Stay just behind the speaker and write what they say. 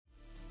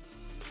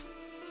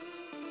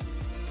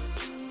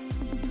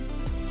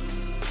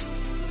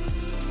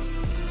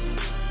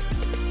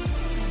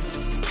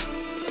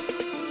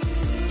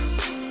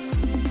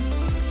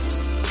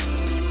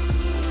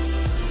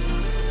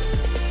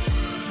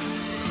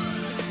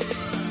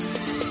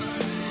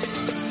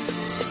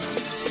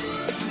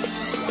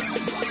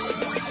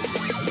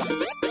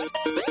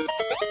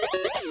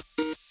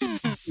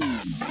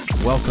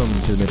welcome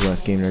to the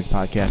Midwest Game Nerds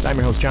Podcast. I'm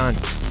your host, John.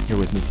 Here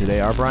with me today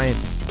are Brian.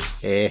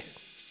 Hey.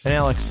 And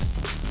Alex.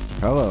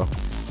 Hello.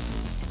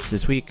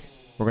 This week,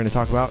 we're going to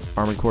talk about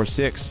Armored Core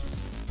 6,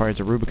 Pirates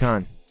of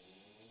Rubicon,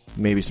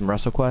 maybe some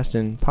Wrestlequest,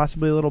 and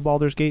possibly a little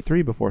Baldur's Gate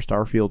 3 before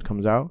Starfield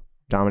comes out,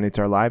 dominates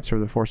our lives for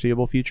the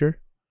foreseeable future.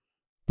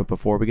 But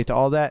before we get to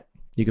all that,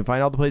 you can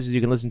find all the places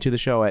you can listen to the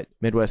show at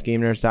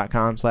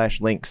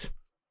MidwestGameNerds.com/links.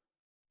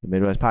 The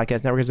Midwest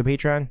Podcast Network is a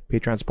Patreon.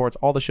 Patreon supports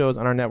all the shows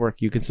on our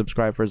network. You can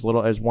subscribe for as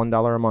little as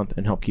 $1 a month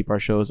and help keep our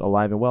shows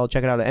alive and well.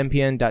 Check it out at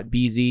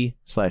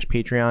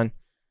mpn.bz/Patreon.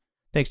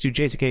 Thanks to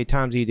Jason K,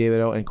 Tom Z,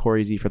 David O, and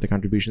Corey Z for the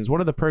contributions.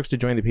 One of the perks to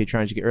join the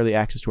Patreon is you get early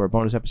access to our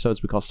bonus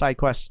episodes we call Side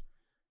Quests.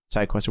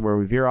 Side Quests are where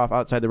we veer off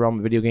outside the realm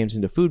of video games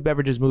into food,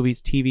 beverages,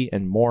 movies, TV,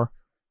 and more.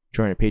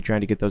 Join our Patreon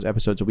to get those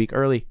episodes a week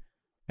early.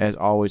 As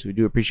always, we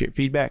do appreciate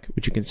feedback,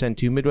 which you can send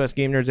to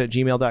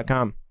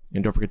MidwestGameNerds@gmail.com.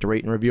 And don't forget to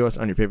rate and review us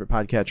on your favorite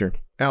podcatcher.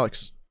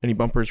 Alex, any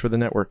bumpers for the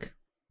network?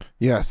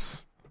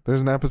 Yes.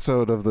 There's an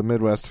episode of the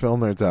Midwest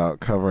Film Nerds out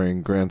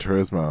covering Gran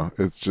Turismo.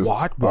 It's just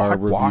our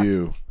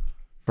review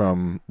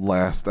from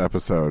last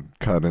episode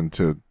cut down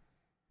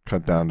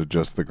to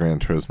just the Gran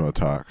Turismo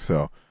talk.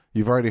 So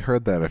you've already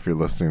heard that if you're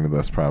listening to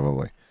this,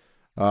 probably.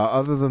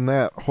 Other than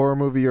that, Horror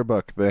Movie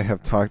Yearbook, they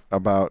have talked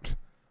about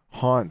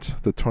Haunt,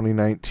 the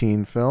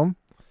 2019 film.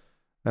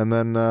 And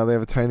then they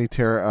have a Tiny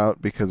Terror out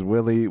because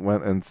Willie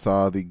went and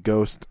saw the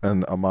Ghost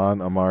and Amon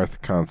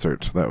Amarth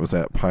concert that was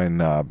at Pine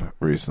Knob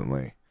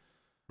recently.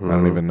 I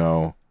don't even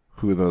know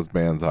who those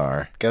bands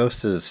are.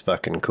 Ghost is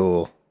fucking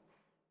cool.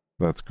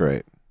 That's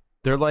great.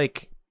 They're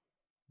like,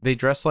 they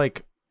dress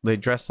like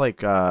what's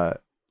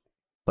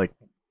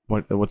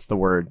the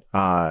word?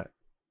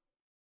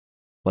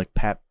 Like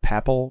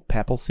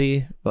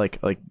papacy,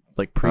 like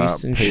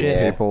priests and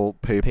shit.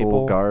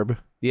 Papal garb.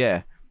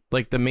 Yeah.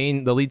 Like the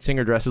lead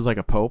singer dresses like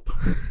a pope,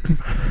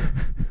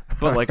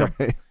 but like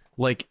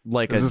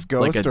right. Is this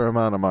Ghost or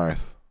Amon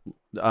Amarth?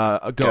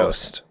 A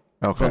ghost.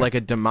 Okay, but like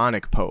a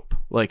demonic pope.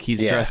 Like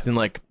he's dressed in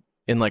like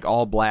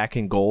all black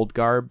and gold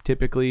garb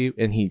typically,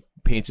 and he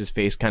paints his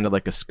face kind of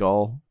like a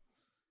skull,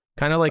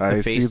 kind of like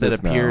the face that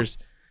appears,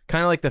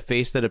 kind of like the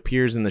face that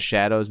appears in the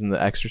shadows in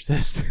The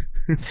Exorcist.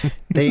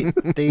 They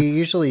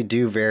usually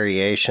do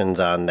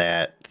variations on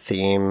that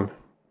theme,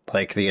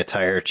 like the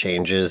attire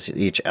changes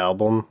each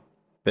album.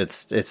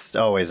 It's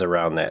always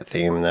around that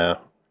theme, though.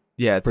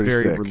 Yeah, it's pretty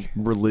very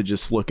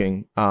religious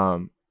looking.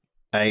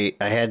 I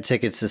had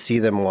tickets to see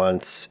them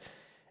once,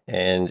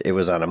 and it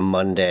was on a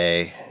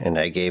Monday, and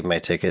I gave my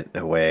ticket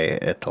away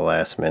at the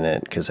last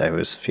minute because I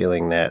was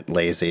feeling that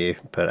lazy,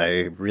 but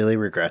I really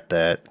regret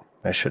that.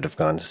 I should have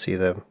gone to see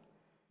them.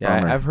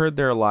 Yeah, I've heard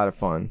they're a lot of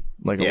fun.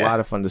 A lot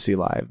of fun to see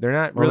live. They're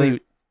not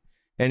really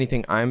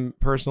anything I'm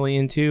personally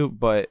into,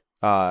 but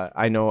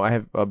I know I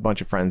have a bunch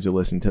of friends who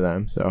listen to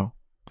them, so...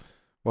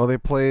 Well, they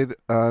played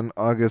on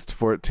August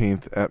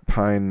 14th at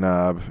Pine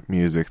Knob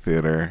Music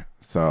Theater,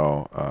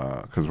 so,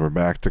 because we're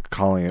back to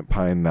calling it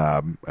Pine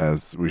Knob,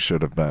 as we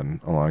should have been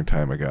a long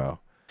time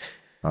ago.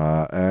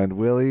 And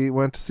Willie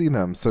went to see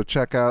them, so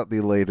check out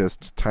the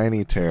latest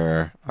Tiny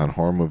Terror on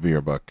Horror Movie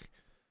Yearbook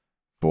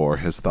for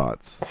his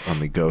thoughts on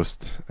the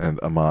Ghost and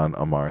Amon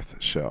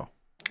Amarth show.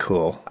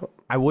 Cool.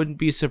 I wouldn't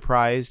be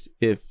surprised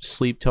if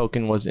Sleep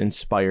Token was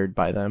inspired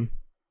by them.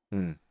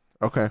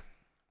 Okay.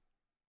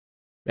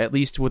 At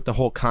least with the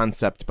whole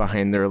concept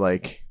behind their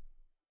like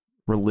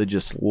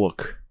religious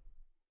look,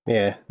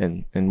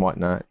 and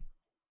whatnot.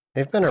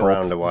 They've been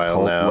around a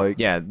while now.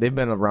 Yeah, they've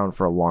been around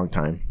for a long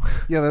time.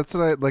 Yeah, that's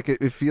what I like.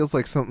 It feels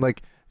like something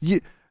like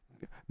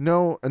there's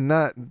no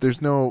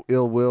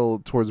ill will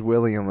towards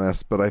Willie in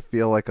this, but I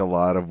feel like a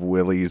lot of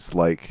Willie's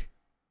like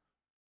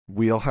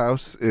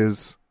wheelhouse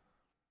is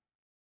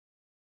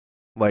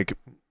like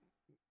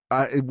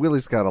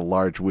Willie's got a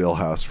large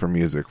wheelhouse for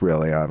music,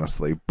 really,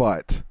 honestly,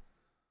 but.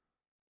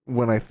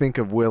 When I think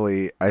of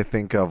Willie, I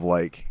think of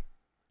like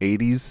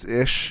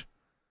 80s-ish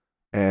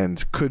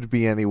and could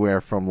be anywhere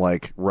from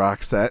like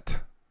Roxette.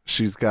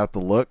 She's got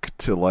the look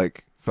to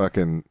like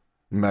fucking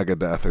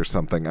Megadeth or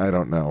something. I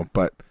don't know.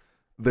 But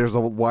there's a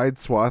wide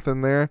swath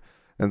in there.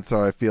 And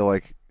so I feel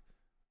like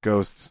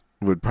Ghosts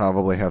would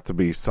probably have to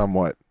be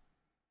somewhat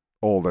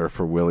older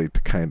for Willie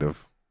to kind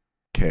of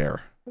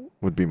care,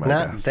 would be my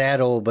guess. Not that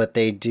old, but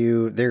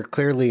they're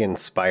clearly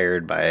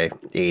inspired by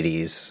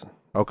 80s.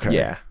 Okay.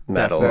 Yeah.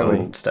 Metal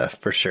definitely. And stuff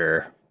for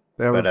sure.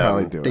 That would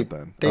probably do it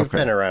then. They've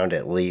been around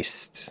at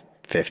least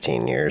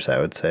 15 years, I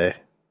would say.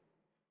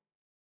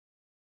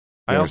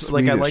 I also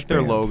I like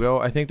their logo.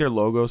 I think their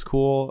logo's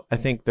cool. I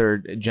think their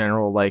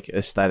general like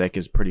aesthetic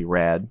is pretty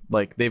rad.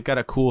 Like they've got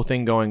a cool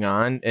thing going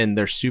on, and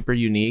they're super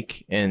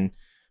unique, and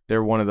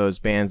they're one of those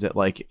bands that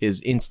like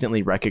is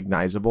instantly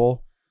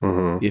recognizable.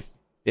 Mm-hmm.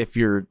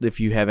 If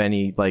you have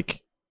any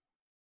like,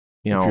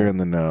 you know, if you're in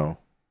the know.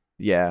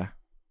 Yeah.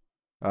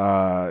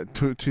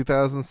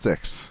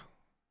 2006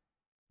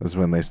 is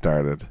when they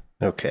started.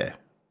 Okay.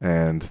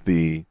 And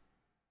the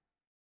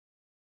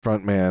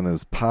frontman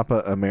is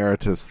Papa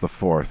Emeritus the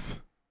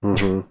Fourth.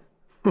 Mm-hmm.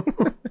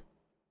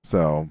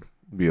 So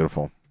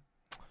beautiful.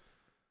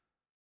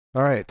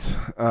 All right.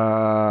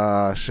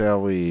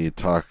 Shall we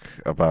talk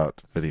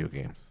about video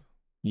games?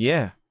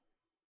 Yeah.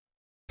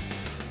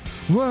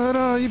 What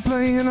are you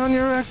playing on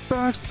your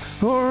Xbox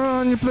or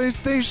on your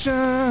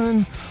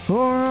PlayStation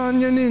or on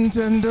your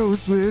Nintendo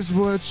Switch?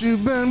 What you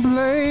been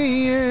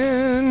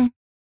playing?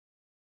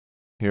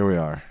 Here we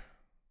are.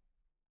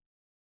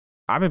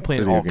 I've been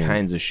playing Video all games.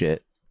 kinds of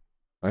shit.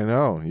 I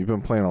know. You've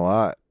been playing a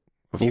lot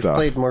of You've stuff.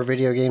 played more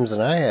video games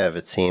than I have,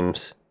 it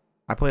seems.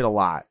 I played a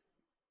lot.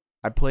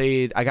 I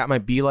got my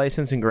B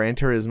license in Gran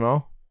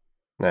Turismo.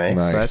 Nice.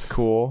 Nice. So that's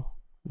cool.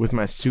 With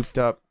my souped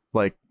up,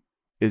 like,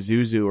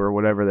 Isuzu or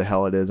whatever the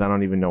hell it is. I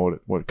don't even know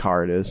what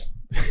car it is.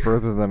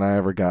 Further than I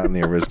ever got in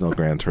the original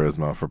Gran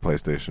Turismo for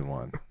PlayStation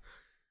 1.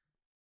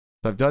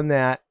 So I've done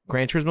that.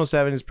 Gran Turismo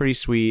 7 is pretty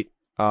sweet.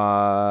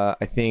 I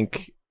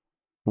think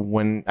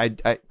when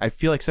I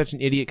feel like such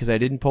an idiot because I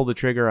didn't pull the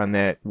trigger on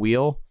that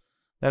wheel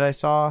that I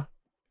saw.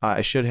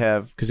 I should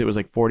have because it was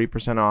like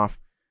 40% off.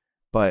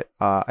 But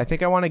I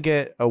think I want to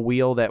get a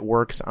wheel that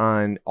works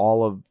on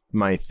all of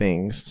my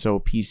things. So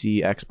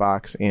PC,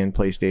 Xbox, and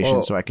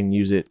PlayStation so I can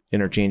use it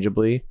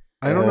interchangeably.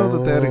 I don't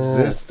know that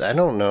exists. I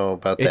don't know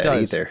about It that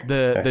does. either.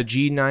 The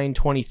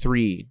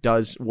G923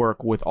 does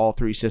work with all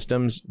three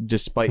systems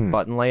despite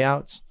button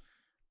layouts.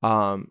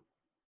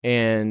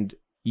 And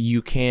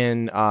you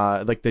can,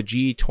 like the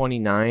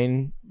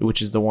G29,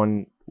 which is the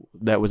one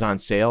that was on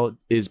sale,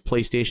 is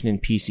PlayStation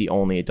and PC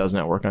only. It does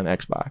not work on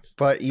Xbox.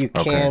 But you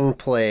can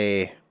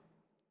play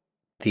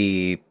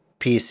the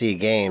PC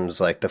games,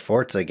 like the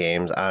Forza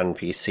games, on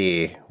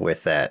PC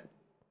with that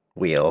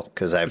wheel,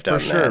 because I've done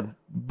that.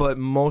 But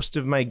most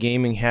of my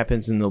gaming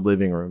happens in the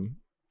living room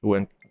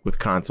with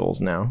consoles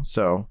now.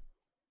 So,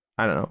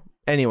 I don't know.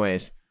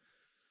 Anyways.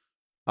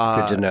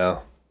 Good to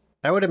know.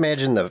 I would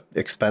imagine the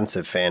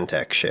expensive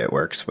Fantech shit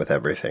works with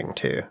everything,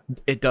 too.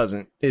 It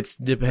doesn't. It's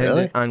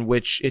dependent on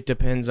it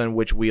depends on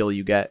which wheel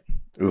you get.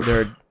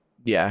 Oof.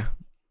 Yeah.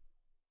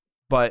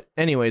 But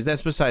anyways,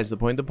 that's besides the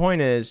point. The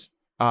point is,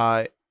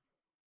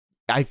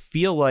 I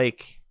feel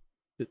like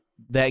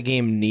that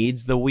game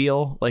needs the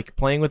wheel. Like,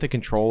 playing with a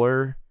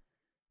controller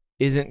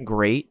isn't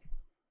great,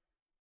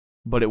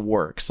 but it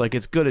works. Like,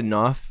 it's good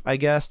enough, I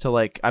guess, to,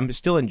 like, I'm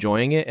still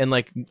enjoying it. And,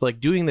 like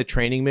doing the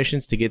training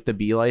missions to get the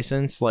B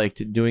license, like,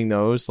 doing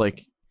those,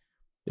 like,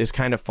 is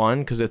kind of fun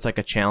because it's, like,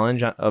 a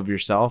challenge of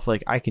yourself.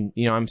 Like, I can,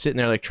 I'm sitting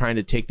there, like, trying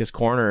to take this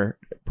corner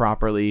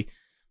properly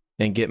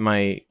and get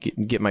my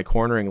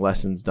cornering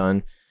lessons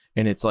done.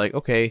 And it's like,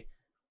 okay,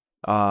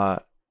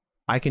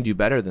 I can do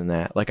better than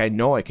that. Like, I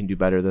know I can do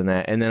better than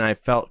that. And then I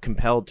felt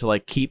compelled to,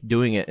 like, keep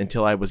doing it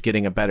until I was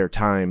getting a better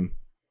time,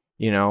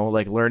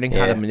 like learning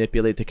how to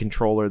manipulate the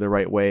controller the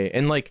right way.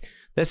 And, like,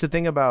 that's the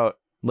thing about,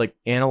 like,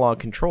 analog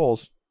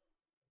controls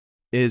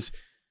is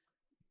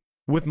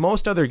with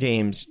most other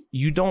games,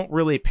 you don't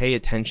really pay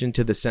attention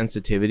to the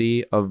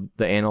sensitivity of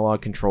the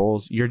analog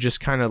controls. You're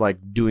just kind of like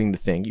doing the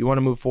thing. You want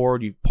to move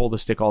forward, you pull the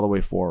stick all the way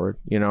forward.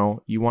 You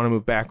want to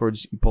move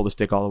backwards, you pull the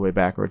stick all the way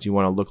backwards. You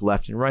want to look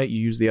left and right, you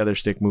use the other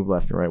stick, move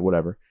left and right,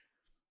 whatever.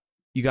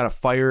 You got to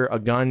fire a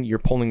gun, you're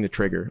pulling the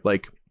trigger.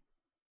 Like,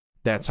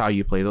 that's how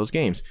you play those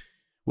games.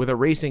 With a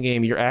racing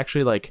game, you're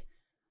actually like,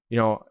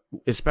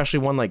 especially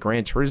one like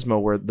Gran Turismo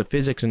where the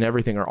physics and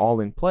everything are all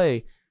in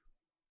play.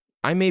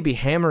 I may be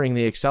hammering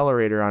the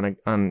accelerator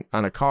on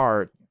a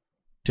car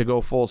to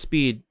go full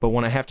speed, but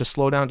when I have to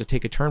slow down to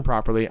take a turn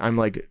properly, I'm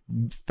like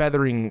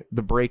feathering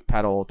the brake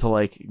pedal to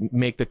like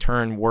make the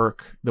turn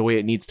work the way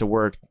it needs to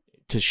work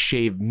to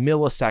shave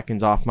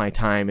milliseconds off my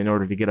time in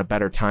order to get a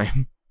better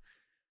time.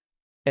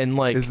 And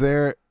like, is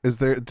there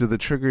do the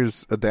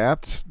triggers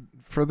adapt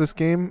for this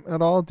game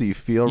at all? Do you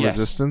feel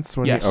resistance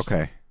when you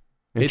okay.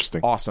 Interesting.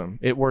 It's awesome.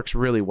 It works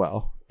really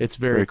well. It's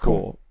very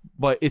cool.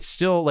 But it's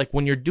still like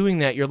when you're doing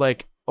that, you're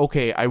like,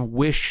 okay, I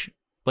wish,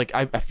 like,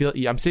 I feel,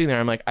 I'm sitting there,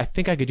 I'm like, I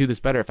think I could do this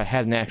better if I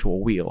had an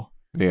actual wheel.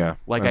 Yeah.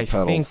 Like, I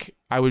think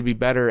I would be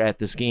better at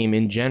this game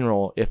in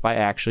general if I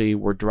actually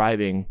were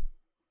driving,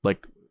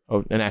 like,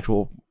 an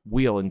actual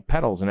wheel and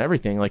pedals and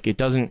everything. Like, it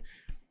doesn't,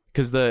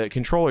 because the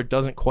controller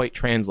doesn't quite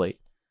translate.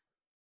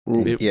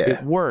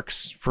 It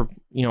works for,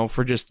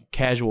 for just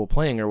casual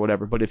playing or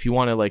whatever, but if you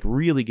want to, like,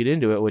 really get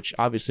into it, which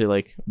obviously,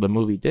 like, the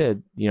movie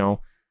did, you're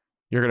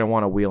going to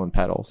want a wheel and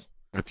pedals.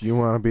 If you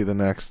want to be the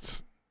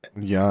next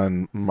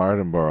Jan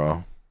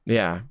Mardenborough.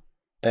 Yeah.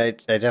 I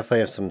definitely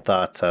have some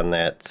thoughts on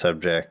that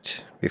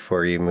subject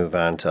before you move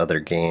on to other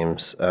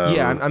games.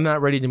 I'm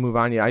not ready to move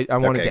on yet. I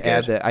wanted to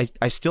add that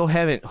I still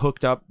haven't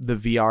hooked up the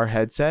VR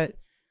headset,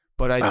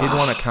 but I did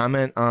want to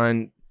comment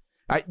on...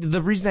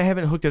 the reason I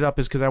haven't hooked it up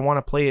is because I want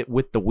to play it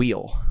with the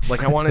wheel.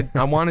 Like, I want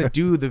to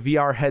do the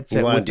VR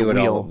headset with the wheel. You want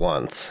to do it all at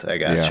once. I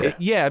gotcha.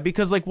 Yeah,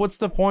 because, like, what's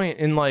the point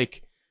in,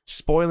 like,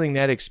 spoiling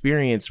that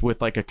experience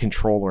with, like, a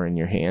controller in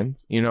your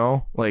hand?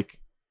 Like...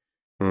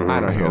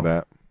 I don't hear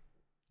that.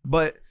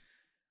 But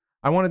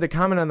I wanted to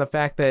comment on the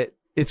fact that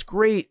it's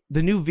great.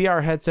 The new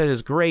VR headset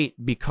is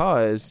great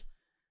because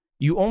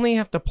you only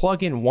have to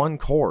plug in one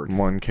cord.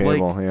 One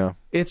cable, yeah.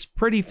 It's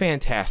pretty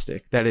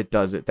fantastic that it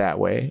does it that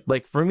way.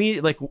 Like for me,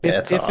 like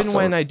if awesome. and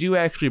when I do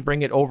actually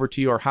bring it over to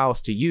your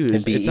house to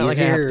use, it's not easier. like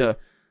I have to.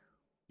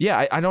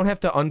 Yeah, I don't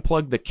have to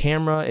unplug the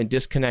camera and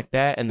disconnect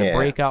that and the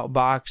breakout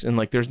box, and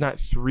like there's not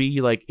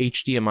 3 like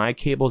HDMI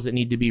cables that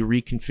need to be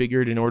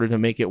reconfigured in order to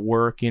make it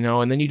work,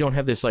 and then you don't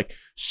have this like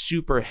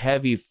super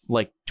heavy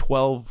like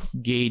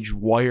 12 gauge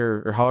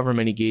wire or however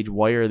many gauge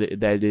wire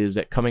that is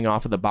coming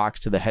off of the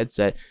box to the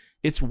headset.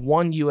 It's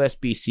one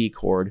USB-C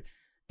cord,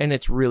 and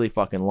it's really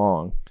fucking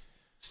long.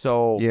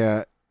 So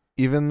yeah.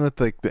 Even with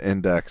like the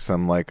index,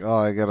 I'm like, oh,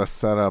 I gotta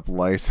set up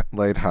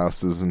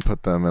lighthouses and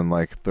put them in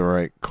like the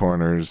right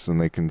corners, and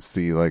they can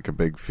see like a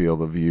big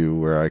field of view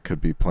where I could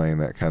be playing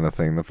that kind of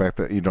thing. The fact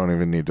that you don't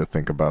even need to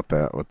think about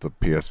that with the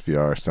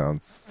PSVR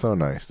sounds so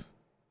nice.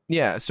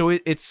 Yeah, so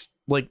it's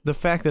like the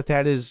fact that the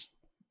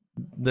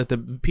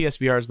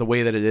PSVR is the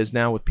way that it is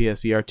now with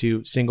PSVR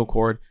 2 single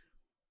cord,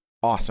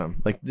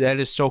 awesome. Like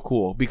that is so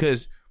cool,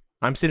 because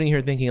I'm sitting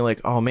here thinking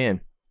like, oh man,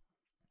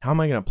 how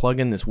am I gonna plug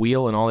in this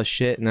wheel and all this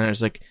shit? And then I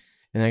was like,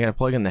 and I gotta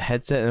plug in the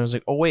headset, and I was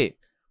like, oh wait,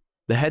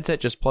 the headset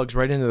just plugs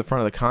right into the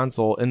front of the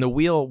console, and the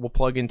wheel will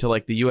plug into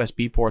like the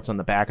USB ports on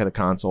the back of the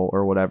console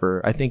or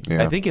whatever. I think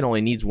it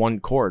only needs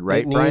one cord,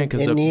 right, Brian?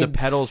 Because the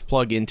pedals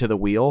plug into the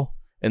wheel,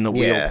 and the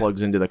wheel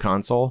plugs into the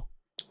console.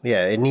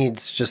 Yeah, it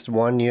needs just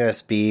one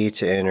USB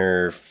to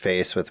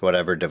interface with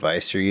whatever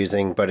device you're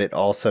using, but it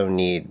also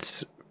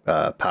needs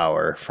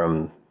power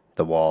from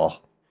the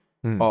wall.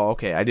 Oh,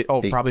 okay. I did.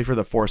 Oh, probably for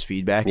the force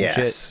feedback and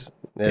shit.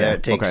 Yeah,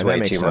 it takes way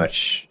too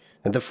much.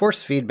 And the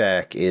force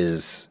feedback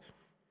is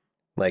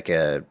like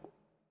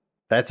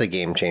that's a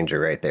game changer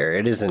right there.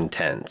 It is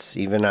intense,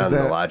 even on the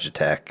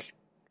Logitech.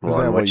 Is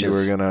that what you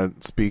were gonna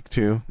speak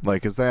to?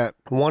 Like, is that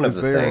one of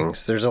the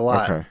things? There's a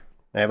lot. Okay.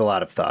 I have a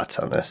lot of thoughts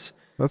on this.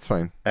 That's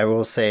fine. I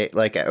will say,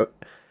 like,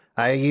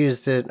 I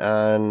used it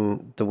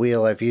on the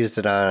wheel. I've used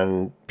it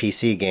on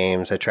PC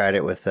games. I tried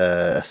it with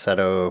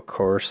Assetto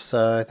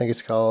Corsa, I think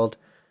it's called.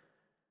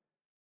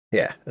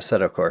 Yeah,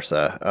 Assetto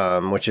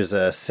Corsa, which is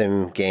a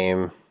sim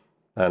game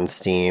on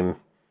Steam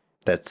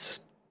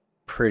that's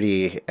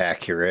pretty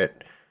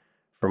accurate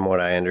from what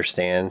I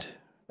understand.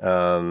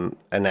 And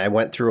I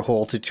went through a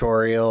whole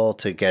tutorial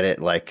to get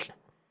it like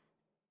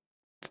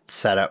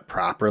set up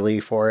properly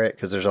for it,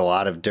 because there's a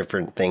lot of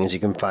different things you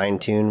can fine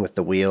tune with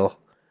the wheel,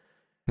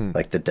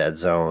 like the dead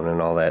zone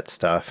and all that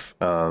stuff.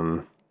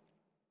 And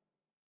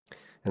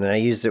then I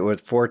used it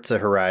with Forza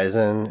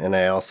Horizon, and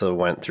I also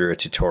went through a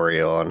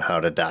tutorial on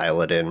how to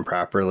dial it in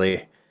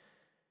properly.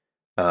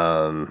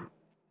 And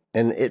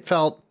it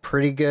felt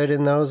pretty good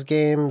in those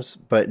games,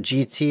 but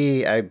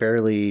GT, I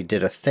barely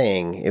did a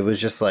thing. It was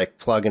just like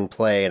plug and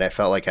play, and I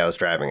felt like I was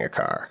driving a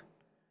car.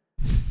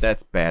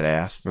 That's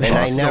badass. And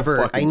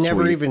I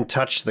never even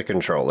touched the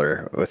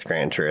controller with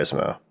Gran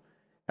Turismo.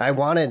 I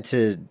wanted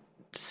to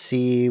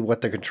see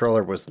what the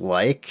controller was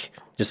like,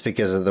 just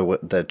because of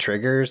the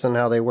triggers and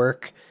how they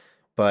work.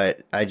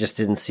 But I just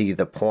didn't see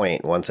the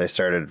point once I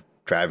started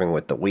driving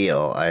with the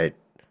wheel.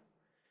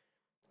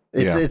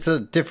 It's a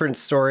different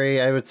story,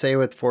 I would say,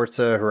 with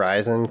Forza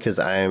Horizon, because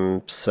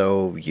I'm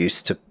so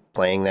used to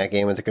playing that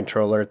game with the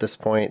controller at this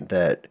point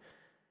that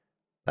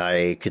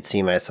I could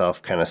see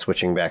myself kind of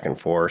switching back and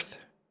forth.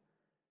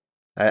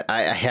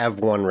 I have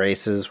won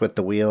races with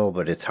the wheel,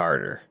 but it's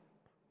harder.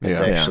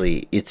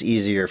 It's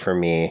easier for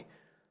me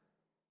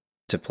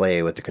to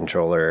play with the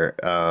controller.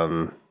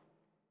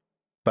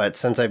 But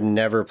since I've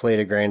never played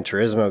a Gran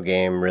Turismo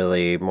game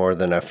really more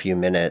than a few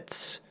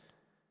minutes,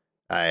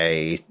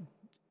 I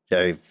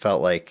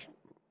felt like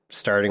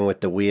starting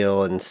with the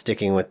wheel and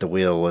sticking with the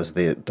wheel was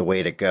the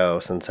way to go,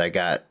 since I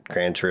got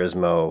Gran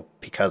Turismo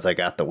because I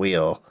got the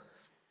wheel.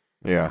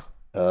 Yeah.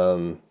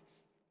 But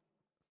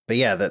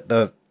yeah,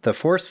 the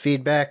force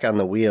feedback on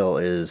the wheel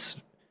is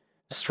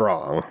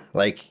strong.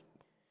 Like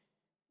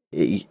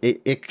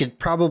it could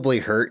probably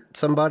hurt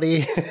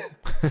somebody.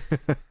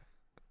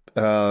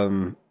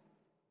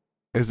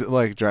 Is it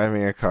like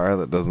driving a car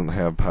that doesn't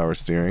have power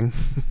steering?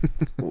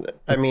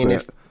 I mean,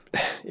 if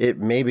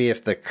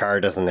the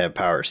car doesn't have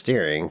power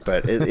steering,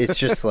 but it's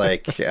just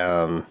like,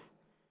 and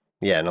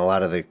a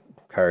lot of the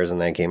cars in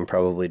that game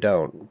probably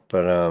don't.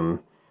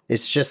 But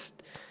it's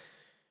just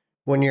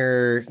when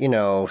you're,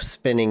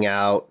 spinning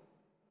out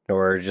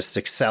or just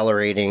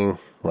accelerating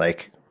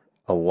like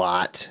a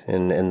lot,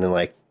 and then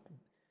like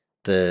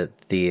the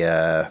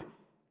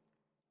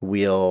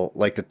wheel,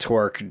 like the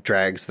torque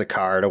drags the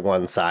car to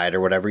one side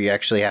or whatever, you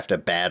actually have to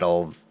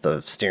battle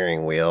the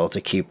steering wheel to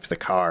keep the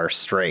car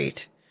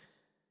straight.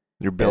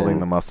 You're building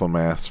the muscle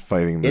mass,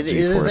 fighting the G-forces.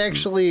 It is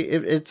actually,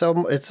 it's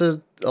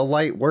a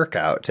light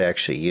workout to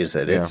actually use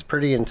it. Yeah. It's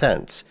pretty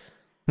intense.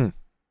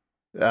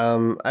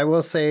 I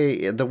will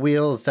say the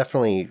wheel is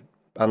definitely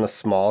on the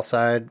small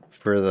side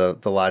for the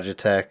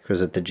Logitech.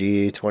 Was it the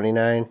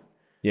G29?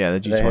 Yeah, the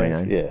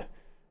G29. Yeah.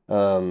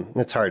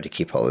 It's hard to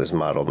keep all those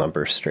model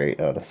numbers straight,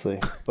 honestly.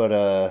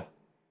 But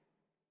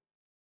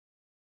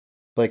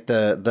like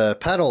the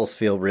pedals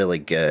feel really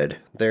good.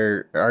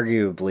 They're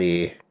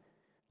arguably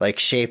like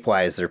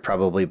shape-wise, they're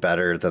probably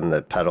better than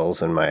the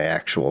pedals in my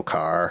actual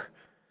car.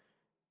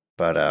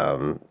 But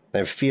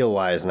and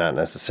feel-wise, not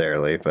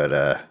necessarily.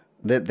 But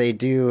they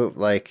do,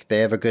 like, they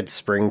have a good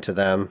spring to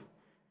them.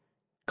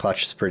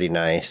 Clutch is pretty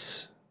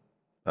nice.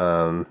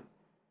 Is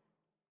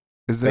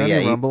there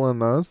any rumble in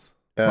those?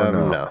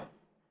 No.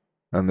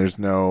 And there's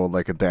no,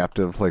 like,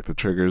 adaptive, like the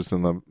triggers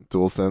in the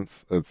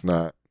DualSense? It's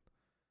not...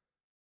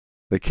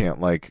 They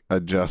can't, like,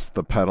 adjust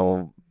the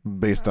pedal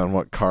based on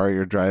what car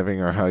you're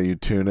driving or how you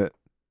tune it?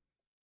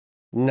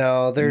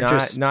 No, they're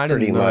not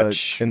pretty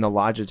much in the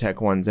Logitech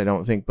ones, I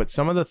don't think. But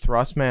some of the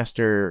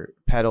Thrustmaster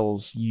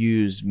pedals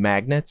use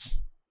magnets.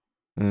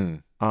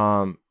 And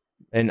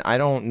I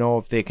don't know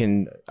if they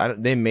can.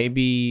 They may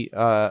be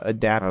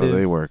adaptive. How do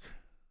they work?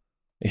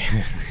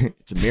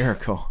 It's a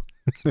miracle.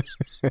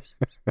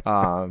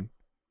 I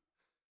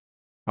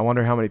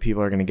wonder how many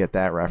people are going to get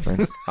that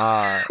reference.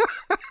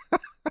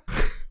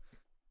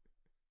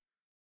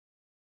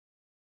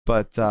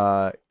 But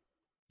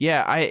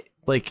yeah,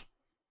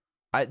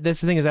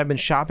 that's the thing is I've been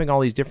shopping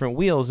all these different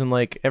wheels and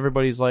like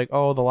everybody's like,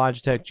 oh, the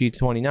Logitech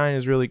G29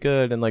 is really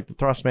good and like the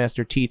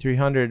Thrustmaster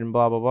T300 and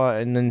blah blah blah,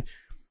 and then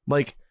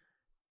like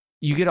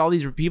you get all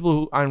these people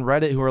who on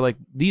Reddit who are like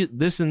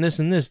this and this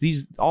and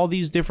this, all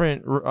these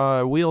different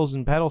wheels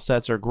and pedal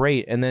sets are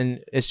great, and then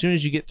as soon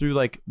as you get through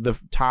like the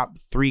top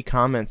 3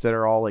 comments that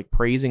are all like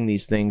praising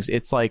these things,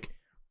 it's like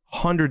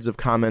hundreds of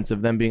comments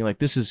of them being like,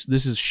 this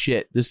is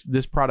shit,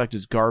 this product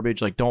is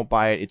garbage, like don't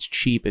buy it, it's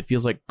cheap, it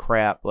feels like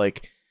crap.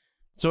 Like,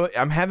 so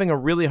I'm having a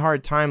really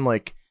hard time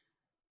like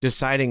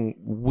deciding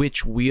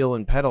which wheel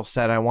and pedal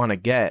set I want to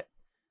get.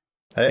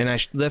 And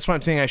that's why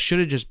I'm saying I should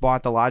have just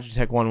bought the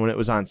Logitech one when it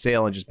was on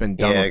sale and just been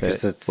done with it. Yeah,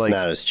 because it's like,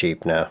 not as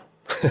cheap now.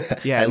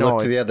 Yeah, I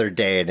looked the other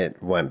day and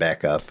it went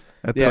back up.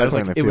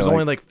 It was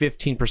only like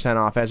 15%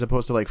 off as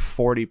opposed to like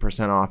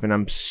 40% off, and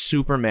I'm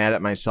super mad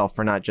at myself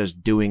for not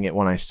just doing it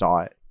when I saw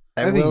it.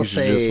 I think you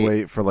should just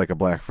wait for like a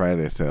Black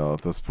Friday sale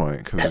at this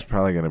point because there's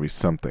probably going to be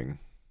something.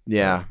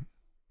 Yeah.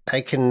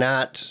 I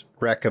cannot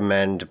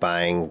recommend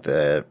buying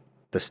the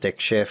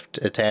stick shift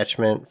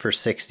attachment for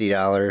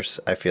 $60.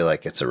 I feel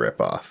like it's a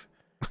ripoff.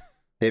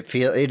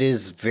 It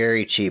is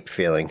very cheap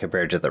feeling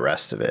compared to the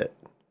rest of it.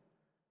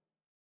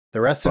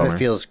 The rest of it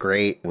feels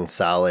great and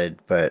solid,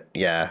 but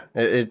yeah,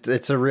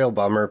 it's a real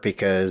bummer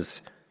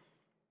because,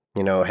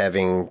 you know,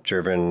 having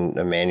driven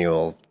a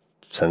manual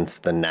since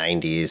the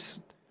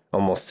 90s,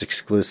 almost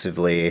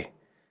exclusively,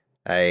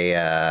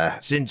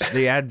 since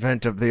the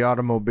advent of the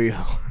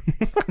automobile.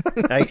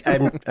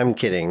 I'm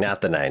kidding,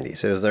 not the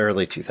 90s. It was the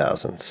early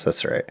 2000s.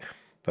 That's right.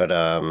 But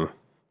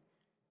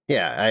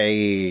yeah,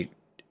 I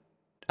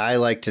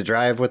like to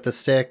drive with the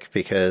stick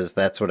because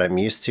that's what I'm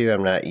used to.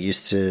 I'm not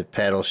used to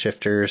paddle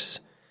shifters,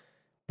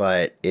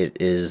 but it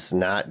is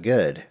not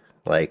good.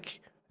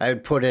 Like, I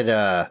would put it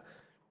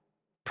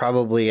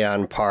probably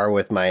on par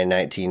with my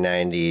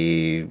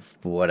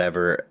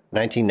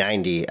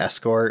 1990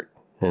 Escort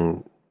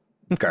and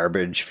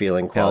garbage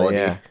feeling quality.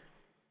 Yeah.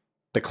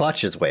 The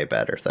clutch is way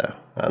better though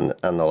on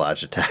the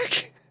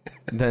Logitech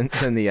than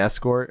the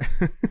Escort.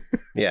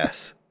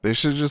 Yes. They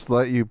should just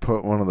let you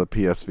put one of the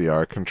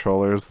PSVR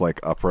controllers like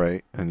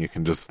upright and you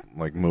can just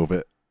like move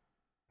it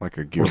like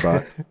a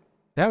gearbox.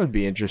 That would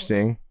be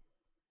interesting.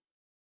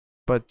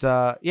 But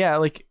yeah,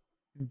 like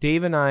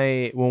Dave and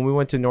I, when we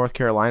went to North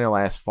Carolina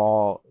last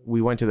fall,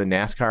 we went to the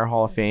NASCAR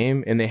Hall of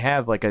Fame, and they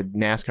have like a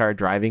NASCAR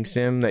driving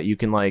sim that you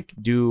can like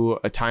do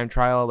a time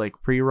trial,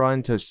 like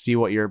pre-run to see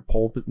what your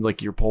pole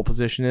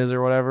position is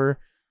or whatever,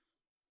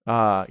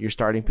 your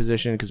starting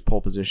position, because pole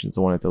position is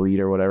the one at the lead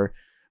or whatever.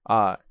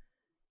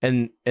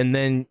 And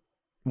then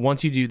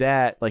once you do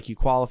that, like you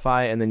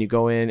qualify, and then you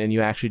go in and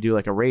you actually do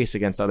like a race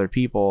against other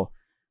people.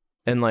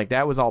 And like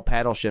that was all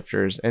paddle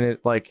shifters, and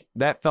it like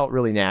that felt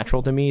really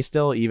natural to me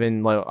still,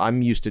 even like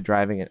I'm used to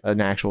driving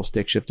an actual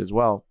stick shift as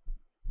well.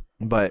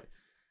 But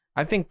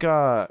I think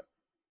like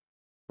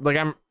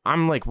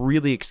I'm like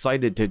really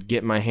excited to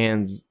get my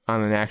hands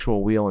on an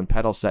actual wheel and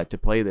pedal set to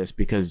play this,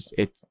 because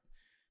it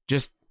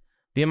just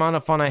the amount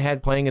of fun I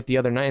had playing it the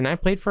other night, and I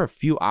played for a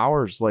few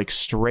hours like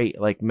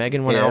straight. Like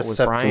Megan went out with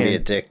Brian. Can be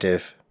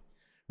addictive.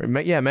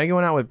 Yeah, Megan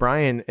went out with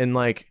Brian, and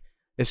like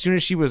as soon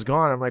as she was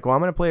gone, I'm like, well,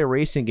 I'm going to play a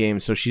racing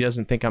game so she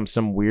doesn't think I'm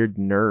some weird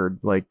nerd,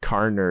 like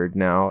car nerd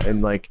now.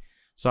 And like,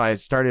 so I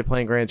started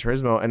playing Gran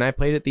Turismo, and I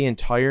played it the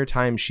entire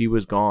time she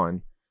was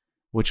gone,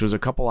 which was a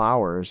couple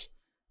hours.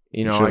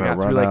 You know, I got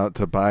run out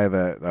to buy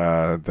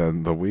that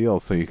the wheel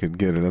so you could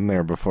get it in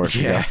there before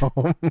she got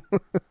home.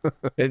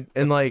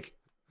 and like,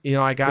 you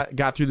know, I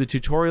got through the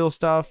tutorial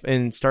stuff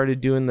and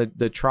started doing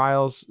the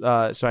trials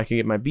so I could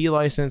get my B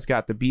license,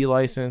 got the B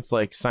license,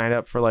 like signed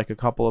up for like a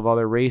couple of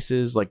other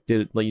races, like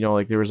did, you know,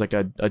 like there was like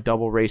a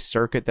double race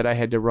circuit that I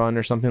had to run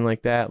or something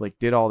like that, like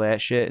did all that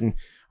shit. And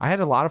I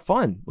had a lot of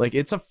fun. Like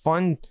it's a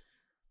fun,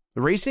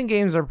 racing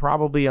games are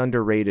probably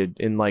underrated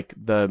in like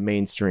the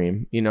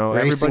mainstream, you know.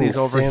 Everybody's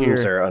over here.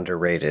 Sims are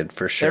underrated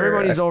for sure.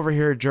 Everybody's over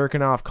here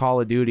jerking off Call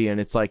of Duty, and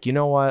it's like, you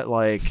know what,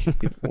 like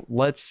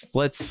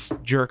let's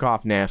jerk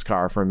off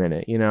NASCAR for a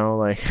minute, you know,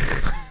 like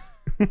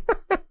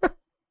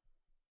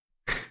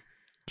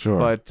Sure.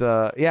 But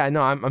yeah,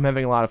 no, I'm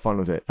having a lot of fun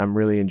with it. I'm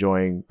really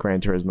enjoying Gran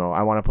Turismo.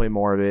 I want to play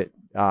more of it.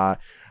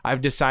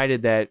 I've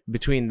decided that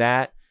between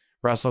that,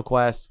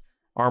 Wrestlequest,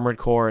 Armored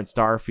Core, and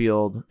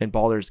Starfield, and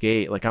Baldur's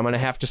Gate, like I'm gonna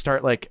have to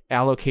start like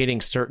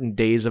allocating certain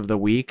days of the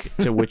week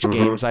to which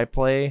games I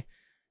play,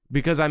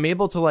 because I'm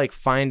able to like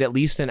find at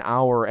least an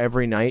hour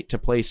every night to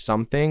play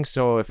something.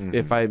 So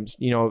if I'm,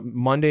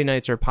 Monday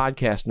nights are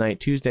podcast night,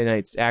 Tuesday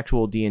nights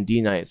actual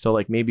D&D night. So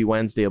like maybe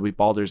Wednesday will be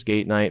Baldur's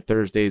Gate night,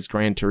 Thursday's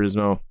Gran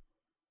Turismo,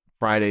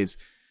 Friday's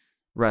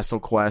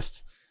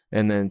Wrestlequest,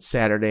 and then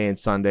Saturday and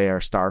Sunday are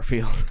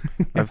Starfield.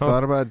 I've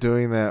thought about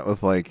doing that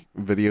with like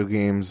video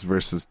games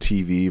versus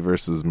TV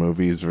versus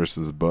movies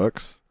versus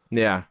books.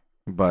 Yeah.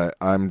 But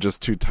I'm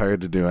just too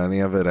tired to do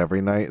any of it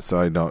every night, so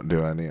I don't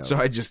do any of it. So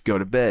I just go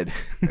to bed.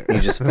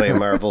 You just play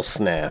Marvel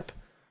Snap.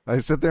 I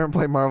sit there and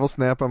play Marvel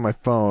Snap on my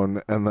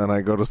phone, and then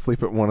I go to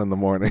sleep at 1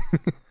 a.m.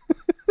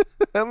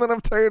 And then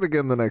I'm tired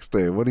again the next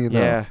day. What do you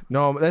know? Yeah.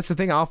 No, that's the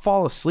thing. I'll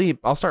fall asleep.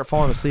 I'll start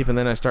falling asleep, and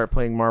then I start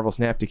playing Marvel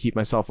Snap to keep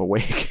myself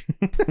awake.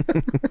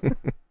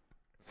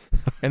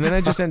 And then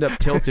I just end up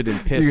tilted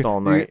and pissed all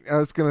night. I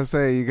was gonna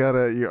say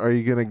are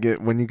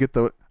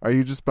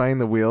you just buying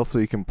the wheel so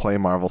you can play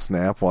Marvel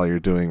Snap while you're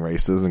doing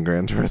races in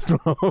Gran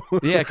Turismo?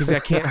 Yeah, because I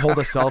can't hold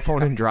a cell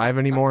phone and drive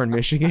anymore in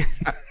Michigan.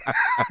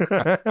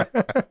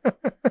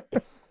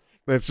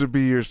 That should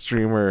be your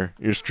streamer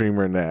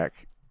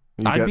knack.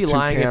 I'd be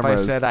lying if I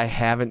said I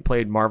haven't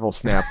played Marvel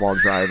Snap while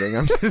driving.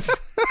 I'm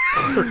just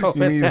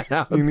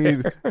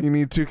you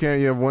need 2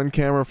 cameras. You have 1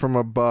 camera from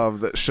above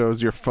that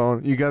shows your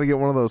phone. You got to get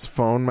one of those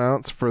phone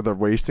mounts for the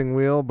racing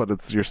wheel, but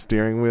it's your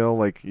steering wheel.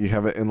 Like you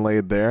have it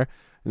inlaid there,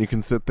 and you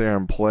can sit there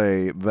and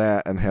play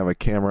that and have a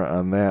camera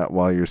on that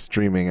while you're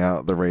streaming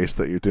out the race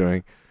that you're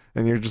doing.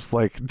 And you're just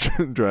like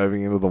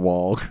driving into the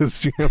wall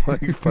because you're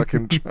like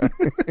fucking trying.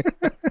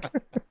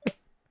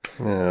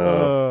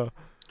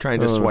 Trying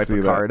to swipe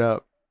a card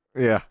up.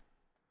 Yeah.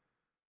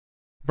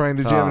 Brian,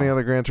 did you have any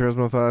other Gran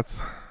Turismo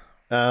thoughts?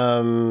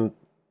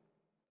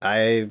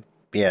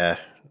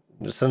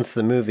 Since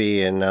the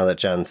movie and now that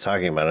John's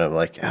talking about it, I'm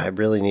like, I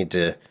really need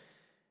to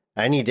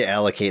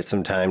allocate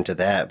some time to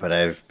that, but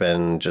I've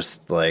been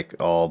just like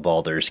all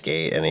Baldur's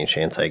Gate any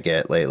chance I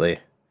get lately.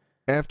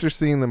 After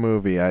seeing the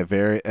movie, I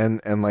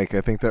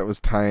think that was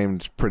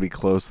timed pretty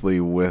closely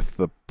with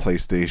the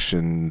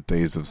PlayStation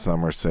Days of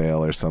Summer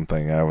sale or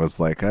something. I was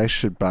like, I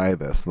should buy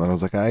this. And then I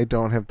was like, I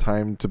don't have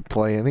time to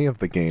play any of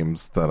the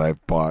games that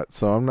I've bought,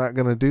 so I'm not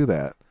going to do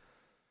that.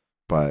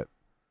 But,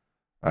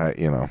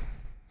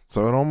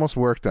 so it almost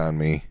worked on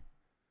me.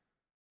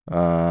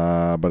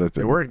 But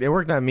it worked. It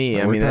worked on me.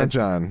 It worked on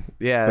John.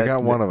 Yeah. I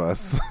got one of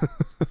us.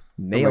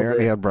 Nailed it. I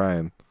already had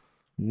Brian.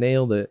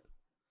 Nailed it.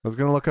 I was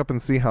going to look up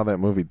and see how that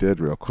movie did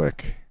real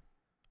quick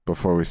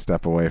before we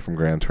step away from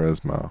Gran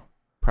Turismo.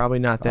 Probably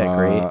not that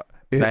great,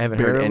 because I haven't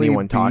heard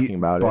anyone talking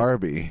about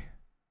Barbie.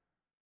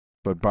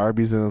 But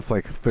Barbie's in its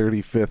like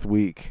 35th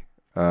week.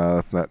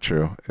 That's not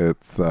true.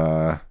 It's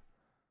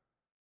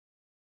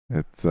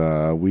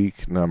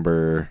week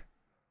number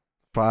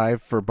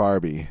 5 for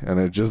Barbie, and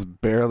it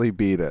just barely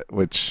beat it,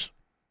 which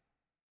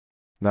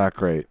not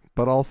great.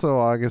 But also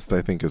August,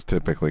 I think, is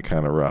typically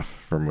kind of rough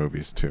for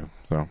movies too.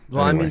 So,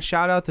 well, anyway. I mean,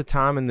 shout out to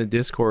Tom in the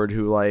Discord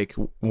who like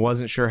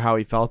wasn't sure how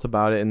he felt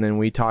about it, and then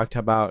we talked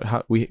about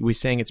how we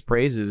sang its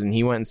praises, and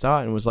he went and saw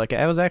it and was like,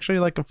 it was actually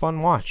like a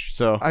fun watch.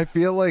 So I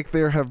feel like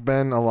there have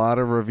been a lot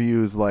of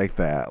reviews like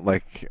that.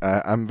 Like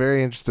I'm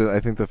very interested. I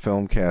think the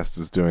Filmcast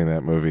is doing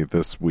that movie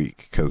this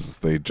week because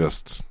they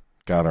just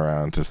got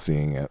around to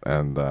seeing it,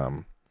 and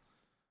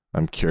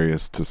I'm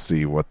curious to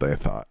see what they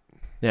thought.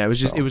 Yeah,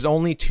 it was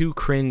only too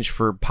cringe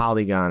for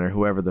Polygon or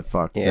whoever the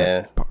fuck.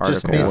 Yeah,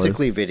 just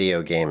basically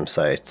video game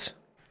sites.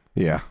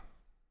 Yeah.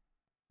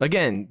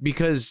 Again,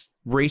 because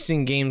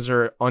racing games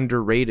are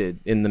underrated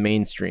in the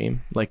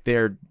mainstream. Like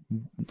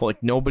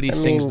like nobody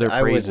sings their praises.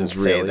 I wouldn't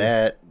say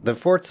that. The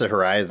Forza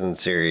Horizon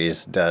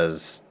series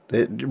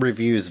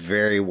reviews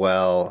very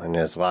well and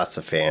has lots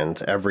of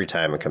fans every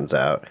time it comes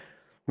out.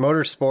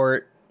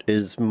 Motorsport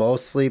is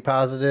mostly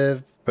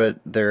positive, but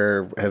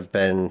there have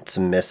been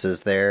some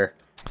misses there.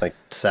 Like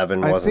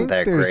 7 wasn't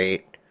that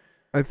great.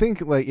 I think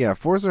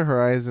Forza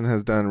Horizon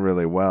has done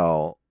really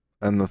well,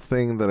 and the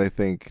thing that I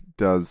think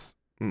does,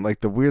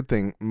 like the weird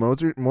thing,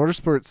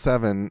 Motorsport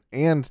 7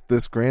 and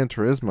this Gran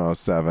Turismo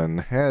 7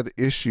 had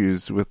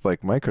issues with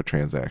like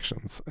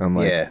microtransactions, and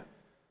like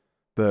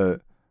the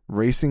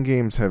racing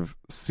games have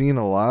seen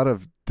a lot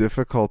of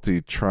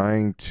difficulty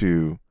trying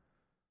to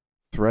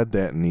thread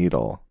that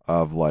needle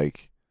of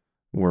like,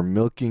 we're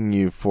milking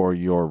you for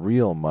your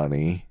real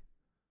money,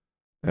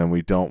 and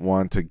we don't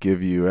want to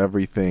give you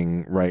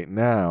everything right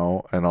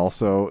now. And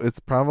also,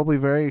 it's probably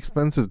very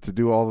expensive to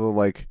do all the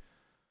like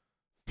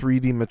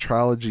 3D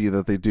metrology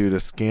that they do to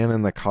scan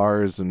in the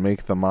cars and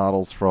make the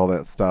models for all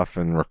that stuff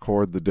and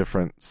record the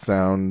different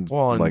sound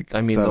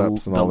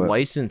setups and all that. The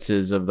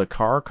licenses of the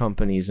car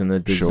companies and the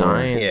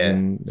designs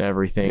and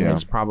everything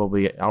is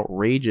probably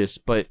outrageous.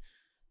 But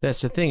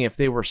that's the thing. If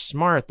they were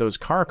smart, those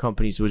car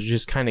companies would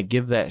just kind of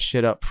give that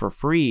shit up for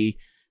free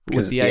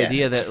with the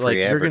idea that like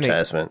you're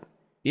gonna.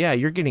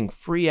 you're getting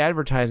free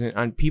advertising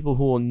on people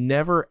who will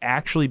never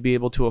actually be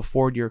able to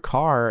afford your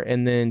car.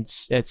 And then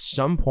at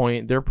some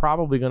point, they're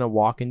probably going to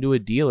walk into a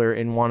dealer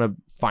and want to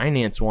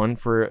finance one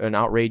for an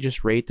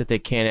outrageous rate that they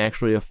can't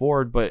actually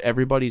afford. But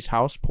everybody's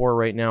house poor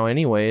right now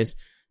anyways.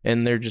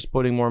 And they're just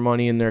putting more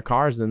money in their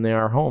cars than they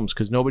are homes,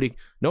 because nobody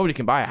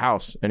can buy a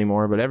house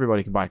anymore, but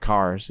everybody can buy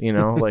cars,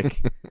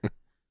 like.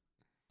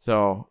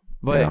 So,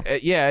 but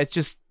it's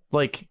just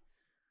like,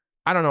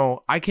 I don't know.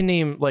 I can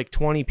name like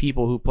 20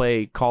 people who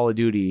play Call of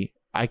Duty.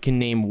 I can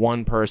name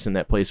one person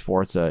that plays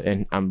Forza,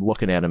 and I'm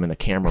looking at him in a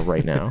camera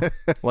right now.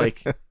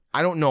 Like,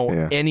 I don't know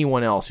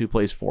anyone else who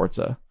plays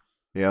Forza.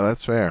 Yeah,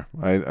 that's fair.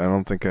 I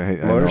don't think I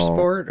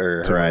Motorsport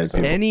or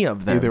Horizon. Any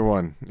of them. Either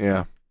one.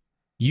 Yeah.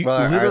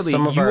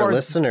 Some of our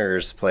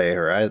listeners play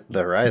the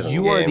Horizon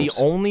You games. are the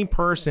only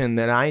person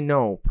that I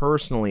know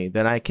personally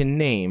that I can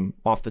name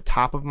off the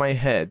top of my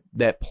head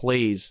that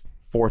plays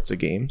Forza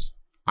games.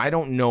 I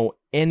don't know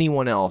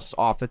anyone else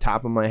off the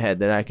top of my head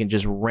that I can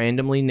just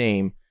randomly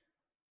name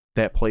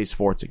that plays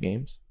Forza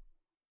games.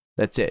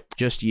 That's it.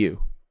 Just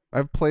you.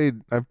 I've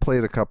played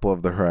a couple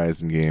of the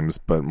Horizon games,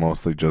 but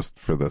mostly just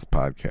for this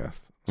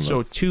podcast.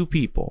 So 2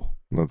 people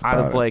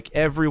out of like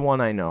everyone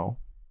I know.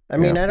 I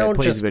mean, I don't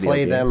just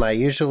play them. I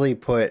usually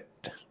put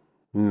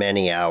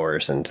many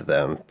hours into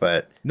them,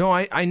 but no,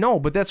 I know,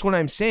 but that's what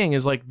I'm saying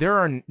is like there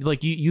are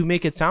like you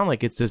make it sound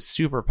like it's a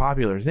super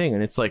popular thing,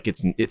 and it's like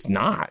it's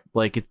not.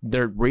 Like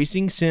their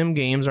racing sim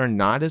games are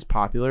not as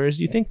popular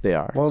as you think they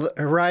are. Well, the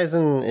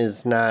Horizon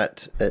is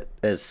not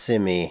as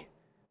simmy,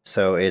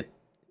 so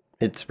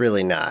it's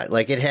really not.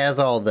 Like it has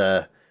all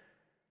the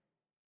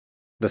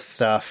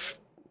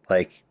stuff,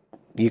 like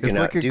you can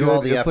do all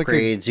the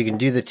upgrades, you can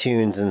do the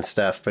tunes and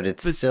stuff, but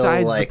it's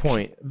still like the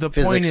point. The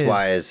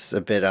physics-wise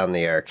a bit on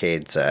the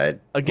arcade side.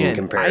 Again, in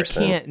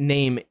comparison. I can't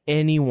name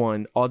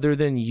anyone other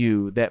than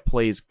you that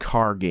plays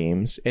car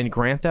games, and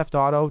Grand Theft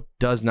Auto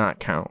does not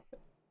count.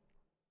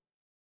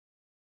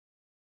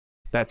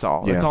 That's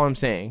all. Yeah. That's all I'm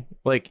saying.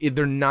 Like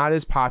they're not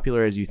as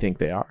popular as you think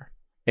they are,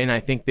 and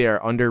I think they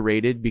are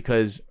underrated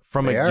because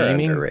from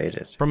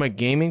a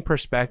gaming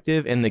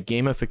perspective and the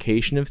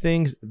gamification of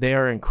things, they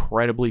are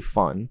incredibly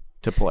fun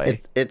to play.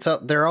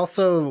 They're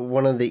also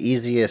one of the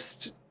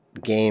easiest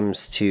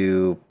games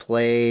to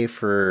play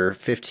for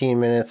 15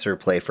 minutes or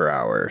play for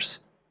hours.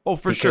 Oh,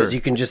 for sure. Because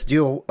you can just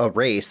do a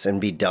race and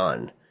be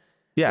done.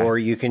 Yeah. Or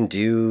you can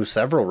do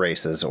several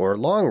races or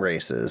long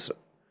races.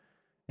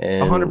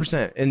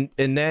 100%.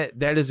 And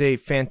that is a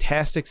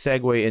fantastic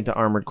segue into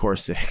Armored Core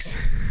 6.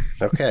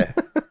 Okay.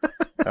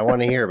 I want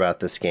to hear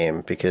about this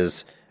game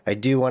because I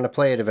do want to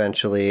play it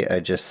eventually. I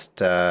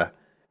just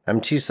I'm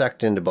too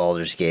sucked into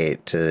Baldur's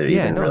Gate to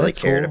even really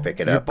care to pick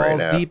it up right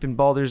now. Balls deep in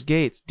Baldur's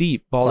Gate's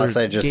deep. Plus,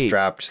 I just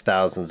dropped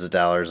thousands of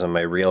dollars on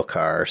my real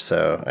car,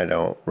 so I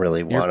don't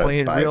really want to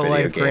buy video games. You're playing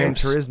real-life Gran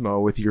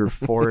Turismo with your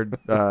Ford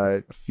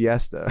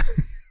Fiesta.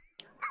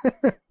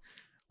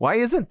 Why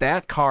isn't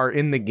that car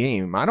in the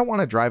game? I don't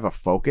want to drive a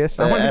Focus.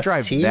 I want to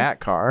drive that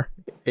car.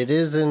 It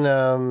is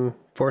in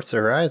Forza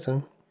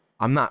Horizon.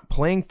 I'm not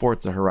playing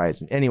Forza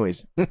Horizon.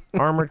 Anyways,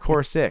 Armored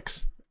Core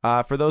 6.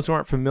 For those who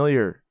aren't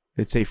familiar,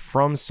 it's a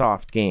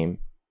FromSoft game.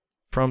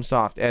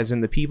 FromSoft, as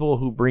in the people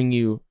who bring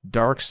you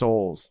Dark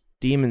Souls,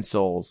 Demon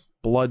Souls,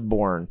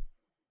 Bloodborne,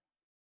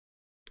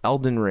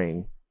 Elden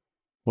Ring.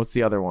 What's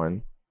the other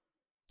one?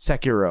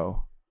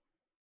 Sekiro.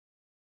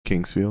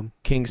 Kingsfield.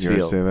 You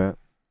ever say that?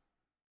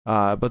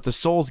 But the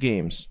Souls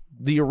games,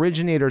 the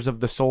originators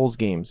of the Souls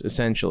games,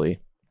 essentially.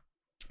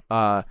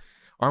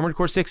 Armored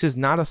Core 6 is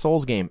not a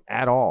Souls game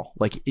at all.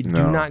 Like,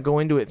 do not go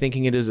into it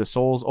thinking it is a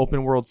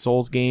open world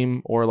Souls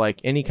game or like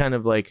any kind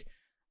of like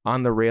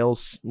on the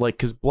rails, like,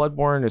 because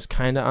Bloodborne is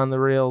kind of on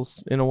the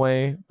rails in a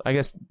way. I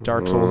guess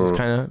Dark Souls is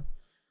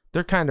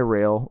they're kind of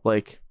rail.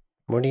 Like,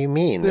 what do you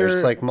mean?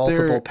 There's like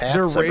multiple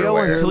paths. They're rail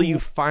everywhere. until you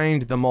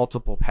find the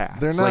multiple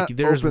paths. Like,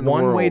 there's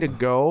one way to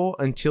go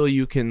until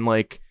you can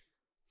like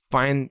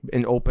find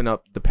and open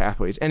up the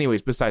pathways.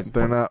 Anyways, besides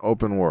they're not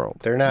open world.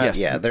 They're not.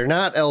 Yes, they're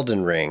not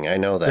Elden Ring. I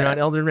know that. They're not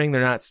Elden Ring. They're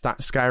not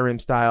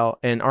Skyrim style.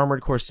 And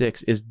Armored Core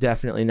 6 is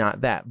definitely not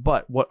that.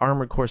 But what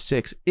Armored Core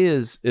 6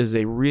 is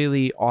a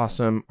really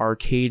awesome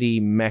arcadey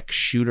mech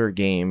shooter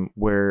game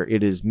where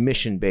it is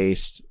mission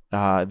based.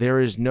 There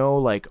is no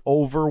like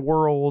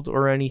overworld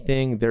or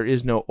anything. There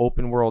is no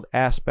open world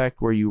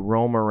aspect where you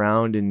roam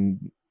around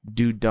and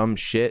do dumb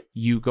shit.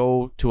 You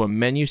go to a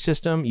menu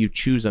system, you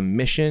choose a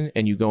mission,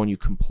 and you go and you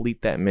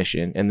complete that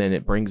mission, and then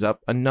it brings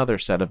up another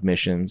set of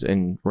missions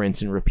and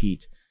rinse and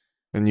repeat.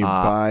 And you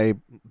buy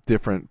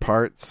different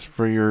parts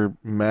for your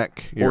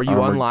mech, or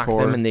you unlock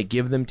them and they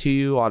give them to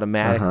you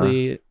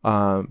automatically.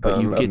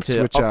 But you get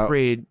to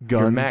upgrade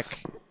your mech.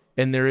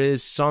 And there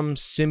is some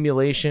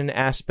simulation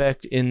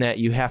aspect in that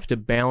you have to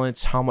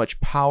balance how much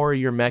power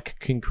your mech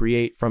can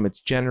create from its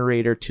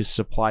generator to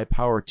supply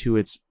power to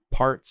its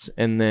parts,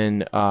 and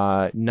then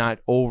not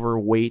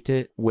overload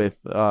it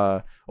with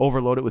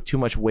too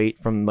much weight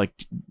from like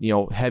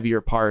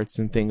heavier parts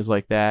and things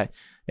like that,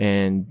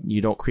 and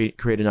you don't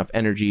create enough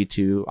energy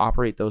to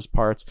operate those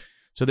parts.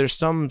 So there's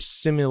some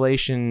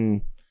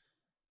simulation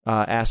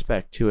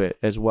aspect to it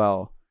as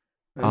well.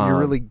 And you're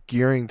really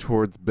gearing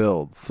towards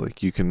builds.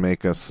 Like, you can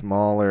make a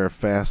smaller,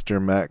 faster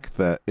mech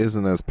that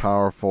isn't as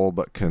powerful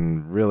but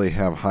can really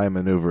have high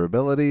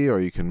maneuverability, or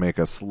you can make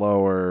a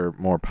slower,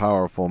 more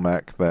powerful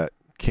mech that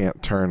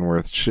can't turn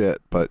worth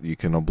shit, but you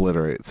can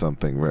obliterate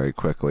something very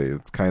quickly.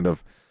 It's kind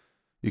of,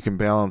 you can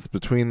balance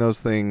between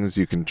those things.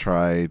 You can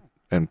try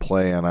and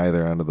play on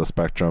either end of the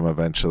spectrum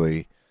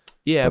eventually.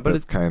 Yeah, but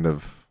it's kind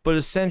of... But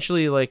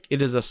essentially, like,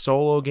 it is a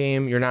solo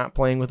game. You're not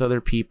playing with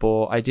other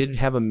people. I did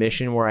have a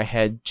mission where I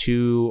had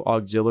 2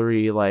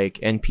 auxiliary, like,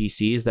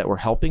 NPCs that were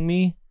helping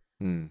me.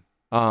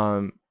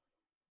 But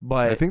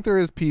I think there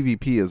is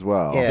PvP as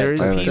well. Yeah, there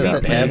is PvP. Does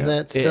it have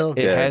that still?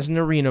 It has an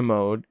arena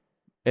mode,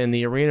 and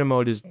the arena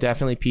mode is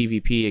definitely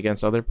PvP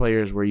against other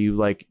players, where you,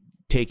 like,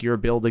 take your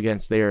build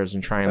against theirs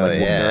and try and whoop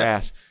their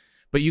ass.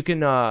 But you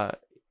can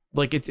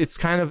like, it's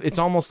kind of, it's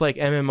almost like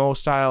MMO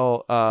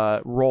style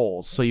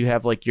roles. So you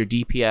have, like, your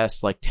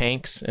DPS, like,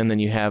 tanks, and then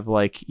you have,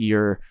 like,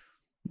 your,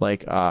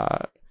 like,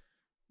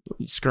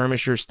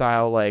 skirmisher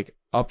style, like,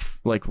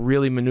 like,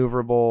 really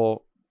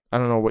maneuverable. I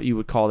don't know what you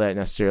would call that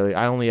necessarily.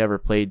 I only ever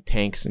played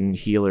tanks and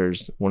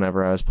healers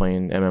whenever I was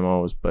playing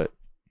MMOs, but...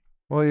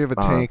 Well, you have a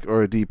tank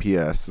or a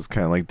DPS. It's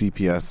kind of like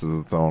DPS is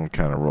its own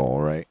kind of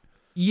role, right?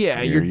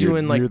 Yeah, you're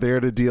doing, like... You're there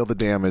to deal the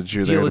damage.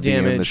 You're there to be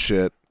in the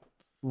shit.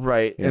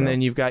 Right, and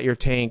then you've got your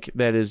tank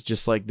that is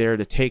just, like, there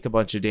to take a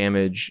bunch of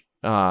damage,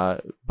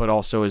 but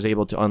also is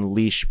able to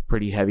unleash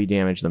pretty heavy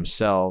damage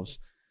themselves.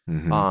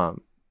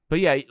 But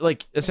yeah,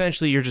 like,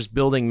 essentially you're just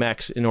building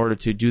mechs in order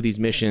to do these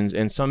missions,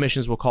 and some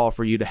missions will call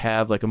for you to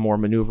have, like, a more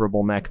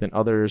maneuverable mech than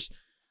others.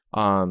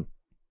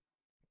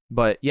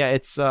 But yeah,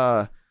 it's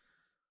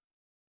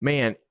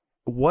man,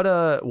 what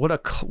a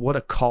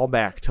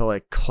callback to,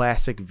 like,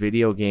 classic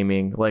video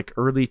gaming, like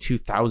early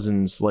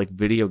 2000s, like,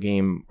 video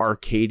game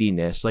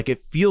arcadiness. Like, it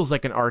feels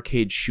like an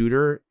arcade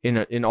shooter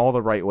in all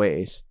the right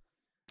ways.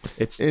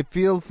 It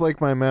feels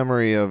like my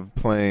memory of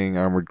playing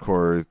Armored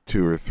Core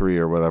 2 or 3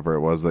 or whatever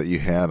it was that you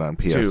had on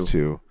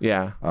PS2.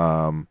 Yeah.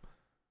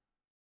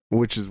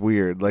 Which is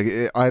weird. Like,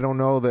 I don't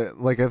know that,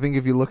 like, I think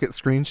if you look at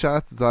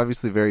screenshots, it's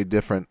obviously very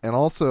different. And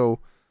also,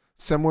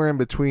 somewhere in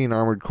between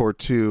Armored Core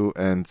 2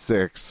 and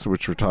 6,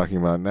 which we're talking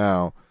about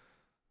now,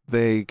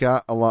 they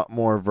got a lot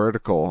more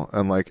vertical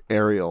and, like,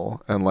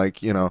 aerial. And,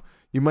 like, you know,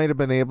 you might have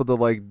been able to,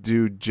 like,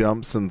 do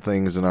jumps and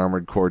things in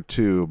Armored Core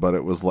 2, but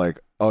it was like,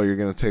 oh, you're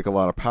going to take a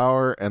lot of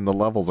power, and the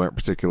levels aren't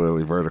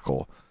particularly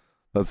vertical.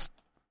 That's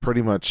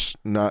pretty much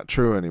not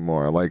true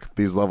anymore. Like,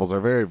 these levels are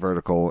very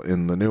vertical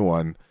in the new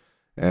one,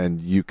 and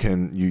you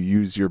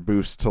use your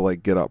boost to,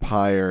 like, get up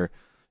higher.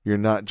 You're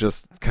not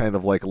just kind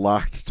of, like,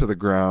 locked to the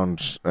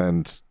ground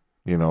and,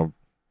 you know,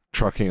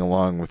 trucking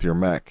along with your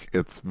mech.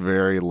 It's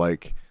very,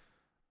 like,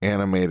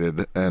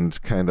 animated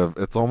and kind of,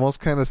 it's almost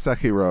kind of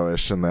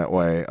Sekiro-ish in that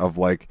way of,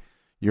 like,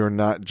 you're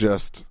not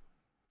just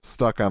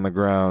stuck on the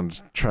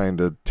ground trying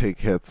to take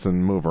hits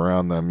and move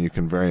around them. You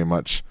can very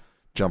much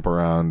jump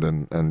around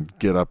and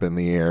get up in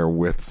the air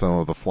with some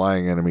of the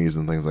flying enemies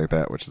and things like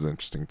that, which is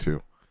interesting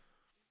too.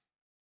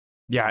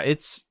 Yeah,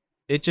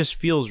 it just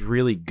feels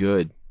really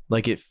good.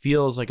 Like, it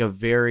feels like a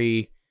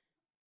very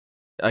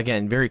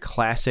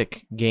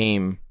classic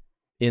game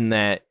in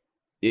that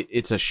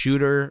it's a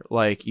shooter.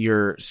 Like,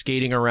 you're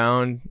skating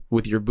around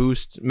with your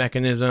boost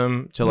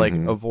mechanism to, like,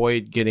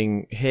 avoid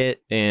getting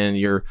hit, and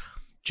you're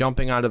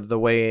jumping out of the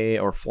way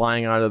or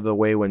flying out of the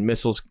way when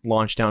missiles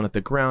launch down at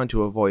the ground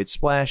to avoid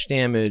splash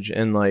damage,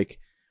 and, like,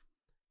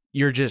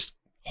 you're just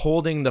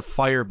holding the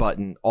fire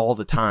button all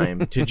the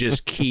time to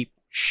just keep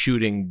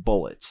shooting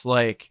bullets.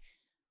 Like,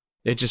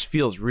 it just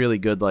feels really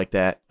good like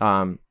that.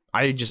 I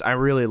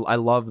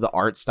love the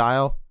art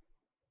style.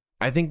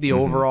 I think the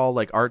overall,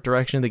 like, art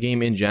direction of the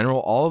game in general,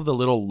 all of the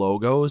little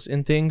logos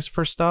and things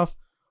for stuff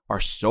are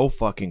so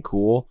fucking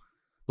cool.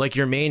 Like,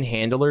 your main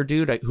handler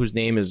dude, whose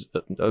name is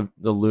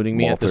eluding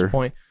me Walter. at this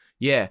point.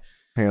 Yeah.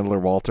 Handler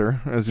Walter,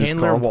 as he's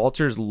Handler called.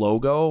 Walter's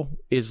logo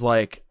is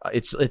like,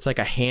 it's like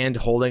a hand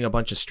holding a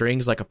bunch of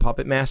strings, like a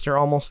puppet master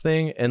almost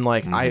thing. And,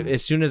 like,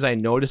 as soon as I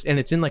noticed, and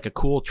it's in, like, a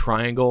cool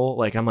triangle,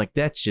 like, I'm like,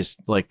 that's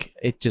just, like,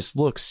 it just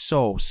looks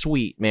so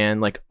sweet, man.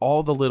 Like,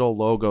 all the little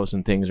logos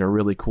and things are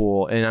really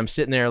cool. And I'm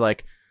sitting there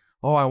like,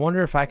 oh, I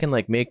wonder if I can,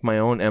 like, make my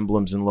own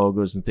emblems and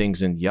logos and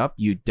things. And yup,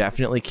 you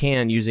definitely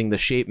can, using the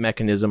shape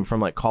mechanism from,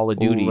 like, Call of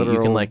Duty. Literal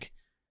you can, like,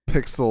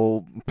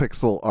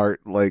 pixel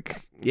art,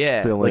 like,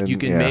 yeah, like, you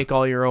can make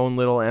all your own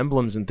little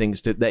emblems and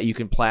things that you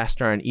can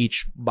plaster on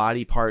each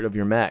body part of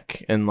your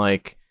mech. And,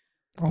 like,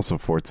 also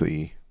Forza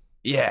E.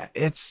 Yeah,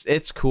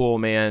 it's cool,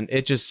 man.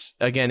 It just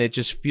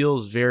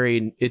feels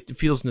it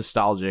feels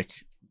nostalgic,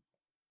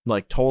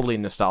 like, totally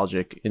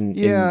nostalgic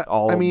in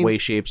all way,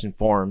 shapes, and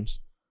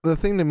forms. The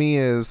thing to me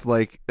is,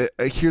 like,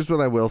 here's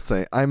what I will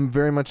say. I'm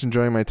very much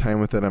enjoying my time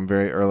with it. I'm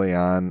very early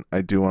on.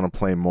 I do want to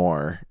play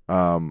more.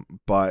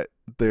 But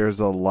there's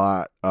a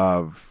lot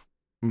of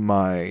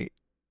my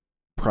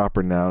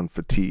proper noun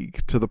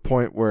fatigue to the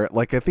point where,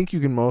 like, I think you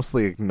can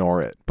mostly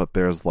ignore it, but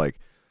there's, like,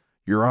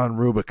 you're on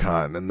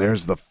Rubicon and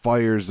there's the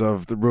fires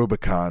of the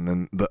Rubicon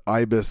and the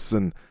Ibis,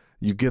 and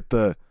you get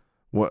the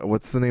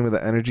what's the name of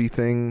the energy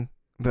thing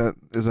that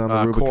is on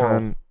the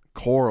Rubicon?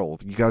 Coral.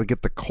 You got to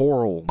get the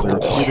coral. They're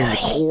getting the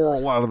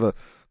coral out of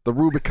the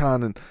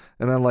Rubicon, and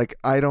I'm like,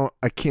 I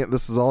can't.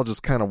 This is all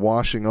just kind of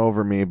washing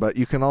over me. But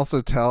you can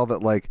also tell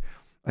that, like,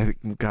 I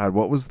think, God,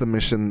 what was the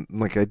mission?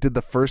 Like, I did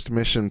the first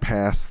mission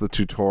past the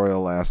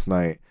tutorial last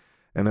night,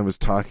 and it was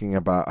talking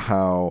about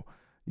how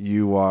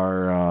you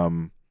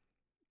are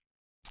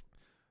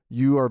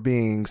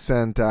being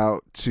sent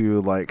out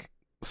to, like,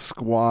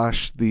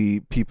 squash the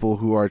people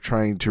who are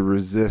trying to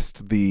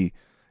resist the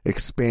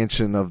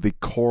expansion of the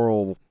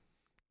coral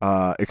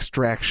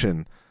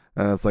extraction.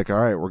 And it's like, all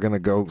right, we're going to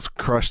go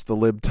crush the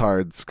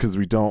libtards because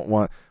we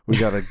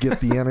got to get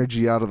the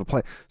energy out of the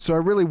planet. So I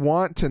really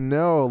want to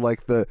know,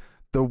 like, the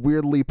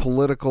weirdly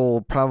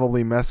political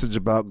probably message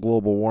about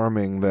global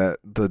warming that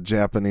the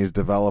Japanese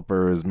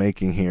developer is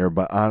making here.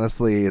 But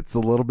honestly, it's a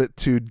little bit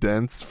too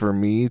dense for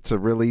me to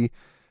really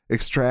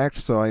extract.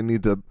 So I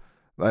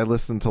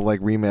listen to,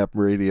 like, Remap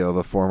Radio,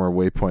 the former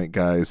Waypoint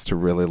guys, to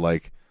really,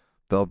 like,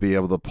 they'll be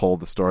able to pull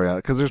the story out.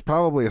 Because there's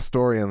probably a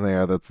story in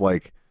there that's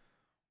like,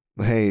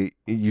 hey,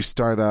 you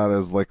start out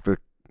as, like, the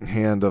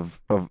hand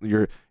of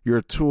you're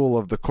a tool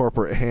of the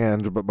corporate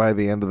hand, but by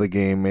the end of the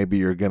game, maybe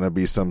you're going to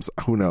be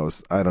who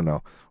knows? I don't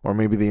know. Or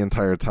maybe the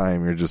entire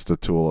time you're just a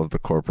tool of the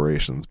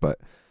corporations. But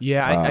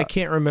yeah, I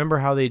can't remember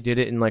how they did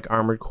it in, like,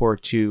 Armored Core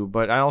 2,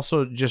 but I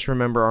also just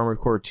remember Armored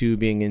Core 2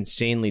 being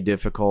insanely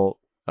difficult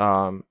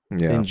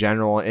in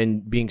general,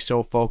 and being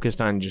so focused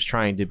on just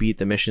trying to beat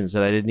the missions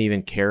that I didn't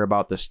even care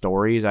about the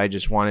stories. I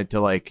just wanted to,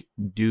 like,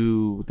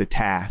 do the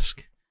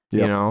task,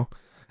 you know?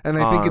 And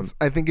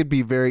I think it'd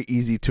be very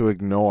easy to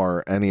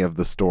ignore any of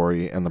the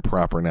story and the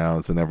proper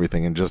nouns and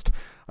everything, and just,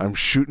 I'm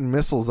shooting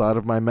missiles out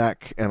of my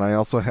mech, and I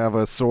also have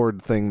a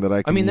sword thing that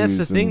I can use. That's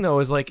the thing, though,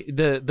 is, like,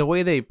 the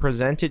way they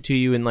present it to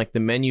you in, like, the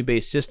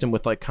menu-based system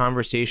with, like,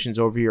 conversations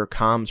over your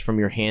comms from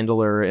your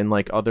handler and,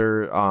 like,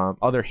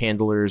 other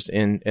handlers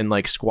in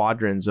like,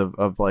 squadrons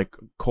of like,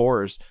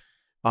 cores.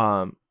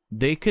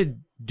 They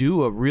could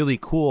do a really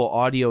cool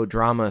audio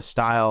drama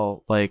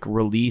style, like,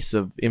 release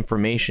of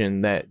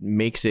information that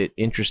makes it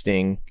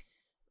interesting.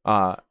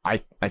 I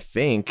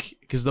think,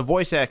 because the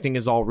voice acting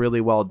is all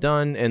really well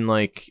done, and,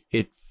 like,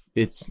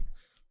 it's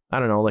I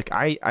don't know, like,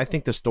 I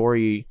think the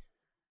story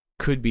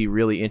could be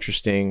really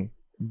interesting,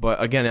 but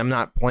again, I'm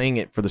not playing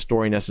it for the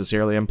story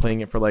necessarily. I'm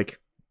playing it for, like,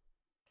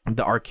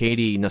 the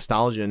arcadey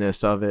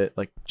nostalgia-ness of it.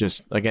 Like,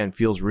 just, again,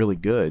 feels really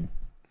good.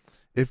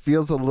 It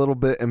feels a little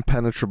bit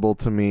impenetrable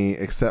to me,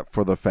 except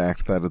for the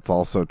fact that it's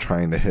also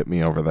trying to hit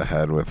me over the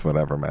head with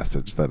whatever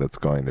message that it's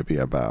going to be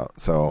about.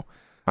 So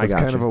it's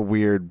kind of a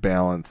weird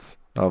balance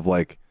of,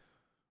 like,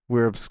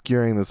 we're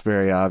obscuring this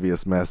very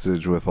obvious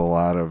message with a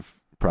lot of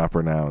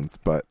proper nouns,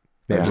 but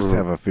I just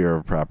have a fear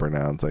of proper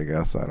nouns, I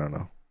guess. I don't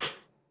know.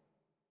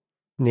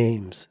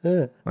 Names.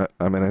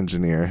 I'm an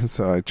engineer,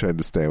 so I tried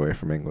to stay away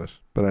from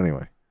English. But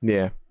anyway.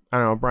 Yeah. I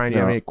don't know, Brian, do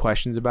you have any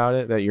questions about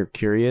it that you're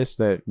curious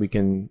that we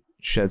can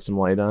shed some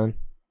light on?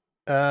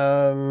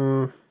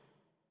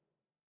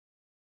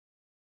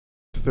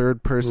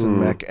 Third person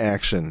mech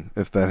action,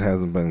 if that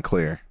hasn't been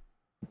clear.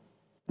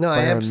 No,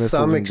 I have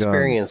some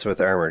experience with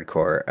Armored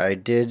Core. I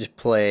did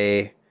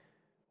play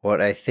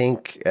what I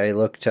think I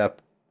looked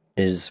up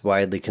is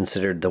widely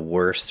considered the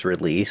worst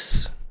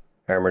release,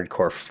 Armored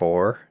Core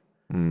 4.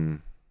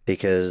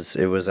 Because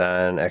it was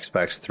on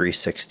Xbox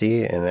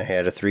 360, and I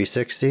had a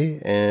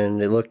 360,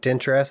 and it looked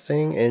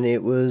interesting, and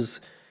it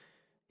was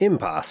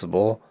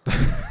impossible.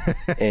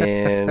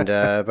 And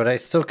but I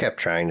still kept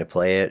trying to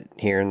play it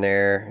here and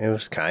there. It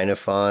was kind of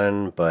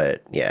fun,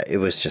 but yeah, it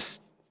was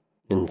just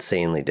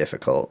insanely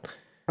difficult.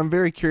 I'm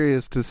very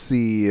curious to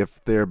see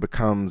if there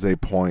becomes a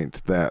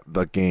point that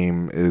the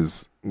game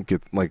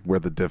gets like where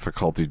the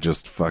difficulty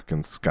just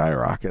fucking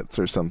skyrockets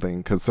or something,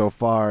 because so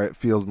far it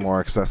feels more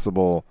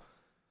accessible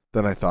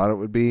than I thought it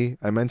would be.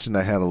 I mentioned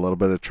I had a little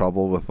bit of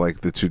trouble with,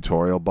 like, the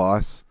tutorial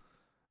boss,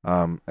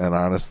 and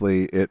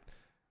honestly,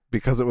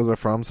 because it was a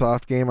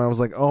FromSoft game, I was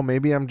like, oh,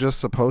 maybe I'm just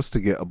supposed to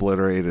get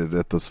obliterated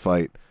at this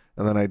fight.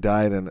 And then I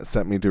died, and it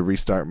sent me to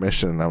restart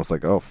mission, and I was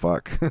like, oh,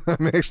 fuck.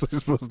 I'm actually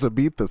supposed to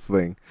beat this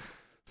thing.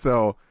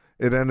 So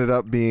it ended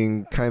up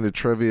being kind of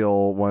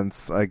trivial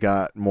once I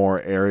got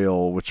more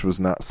aerial, which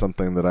was not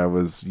something that I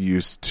was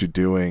used to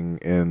doing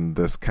in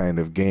this kind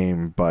of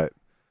game. But,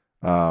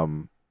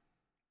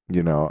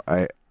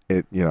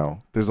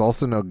 there's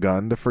also no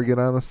gun to forget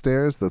on the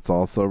stairs. That's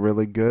also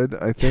really good,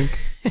 I think,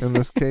 in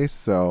this case.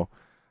 So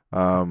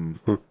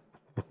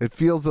it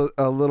feels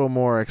a little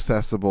more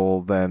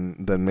accessible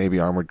than maybe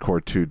Armored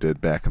Core 2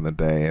 did back in the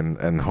day,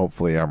 and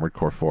hopefully Armored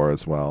Core 4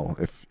 as well,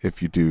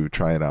 if you do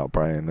try it out,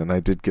 Brian. And I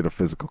did get a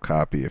physical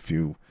copy if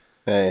you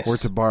were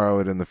to borrow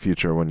it in the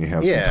future when you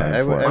have some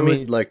time for it. I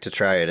would like to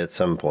try it at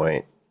some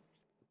point.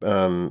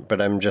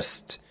 But I'm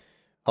just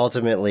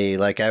ultimately,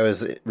 like, I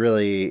was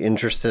really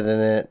interested in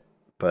it,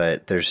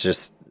 but there's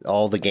just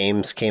all the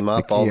games came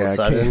up all of a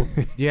sudden.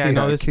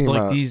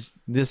 These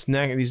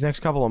next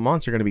couple of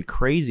months are going to be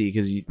crazy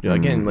because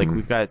again, like,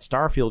 we've got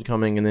Starfield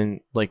coming, and then,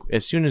 like,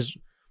 as soon as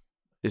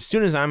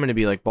I'm going to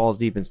be, like, balls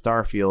deep in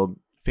Starfield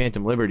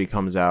Phantom Liberty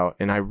comes out,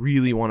 and I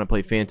really want to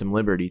play Phantom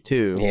Liberty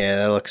too. Yeah,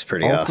 that looks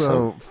pretty awesome.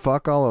 Also,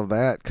 fuck all of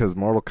that, because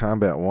Mortal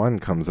Kombat 1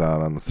 comes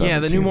out on the 17th. Yeah,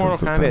 the new Mortal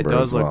Kombat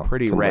does look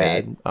pretty Can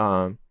rad.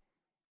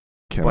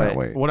 Cannot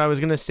wait. What I was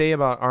gonna say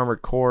about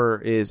Armored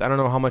Core is I don't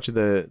know how much of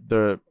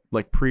the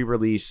like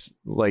pre-release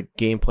like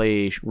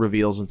gameplay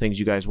reveals and things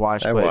you guys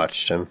watched. I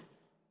watched them.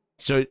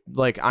 So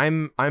like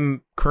I'm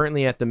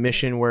currently at the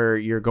mission where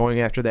you're going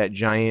after that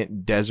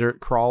giant desert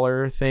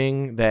crawler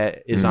thing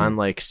that is on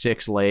like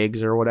 6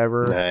 legs or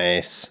whatever.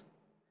 Nice.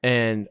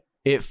 And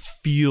it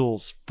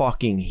feels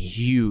fucking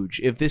huge.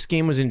 If this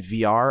game was in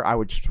VR, I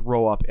would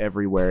throw up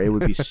everywhere. It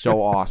would be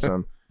so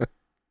awesome.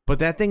 But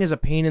that thing is a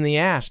pain in the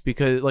ass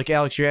because, like,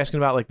 Alex, you're asking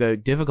about like the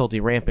difficulty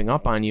ramping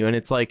up on you, and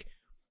it's like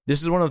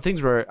this is one of the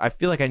things where I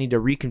feel like I need to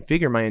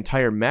reconfigure my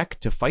entire mech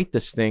to fight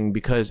this thing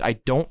because I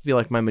don't feel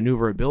like my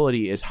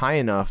maneuverability is high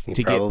enough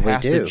to get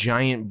past the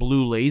giant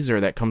blue laser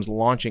that comes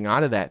launching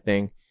out of that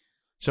thing.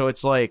 So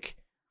it's like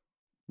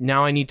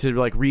now I need to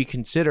like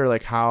reconsider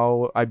like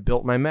how I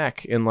built my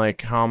mech and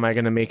like how am I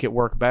going to make it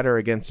work better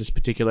against this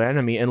particular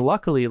enemy. And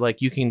luckily,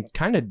 like you can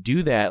kind of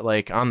do that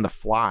like on the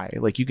fly.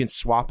 Like you can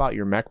swap out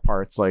your mech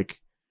parts like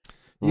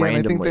randomly.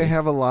 And I think they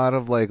have a lot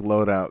of like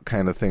loadout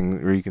kind of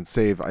thing where you can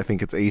save. I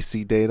think it's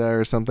AC data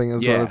or something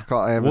is what it's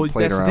called. I haven't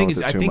played around with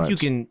it too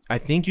much. I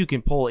think you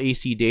can pull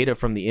AC data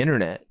from the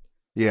internet.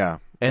 Yeah,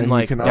 and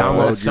like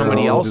download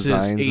somebody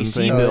else's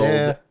AC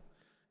build.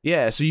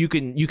 Yeah, so you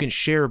can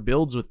share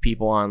builds with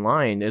people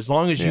online. As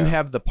long as you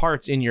have the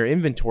parts in your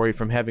inventory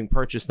from having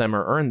purchased them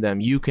or earned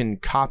them, you can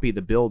copy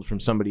the build from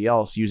somebody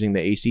else using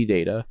the AC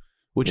data,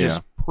 which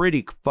is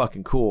pretty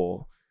fucking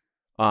cool.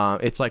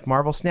 It's like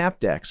Marvel Snap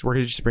decks. We're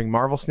going to just bring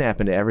Marvel Snap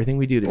into everything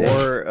we do today.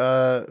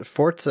 Or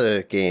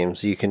Forza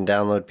games, you can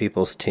download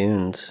people's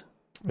tunes.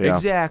 Yeah.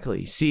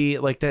 Exactly. See,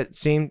 like that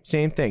same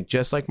thing,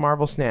 just like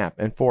Marvel Snap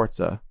and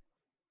Forza.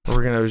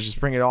 We're going to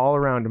just bring it all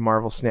around to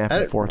Marvel Snap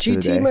and Forza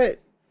GT today. Might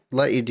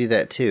let you do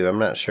that too. I'm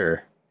not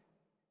sure.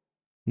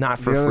 Not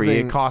for free.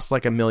 It costs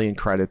like 1 million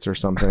credits or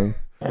something.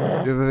 The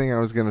other thing I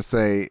was going to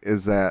say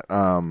is that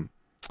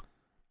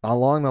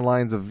along the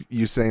lines of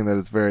you saying that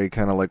it's very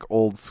kind of like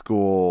old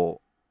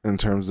school in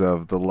terms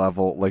of the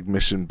level, like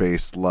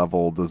mission-based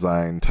level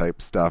design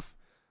type stuff,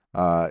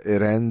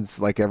 it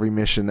ends like every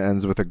mission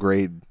ends with a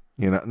grade.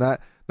 You know,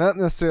 not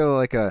necessarily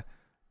like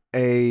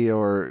A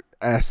or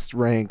S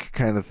rank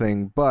kind of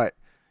thing, but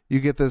you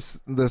get this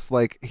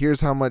like,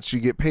 here's how much you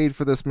get paid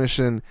for this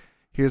mission.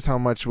 Here's how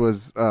much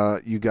was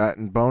you got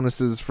in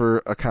bonuses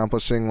for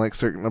accomplishing like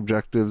certain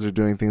objectives or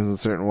doing things in a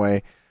certain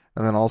way.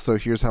 And then also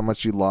here's how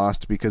much you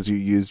lost because you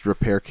used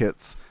repair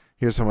kits.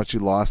 Here's how much you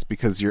lost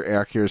because your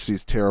accuracy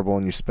is terrible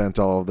and you spent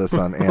all of this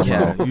on ammo.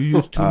 Yeah, you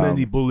used too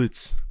many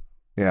bullets.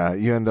 Yeah,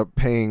 you end up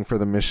paying for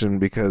the mission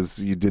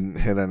because you didn't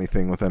hit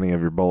anything with any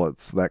of your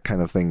bullets. That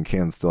kind of thing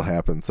can still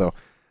happen. So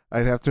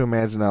I'd have to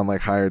imagine on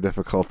like higher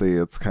difficulty,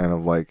 it's kind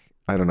of like,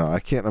 I don't know. I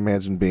can't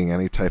imagine being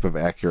any type of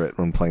accurate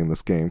when playing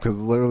this game because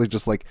it's literally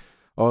just like,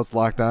 oh, it's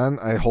locked on.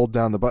 I hold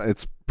down the button.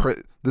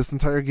 This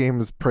entire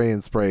game is pray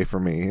and spray for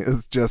me.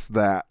 It's just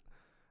that.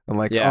 I'm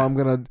like, oh, I'm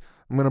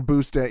gonna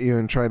boost at you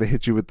and try to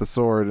hit you with the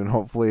sword, and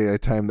hopefully I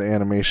time the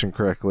animation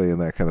correctly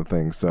and that kind of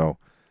thing. So,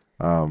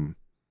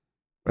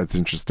 that's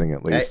interesting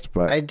at least.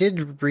 But I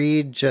did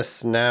read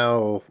just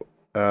now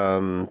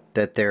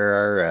that there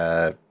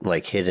are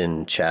like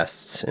hidden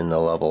chests in the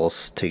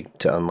levels to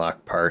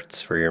unlock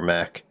parts for your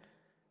mech.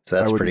 So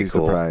that's pretty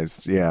cool.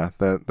 Surprised. Yeah,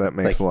 that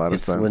makes a lot of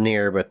sense. It's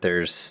linear, but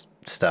there's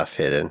stuff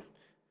hidden.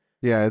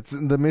 Yeah, it's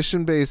the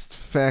mission-based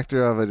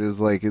factor of it is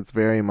like it's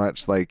very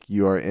much like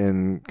you are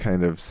in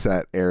kind of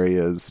set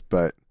areas,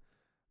 but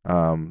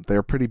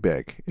they're pretty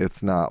big.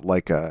 It's not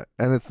like and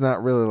it's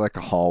not really like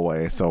a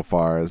hallway so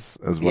far as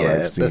what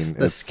I've seen.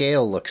 The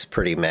scale looks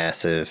pretty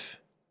massive.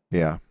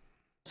 Yeah,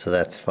 so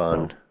that's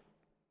fun.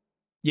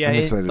 Yeah, I'm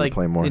excited to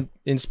play more.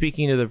 And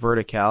speaking of the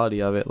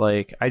verticality of it,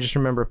 like I just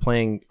remember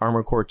playing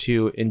Armored Core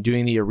 2 and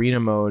doing the arena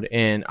mode,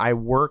 and I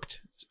worked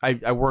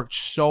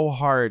so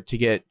hard to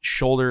get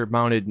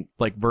shoulder-mounted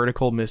like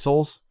vertical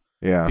missiles.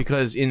 Yeah,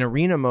 because in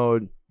arena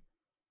mode,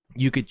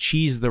 you could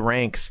cheese the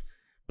ranks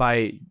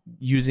by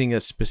using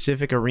a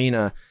specific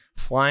arena,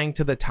 flying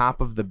to the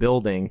top of the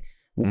building.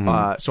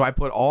 So I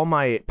put all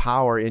my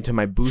power into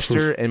my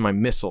booster and my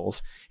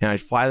missiles, and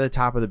I'd fly to the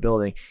top of the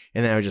building,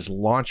 and then I would just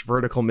launch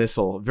vertical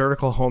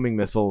homing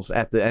missiles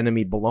at the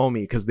enemy below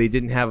me because they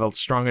didn't have a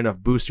strong enough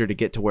booster to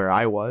get to where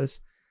I was.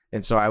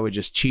 And so I would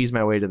just cheese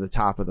my way to the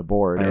top of the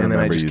board. And then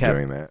I just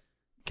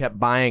kept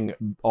buying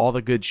all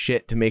the good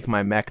shit to make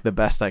my mech the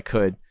best I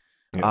could.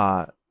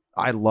 Yeah.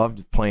 I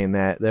loved playing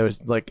that. That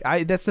was like,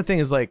 that's the thing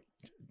is like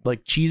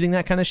cheesing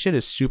that kind of shit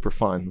is super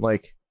fun.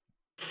 Like,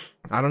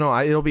 I don't know.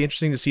 It'll be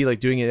interesting to see like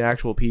doing an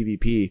actual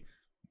PvP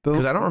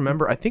because I don't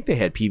remember. I think they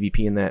had PvP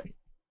in that.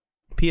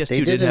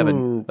 PS2 did have a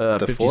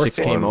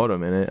 56K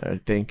modem in it, I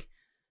think.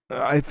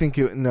 I think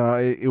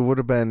it would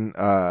have been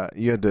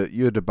you had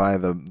to buy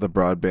the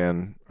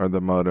broadband or the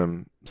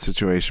modem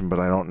situation, but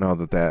I don't know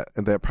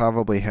that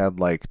probably had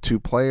like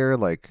 2-player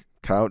like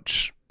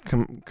couch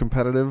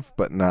competitive,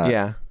 but not.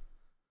 Yeah.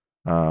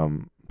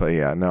 But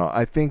yeah, no,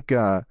 I think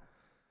the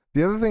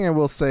other thing I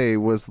will say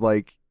was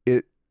like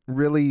it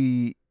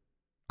really.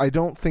 I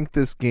don't think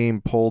this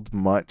game pulled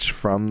much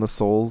from the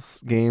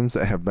Souls games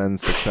that have been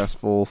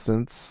successful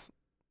since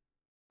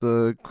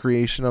the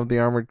creation of the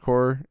Armored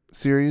Core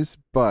series,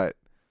 but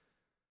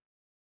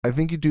I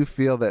think you do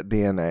feel that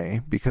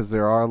DNA because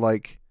there are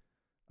like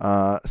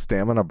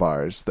stamina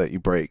bars that you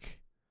break,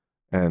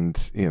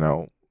 and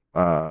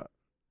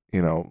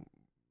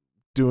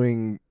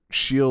doing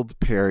shield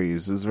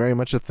parries is very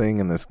much a thing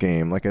in this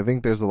game. Like I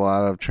think there's a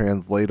lot of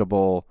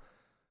translatable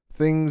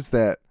things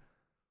that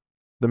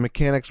the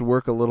mechanics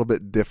work a little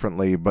bit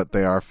differently, but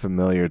they are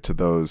familiar to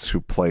those who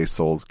play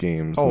Souls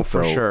games. Oh, and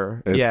for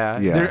sure.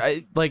 Yeah.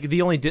 Like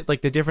the only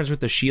the difference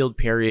with the shield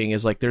parrying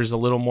is like there's a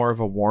little more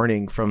of a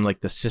warning from like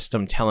the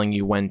system telling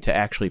you when to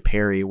actually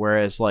parry,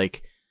 whereas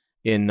like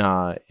in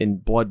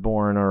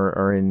Bloodborne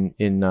or in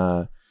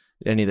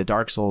any of the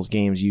Dark Souls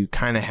games, you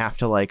kind of have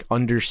to like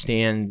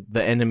understand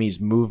the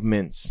enemy's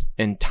movements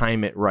and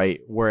time it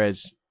right,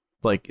 whereas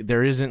like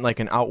there isn't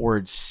like an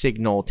outward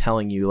signal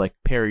telling you like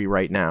parry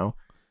right now.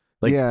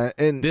 Like, yeah,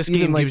 and this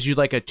game gives you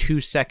like a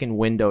 2-second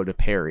window to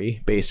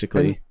parry,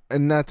 basically.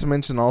 And not to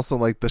mention also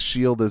like the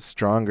shield is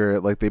stronger.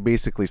 Like they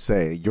basically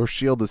say your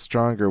shield is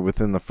stronger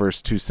within the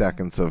first 2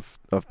 seconds of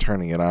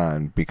turning it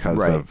on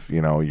because of,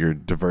 you're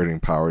diverting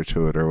power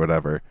to it or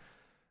whatever.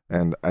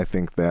 And I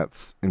think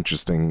that's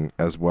interesting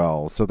as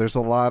well. So there's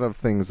a lot of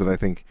things that I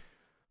think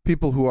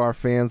people who are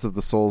fans of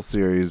the Souls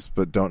series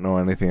but don't know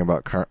anything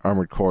about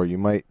Armored Core, you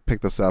might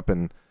pick this up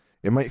and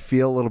it might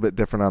feel a little bit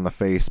different on the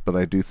face, but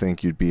I do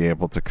think you'd be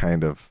able to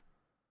kind of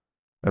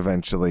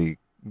eventually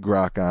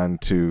grok on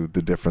to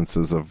the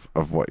differences of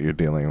what you're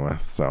dealing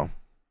with. So,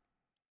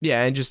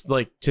 yeah, and just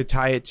like to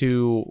tie it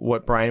to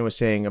what Brian was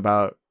saying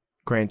about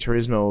Gran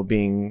Turismo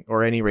being,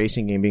 or any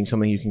racing game being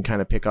something you can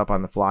kind of pick up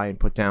on the fly and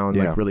put down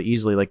like really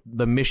easily. Like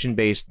the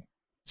mission-based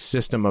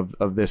system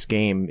of this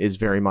game is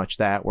very much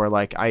that, where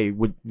like I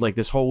would like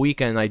this whole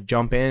weekend I'd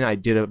jump in, I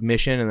did a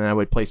mission, and then I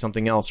would play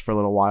something else for a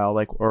little while,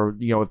 like, or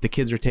if the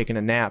kids are taking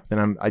a nap,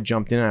 then I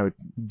jumped in, I would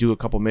do a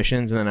couple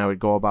missions, and then I would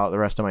go about the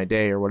rest of my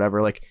day or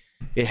whatever. Like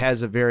it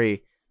has a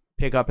very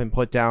pick up and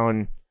put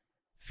down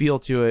feel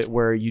to it,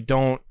 where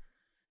you're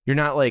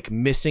not like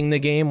missing the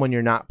game when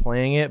you're not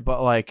playing it,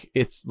 but like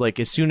it's like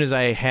as soon as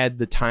I had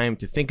the time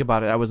to think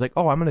about it, I was like,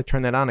 oh, I'm gonna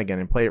turn that on again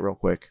and play it real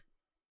quick.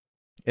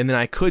 And then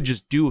I could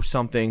just do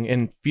something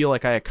and feel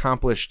like I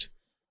accomplished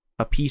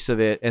a piece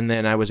of it, and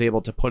then I was able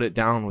to put it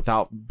down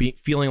without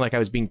feeling like I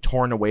was being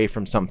torn away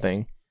from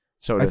something.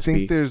 So to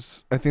speak.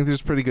 I think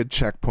there's pretty good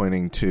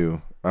checkpointing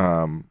too.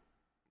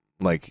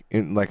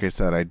 Like I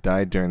said, I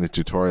died during the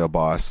tutorial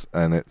boss,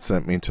 and it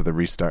sent me to the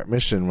restart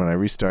mission. When I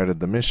restarted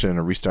the mission,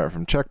 or restart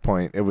from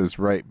checkpoint, it was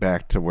right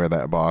back to where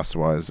that boss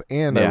was,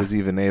 and I was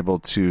even able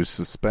to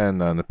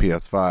suspend on the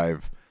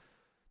PS5.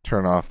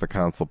 Turn off the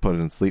console, put it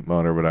in sleep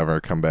mode or whatever,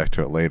 come back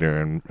to it later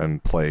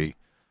and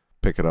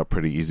pick it up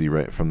pretty easy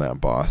right from that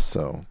boss.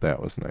 So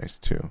that was nice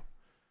too.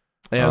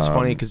 Yeah, it was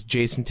funny because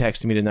Jason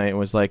texted me tonight and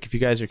was like, if you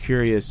guys are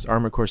curious,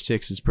 Armored Core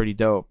 6 is pretty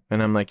dope.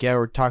 And I'm like, yeah,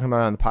 we're talking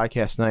about it on the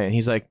podcast tonight. And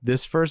he's like,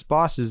 this first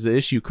boss is the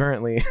issue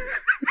currently.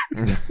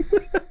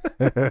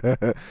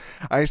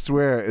 I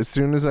swear, as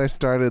soon as I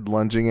started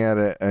lunging at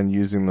it and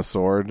using the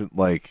sword,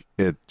 like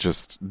it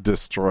just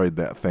destroyed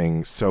that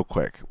thing so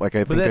quick. Like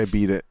I think I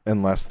beat it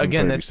in less than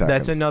 30 seconds.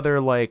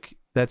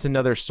 That's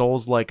another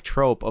Souls-like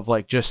trope of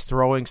like just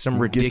throwing some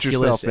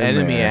ridiculous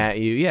enemy at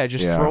you. Yeah,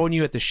 just throwing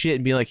you at the shit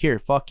and being like, here,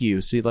 fuck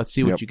you. See, let's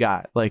see what you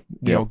got. Like,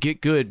 you know, get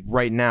good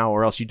right now,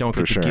 or else you don't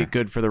get to get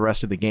good for the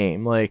rest of the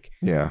game. Like,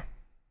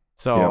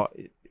 so,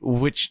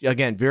 which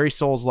again, very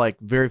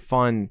Souls-like, very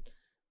fun.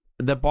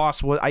 The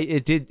boss was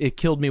it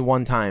killed me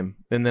one time,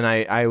 and then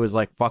I was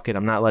like, fuck it,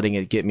 I'm not letting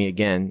it get me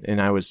again.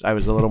 And I was a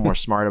little more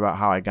smart about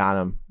how I got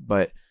him.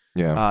 But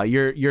you're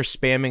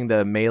spamming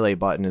the melee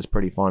button is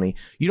pretty funny.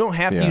 You don't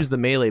have to use the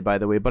melee, by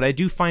the way, but I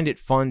do find it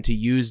fun to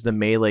use the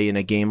melee in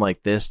a game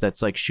like this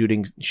that's like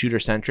shooter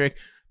centric,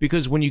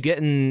 because when you get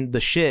in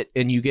the shit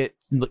and you get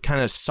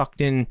kind of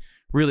sucked in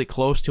really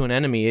close to an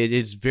enemy, it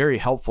is very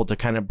helpful to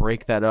kind of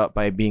break that up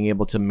by being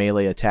able to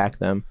melee attack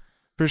them.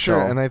 For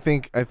sure, and I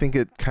think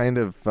it kind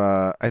of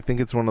I think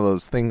it's one of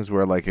those things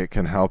where like it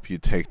can help you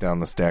take down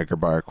the stagger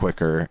bar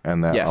quicker,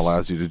 and that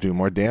allows you to do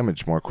more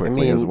damage more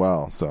quickly as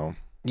well. So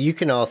you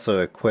can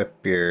also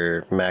equip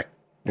your mech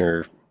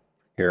or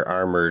your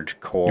armored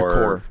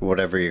core,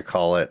 whatever you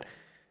call it,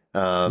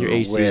 your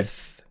AC.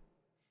 With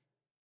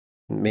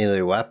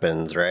melee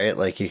weapons, right?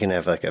 Like you can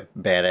have like a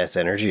badass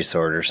energy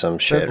sword or some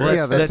shit.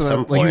 At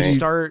some point,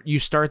 you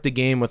start the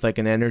game with like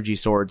an energy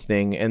sword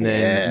thing, and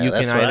then you can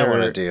that's what I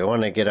want to do. I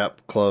want to get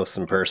up close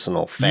and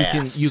personal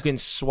fast. You can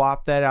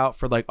swap that out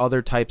for like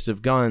other types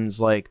of guns.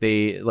 Like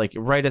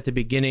right at the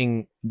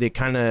beginning, they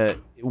kind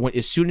of,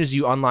 as soon as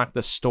you unlock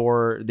the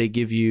store, they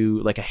give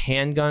you like a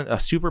handgun,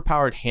 a super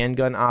powered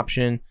handgun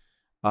option,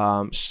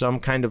 some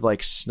kind of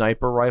like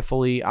sniper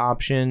rifle-y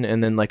option,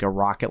 and then like a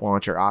rocket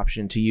launcher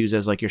option to use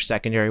as like your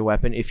secondary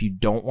weapon if you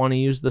don't want to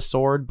use the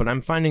sword. But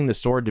I'm finding the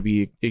sword to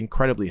be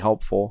incredibly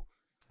helpful.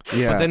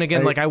 But then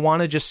again, I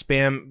want to just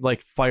spam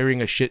like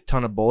firing a shit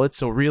ton of bullets.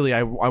 So really,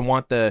 I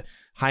want the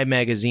high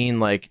magazine,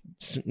 like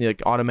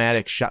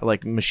automatic shot,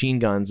 like machine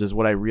guns is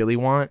what I really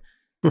want.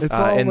 It's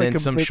all and then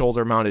some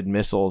shoulder mounted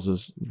missiles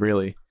is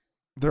really.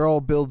 They're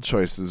all build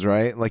choices,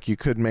 right? Like you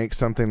could make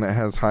something that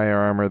has higher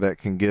armor that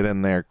can get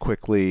in there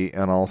quickly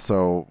and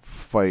also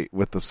fight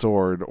with the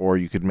sword, or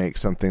you could make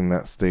something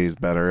that stays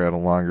better at a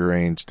longer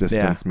range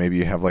distance. Yeah. Maybe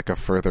you have like a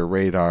further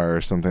radar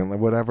or something. Like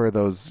whatever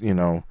those,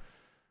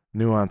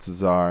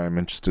 nuances are, I'm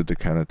interested to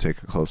kind of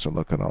take a closer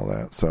look at all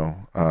that. So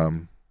I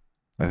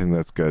think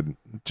that's good.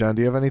 John,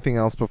 do you have anything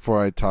else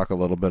before I talk a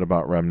little bit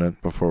about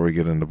Remnant before we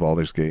get into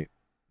Baldur's Gate?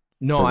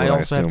 No, I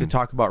also have to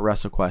talk about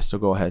Wrestlequest, so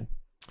go ahead.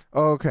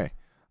 Oh, okay.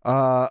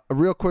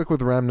 Real quick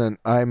with Remnant,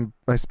 I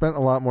spent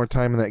a lot more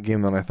time in that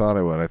game than I thought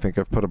I would. I think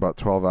I've put about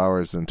 12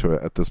 hours into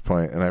it at this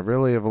point, and I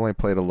really have only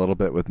played a little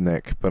bit with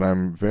Nick, but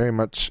I'm very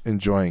much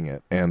enjoying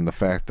it. And the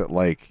fact that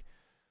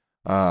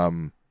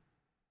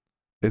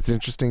it's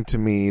interesting to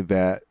me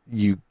that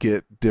you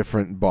get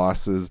different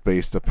bosses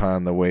based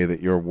upon the way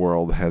that your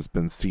world has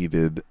been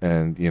seeded.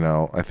 And,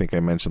 I think I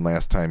mentioned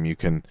last time you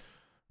can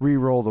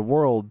re-roll the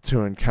world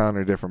to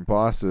encounter different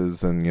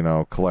bosses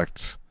and,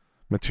 collect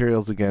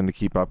materials again to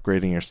keep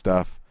upgrading your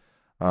stuff.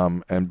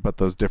 But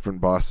those different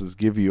bosses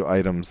give you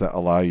items that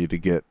allow you to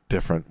get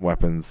different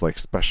weapons, like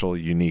special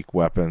unique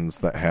weapons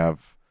that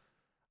have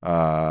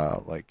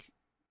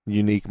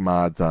unique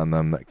mods on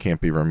them that can't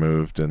be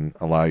removed and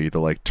allow you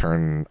to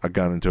turn a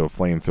gun into a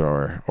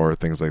flamethrower or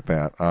things like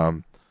that.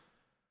 I'm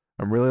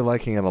really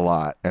liking it a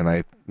lot, and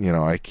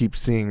I keep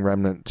seeing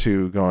Remnant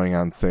 2 going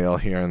on sale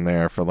here and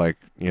there for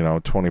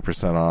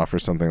 20% off or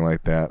something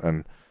like that,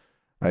 and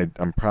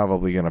I'm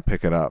probably gonna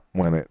pick it up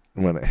when it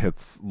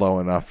hits low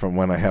enough from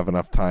when I have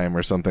enough time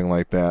or something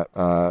like that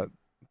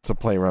to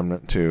play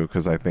Remnant 2,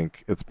 because I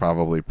think it's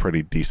probably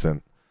pretty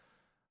decent.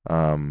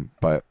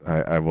 But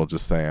I will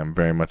just say I'm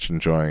very much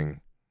enjoying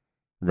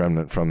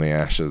Remnant from the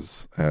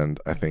Ashes, and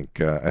I think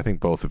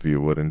both of you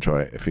would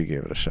enjoy it if you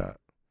gave it a shot.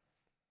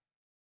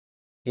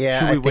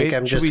 Yeah, I think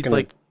I'm just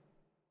going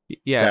to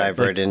dive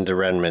right into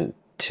Remnant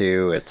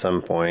 2 at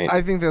some point.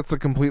 I think that's a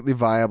completely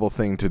viable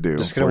thing to do.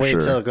 Just going to wait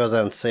until it goes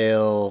on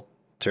sale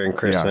during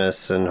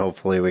Christmas, and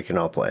hopefully we can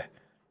all play.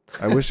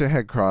 I wish I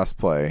had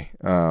crossplay.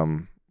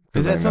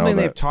 Is that something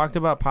they've talked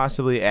about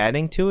possibly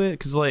adding to it?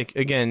 Because,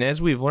 again,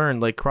 as we've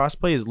learned,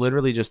 crossplay is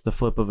literally just the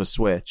flip of a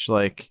switch.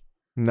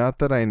 Not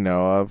that I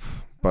know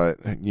of, but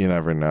you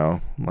never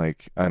know.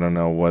 I don't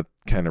know what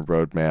kind of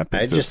roadmap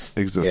exists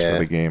for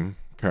the game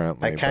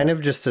currently. I kind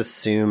of just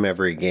assume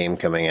every game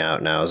coming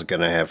out now is going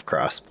to have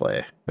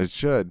crossplay. It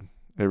should.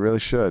 It really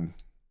should.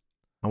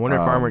 I wonder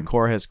if Armored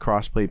Core has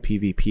crossplay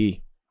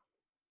PvP.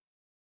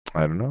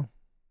 I don't know.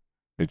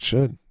 It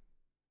should.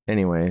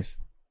 Anyways.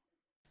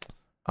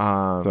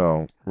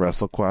 So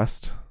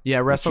Wrestlequest. Yeah,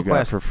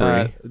 Wrestlequest for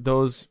free.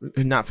 Those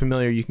not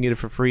familiar, you can get it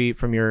for free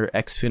from your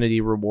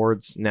Xfinity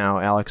rewards now.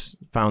 Alex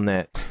found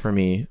that for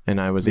me, and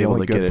I was able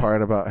to get it. The good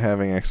part about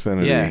having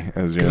Xfinity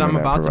as your because I'm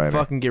about provider. to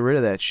fucking get rid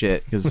of that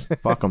shit, because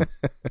fuck them.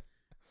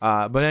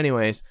 But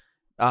anyways,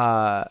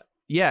 so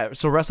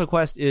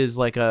WrestleQuest is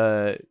like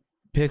a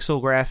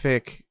pixel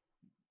graphic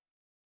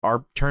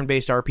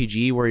turn-based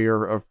RPG where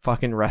you're a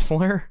fucking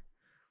wrestler,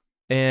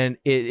 and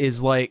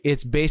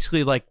it's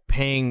basically like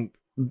paying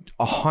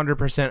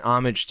 100%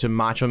 homage to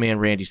Macho Man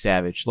Randy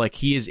Savage.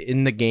 He is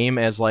in the game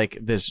as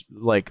this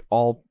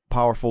all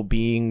powerful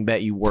being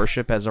that you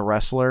worship as a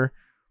wrestler.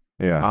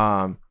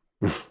 Yeah.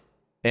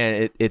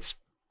 And it's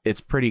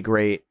pretty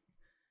great.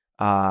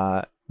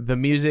 The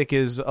music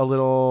is a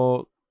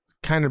little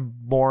kind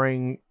of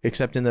boring,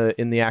 except in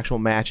the actual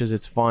matches.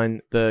 It's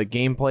fun. The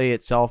gameplay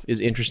itself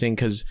is interesting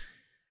because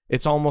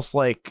it's almost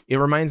it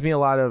reminds me a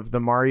lot of the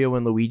Mario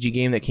and Luigi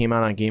game that came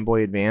out on Game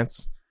Boy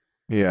Advance.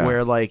 Yeah.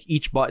 Where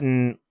each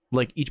button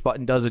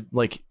does it.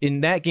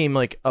 In that game,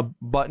 a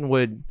button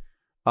would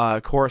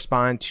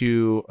correspond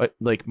to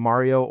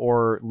Mario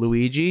or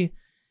Luigi.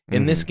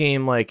 In this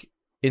game,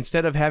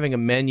 instead of having a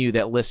menu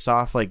that lists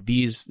off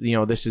these,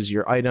 this is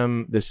your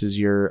item, this is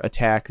your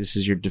attack, this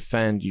is your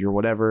defend, your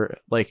whatever.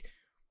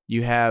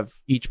 You have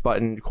each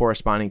button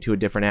corresponding to a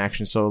different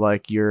action. So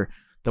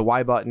the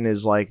Y button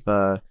is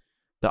the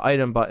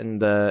item button,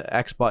 the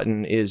X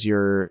button is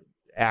your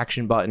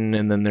action button,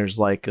 and then there's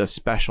a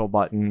special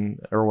button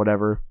or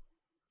whatever,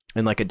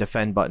 and a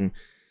defend button.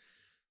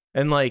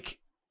 And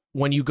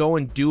when you go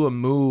and do a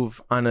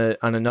move on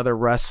another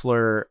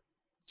wrestler,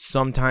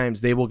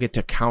 sometimes they will get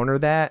to counter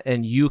that,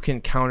 and you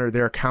can counter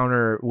their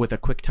counter with a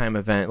quick time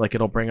event.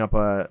 It'll bring up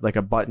a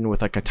button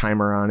with a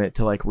timer on it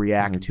to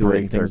react to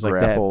it and things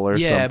like that. Or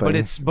yeah,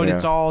 something.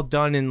 It's all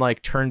done in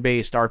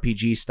turn-based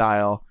RPG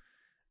style.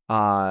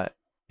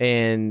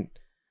 And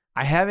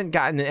I haven't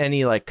gotten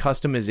any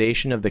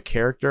customization of the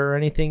character or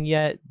anything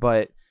yet,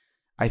 but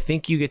I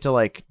think you get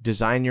to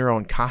design your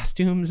own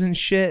costumes and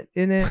shit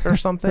in it or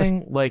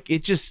something.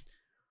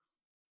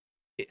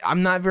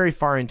 I'm not very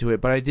far into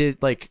it, but I did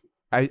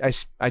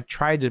I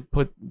tried to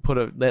put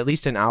at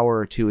least an hour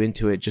or two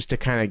into it just to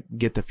kind of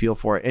get the feel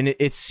for it, and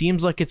it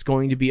seems like it's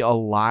going to be a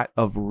lot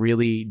of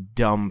really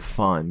dumb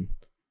fun.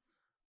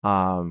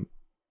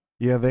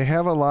 Yeah, they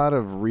have a lot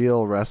of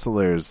real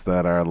wrestlers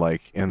that are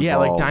like involved. Yeah,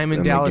 like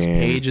Diamond Dallas game.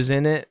 Page is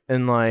in it,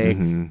 and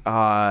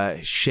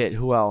like shit,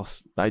 who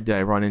else did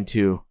I run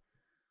into?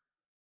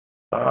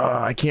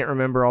 I can't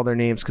remember all their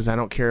names because I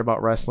don't care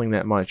about wrestling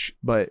that much,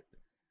 but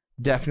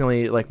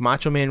definitely like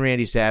Macho Man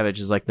Randy Savage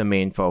is like the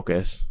main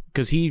focus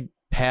because he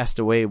passed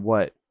away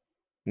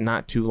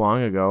not too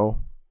long ago,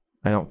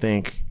 I don't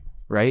think,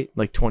 right?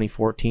 Like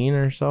 2014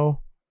 or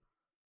so.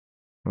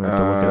 I'm gonna have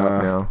to look it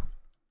up now.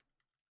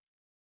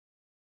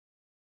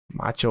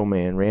 Macho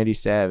Man Randy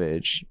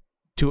Savage,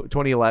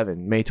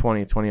 2011, May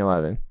 20th,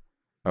 2011.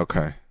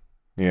 Okay,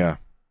 yeah.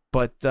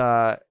 But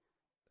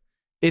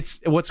it's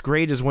what's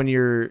great is when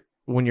you're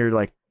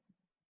like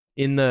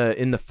in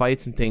the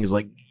fights and things,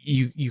 like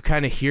you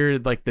kind of hear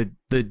like the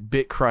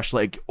bit crush,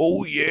 like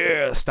oh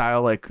yeah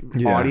style, like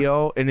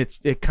audio, and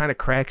it kind of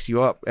cracks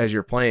you up as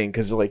you're playing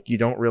because like you're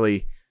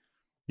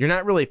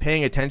not really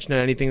paying attention to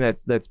anything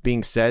that's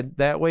being said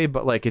that way,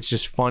 but like it's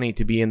just funny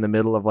to be in the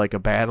middle of like a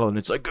battle and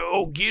it's like,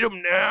 oh, get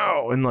him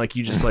now, and like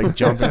you just like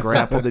jump and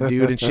grapple the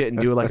dude and shit and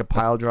do like a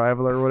pile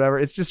driver or whatever.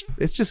 It's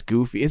just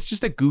goofy. It's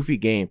just a goofy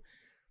game.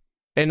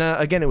 And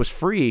again, it was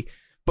free,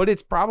 but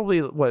it's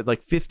probably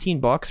like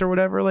 $15 or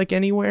whatever. Like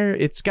anywhere,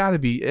 it's got to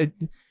be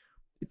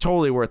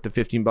totally worth the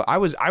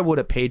 $15. I would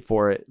have paid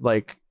for it,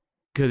 like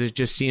because it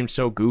just seemed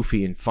so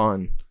goofy and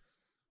fun.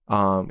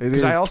 It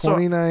is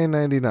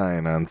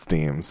 $29.99 on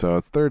Steam, so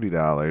it's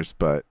 $30.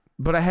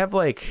 But I have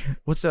like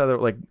what's the other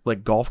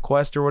like Golf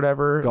Quest or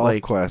whatever.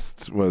 Golf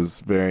Quest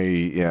was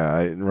very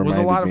it was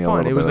a lot of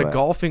fun. It was a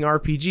golfing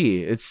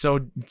RPG. It's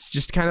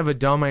just kind of a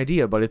dumb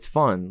idea, but it's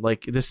fun.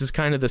 Like this is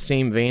kind of the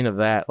same vein of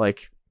that.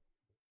 Like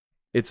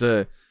it's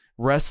a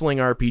wrestling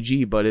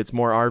RPG, but it's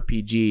more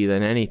RPG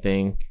than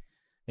anything,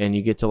 and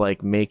you get to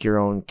like make your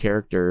own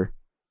character,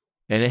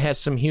 and it has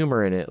some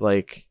humor in it,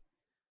 like.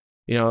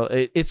 You know,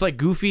 it's like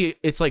goofy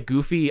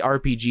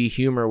RPG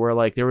humor where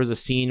like there was a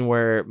scene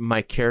where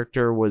my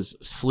character was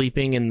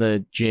sleeping in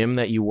the gym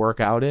that you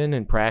work out in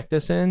and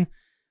practice in,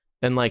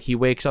 and like he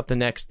wakes up the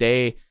next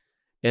day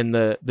and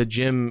the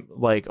gym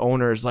like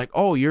owner is like,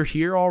 "Oh, you're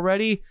here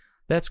already?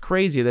 That's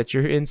crazy that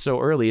you're in so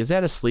early. Is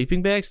that a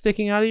sleeping bag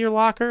sticking out of your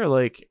locker?"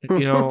 Like,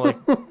 you know, like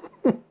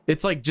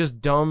it's like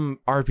just dumb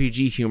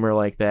RPG humor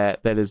like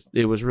that.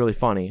 It was really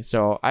funny.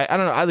 So I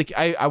don't know.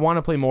 I want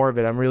to play more of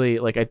it. I'm really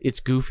like,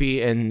 it's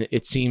goofy and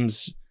it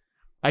seems,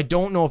 I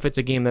don't know if it's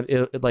a game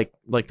that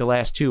like the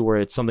last two where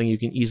it's something you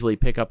can easily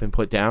pick up and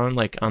put down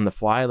like on the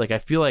fly. Like I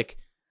feel like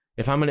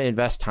if I'm going to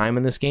invest time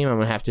in this game, I'm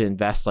going to have to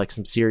invest like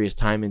some serious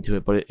time into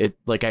it. But it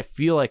like, I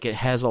feel like it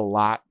has a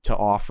lot to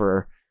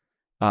offer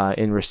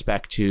in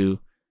respect to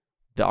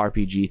the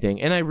RPG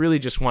thing. And I really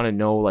just want to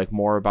know like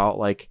more about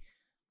like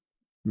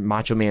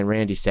Macho Man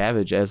Randy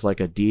Savage as like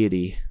a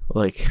deity.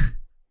 Like,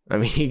 I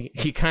mean,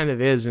 he kind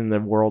of is in the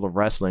world of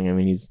wrestling. I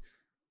mean, he's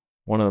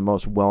one of the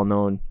most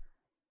well-known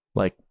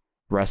like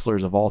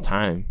wrestlers of all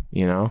time,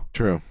 you know?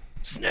 True.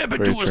 Snap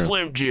it to a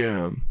Slim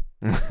Jim.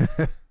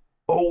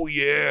 Oh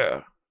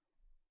yeah.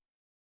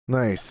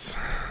 Nice.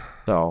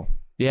 So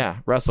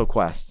yeah,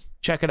 Wrestlequest.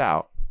 Check it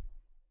out.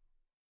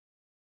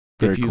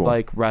 Very if you cool.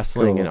 like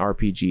wrestling and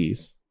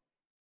RPGs.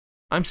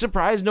 I'm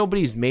surprised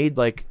nobody's made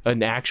like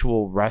an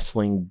actual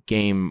wrestling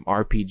game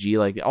RPG.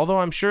 Like, although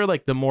I'm sure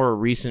like the more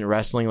recent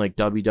wrestling like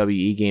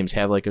WWE games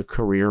have like a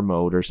career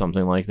mode or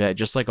something like that,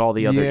 just like all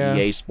the other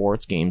EA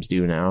Sports games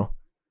do now.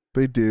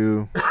 They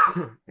do.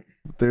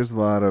 There's a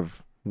lot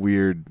of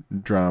weird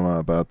drama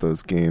about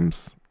those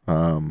games,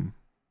 and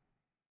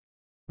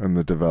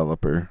the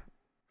developer,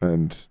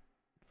 and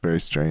very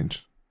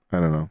strange.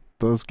 I don't know.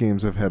 Those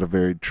games have had a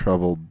very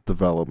troubled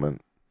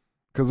development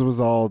because it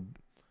was all.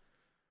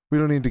 We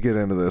don't need to get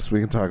into this.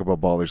 We can talk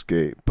about Baldur's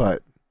Gate,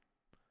 but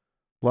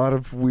a lot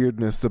of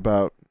weirdness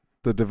about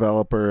the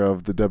developer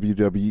of the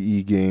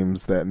WWE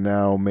games that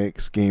now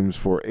makes games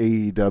for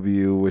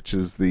AEW, which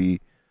is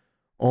the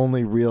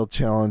only real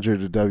challenger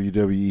to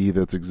WWE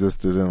that's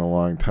existed in a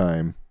long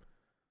time.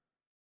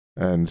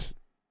 And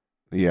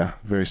yeah,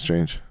 very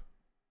strange.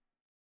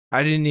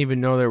 I didn't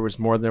even know there was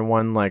more than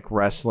one like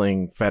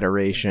wrestling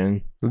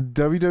federation.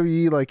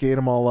 WWE like ate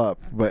them all up,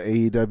 but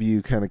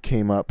AEW kind of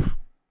came up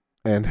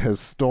and has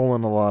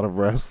stolen a lot of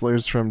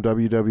wrestlers from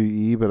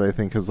WWE, but I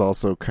think has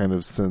also kind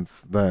of since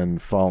then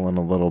fallen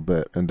a little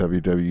bit, and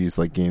WWE's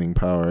like gaining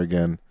power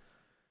again.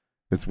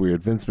 It's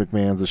weird. Vince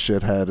McMahon's a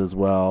shithead as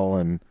well,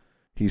 and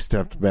he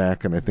stepped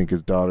back, and I think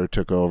his daughter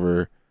took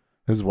over.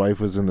 His wife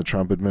was in the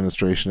Trump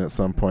administration at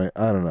some point.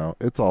 I don't know.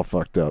 It's all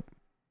fucked up.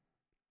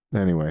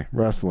 Anyway,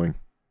 wrestling.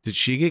 Did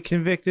she get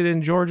convicted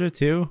in Georgia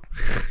too?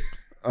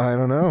 I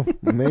don't know.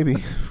 Maybe.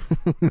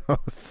 Who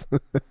knows?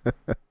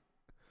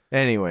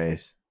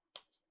 Anyways.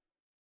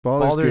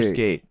 Baldur's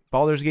Gate.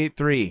 Baldur's Gate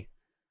 3.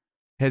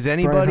 Has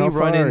anybody Brian, how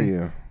run far in? Are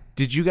you?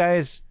 Did you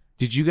guys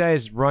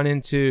run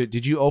into?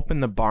 Did you open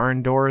the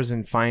barn doors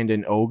and find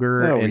an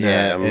ogre and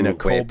a way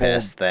kobold?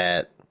 past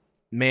that.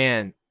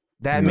 Man,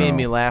 that made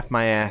me laugh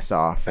my ass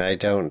off. I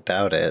don't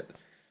doubt it.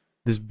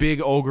 This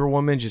big ogre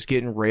woman just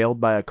getting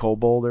railed by a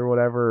kobold or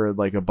whatever, or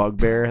like a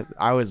bugbear.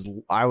 I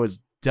was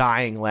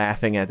dying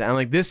laughing at that. I'm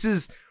like, this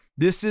is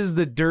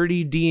the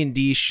dirty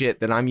D&D shit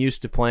that I'm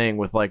used to playing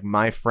with like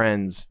my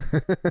friends.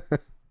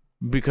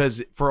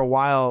 Because for a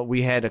while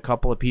we had a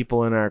couple of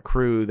people in our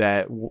crew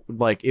that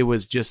like it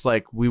was just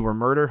like we were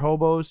murder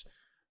hobos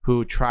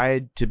who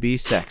tried to be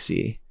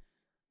sexy,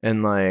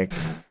 and like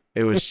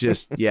it was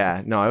just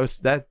it was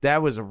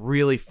that was a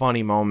really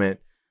funny moment,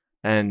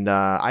 and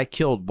I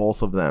killed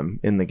both of them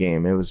in the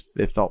game.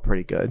 It felt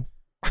pretty good.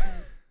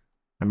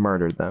 I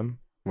murdered them.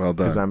 Well done.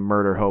 Because I'm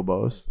murder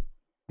hobos.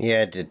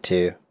 Yeah, I did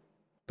too,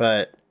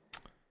 but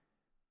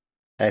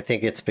I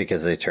think it's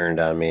because they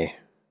turned on me.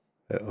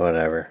 But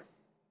whatever.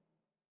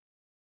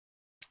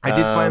 I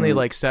did finally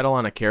like settle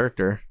on a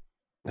character.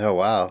 Oh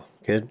wow,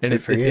 good. And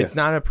good for you. It's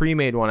not a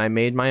pre-made one. I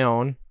made my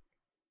own.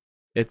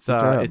 It's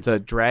a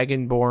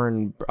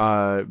dragonborn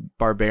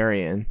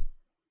barbarian.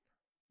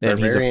 And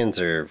Barbarians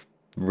are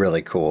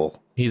really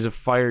cool. He's a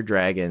fire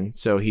dragon,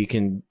 so he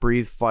can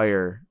breathe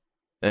fire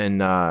and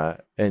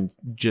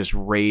just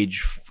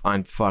rage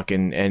on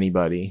fucking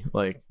anybody.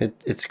 Like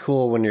it's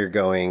cool when you're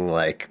going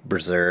like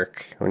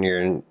berserk, when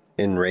you're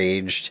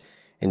enraged.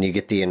 And you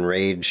get the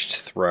enraged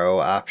throw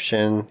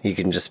option. You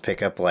can just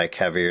pick up like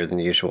heavier than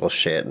usual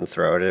shit and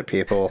throw it at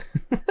people.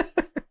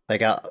 Like,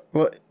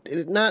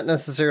 not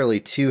necessarily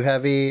too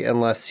heavy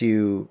unless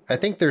you... I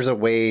think there's a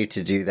way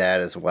to do that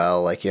as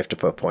well. Like you have to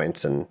put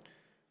points in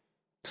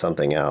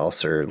something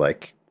else or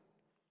like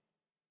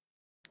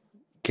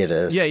get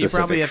a you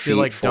probably have to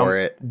like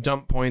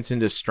dump points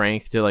into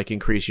strength to like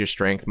increase your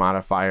strength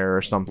modifier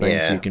or something,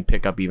 so you can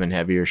pick up even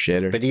heavier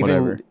shit or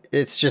whatever.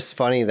 It's just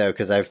funny though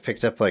because I've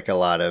picked up like a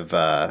lot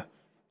of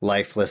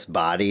lifeless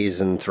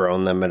bodies and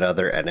thrown them at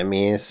other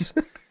enemies.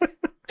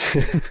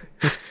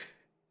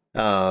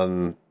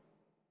 I've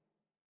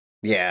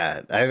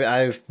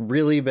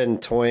really been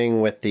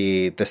toying with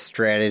the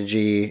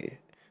strategy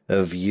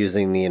of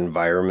using the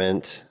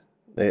environment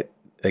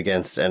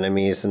against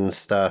enemies and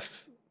stuff.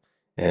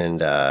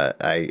 And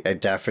I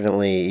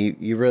definitely,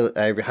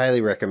 I highly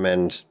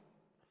recommend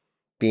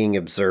being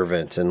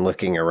observant and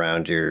looking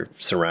around your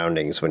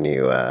surroundings when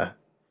you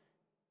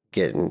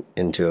get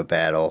into a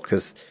battle.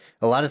 Because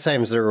a lot of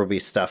times there will be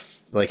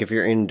stuff, like if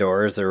you're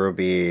indoors, there will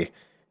be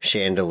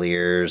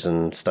chandeliers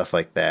and stuff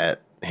like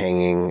that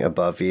hanging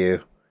above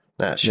you.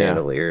 Not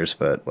chandeliers,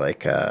 but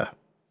like,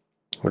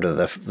 what are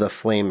the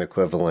flame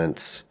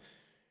equivalents?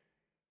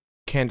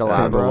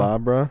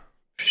 Candelabra?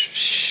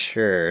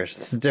 Sure,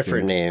 it's a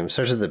different name.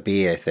 Starts with a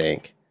B, I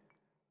think.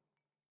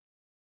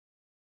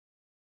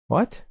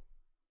 What?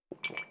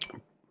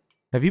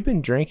 Have you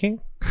been drinking?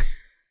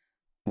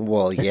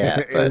 Well,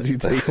 yeah. As he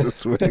takes a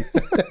swig.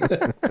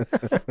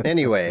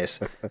 Anyways,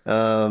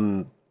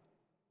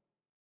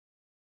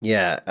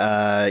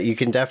 you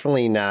can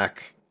definitely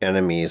knock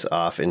enemies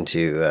off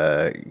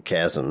into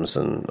chasms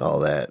and all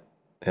that,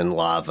 and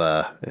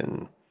lava,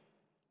 and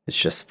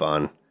it's just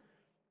fun.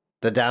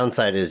 The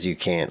downside is you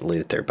can't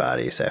loot their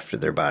bodies after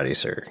their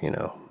bodies are,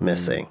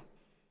 missing.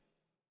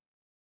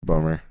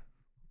 Bummer.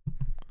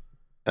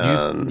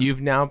 You've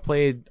now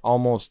played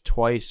almost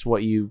twice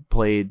what you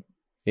played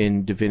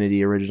in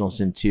Divinity Original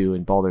Sin 2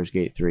 and Baldur's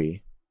Gate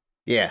 3.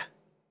 Yeah.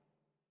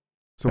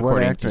 So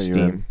what act are you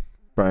in,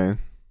 Brian?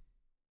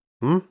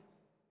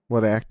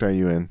 What act are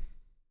you in?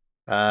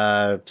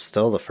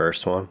 Still the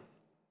first one.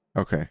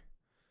 Okay.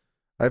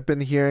 I've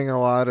been hearing a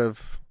lot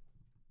of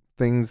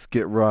things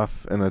get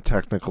rough in a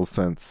technical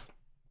sense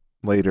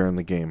later in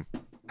the game.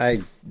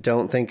 I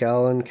don't think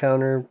I'll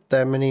encounter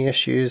that many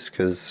issues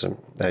because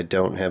I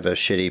don't have a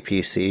shitty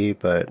PC,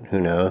 but who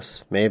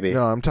knows? Maybe.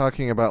 No, I'm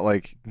talking about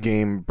like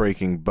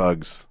game-breaking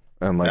bugs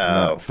and like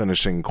not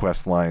finishing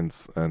quest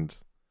lines and...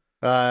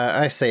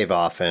 I save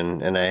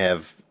often, and I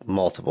have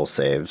multiple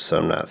saves, so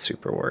I'm not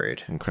super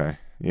worried. Okay.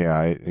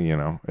 Yeah,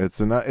 it's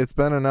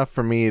been enough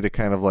for me to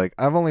kind of like...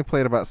 I've only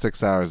played about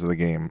 6 hours of the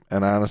game,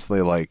 and honestly,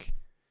 like...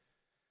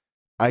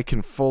 I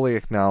can fully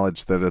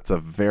acknowledge that it's a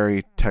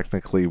very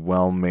technically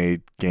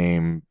well-made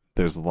game.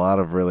 There's a lot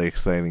of really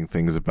exciting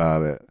things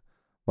about it.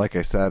 Like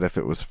I said, if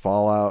it was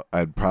Fallout,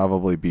 I'd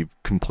probably be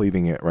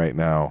completing it right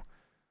now.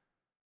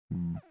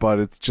 But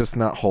it's just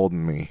not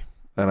holding me.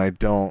 And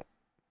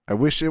I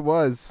wish it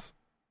was.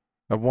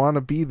 I want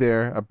to be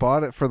there. I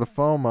bought it for the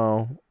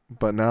FOMO,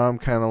 but now I'm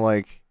kind of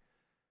like,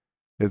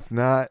 it's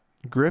not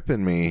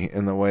gripping me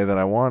in the way that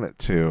I want it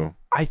to.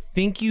 I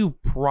think you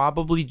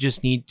probably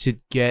just need to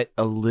get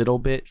a little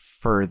bit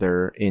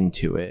further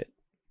into it.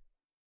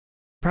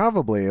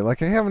 Probably.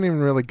 Like, I haven't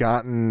even really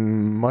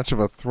gotten much of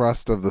a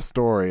thrust of the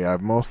story. I've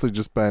mostly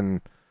just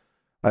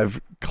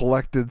I've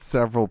collected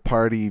several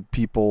party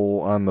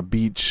people on the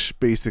beach,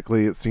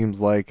 basically, it seems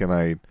like, and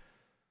I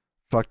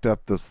fucked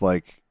up this,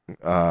 like,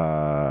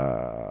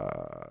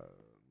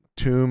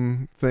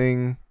 tomb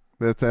thing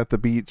that's at the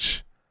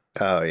beach.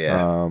 Oh,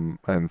 yeah.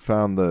 And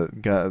found the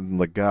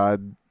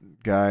god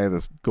guy,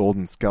 this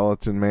golden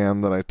skeleton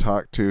man that I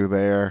talked to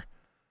there,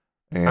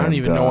 And, I don't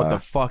even know what the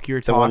fuck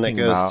you're talking about. The one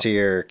that goes to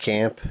your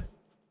camp?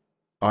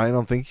 I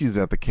don't think he's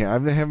at the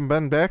camp. I haven't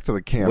been back to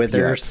the camp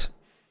Withers?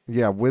 yet.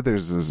 Yeah,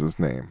 Withers is his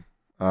name.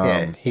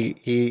 Yeah,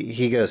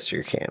 he goes to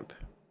your camp.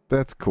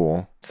 That's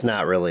cool. It's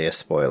not really a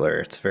spoiler.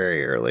 It's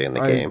very early in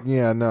the game.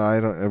 Yeah, no, I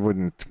don't. I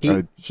wouldn't.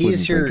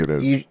 He's think it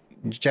is.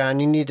 John,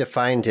 you need to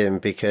find him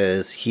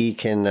because he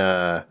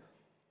can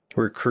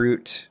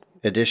recruit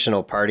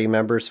additional party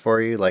members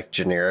for you, like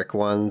generic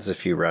ones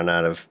if you run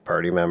out of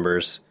party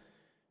members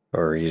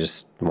or you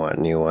just want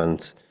new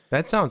ones.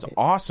 That sounds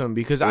awesome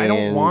because I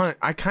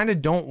kind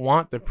of don't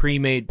want the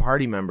pre-made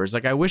party members.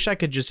 Like, I wish I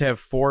could just have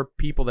 4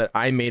 people that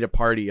I made a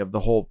party of the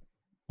whole,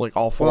 like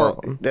all 4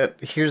 of them.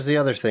 Here's the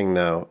other thing,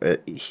 though.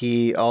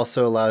 He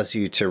also allows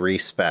you to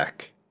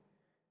respec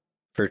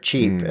for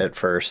cheap at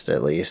first,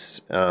 at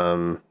least.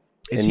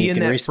 Is he in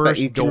that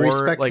first door? You can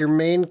respec your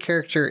main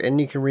character, and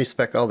you can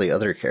respec all the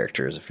other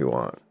characters if you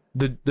want.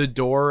 The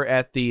door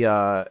at the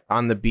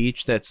on the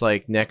beach that's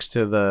like next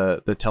to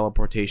the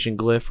teleportation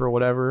glyph or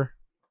whatever.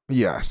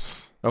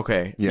 Yes.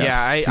 Okay.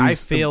 Yes. Yeah, I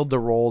failed the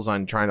rolls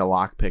on trying to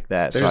lockpick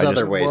that. There's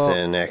other ways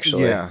in,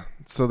 actually. Yeah.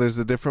 So there's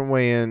a different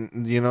way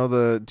in. Do you know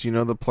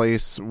the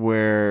place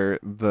where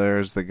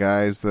there's the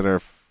guys that are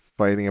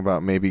fighting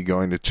about maybe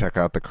going to check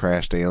out the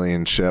crashed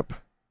alien ship?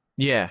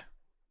 Yeah.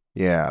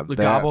 Yeah. The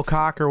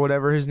Gobblecock or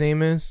whatever his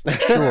name is.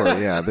 Sure.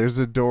 Yeah. There's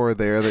a door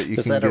there that you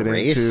can get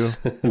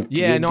into.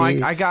 Yeah. No,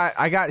 I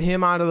got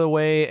him out of the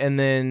way, and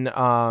then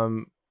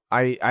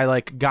I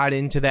like got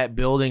into that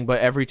building, but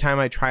every time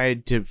I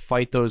tried to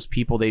fight those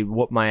people, they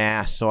whooped my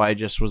ass. So I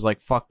just was like,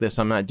 fuck this.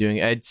 I'm not doing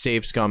it. I'd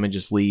save scum and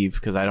just leave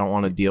because I don't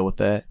want to deal with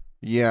that.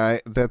 Yeah,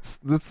 that's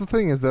the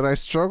thing, is that I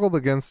struggled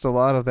against a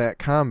lot of that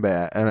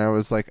combat, and I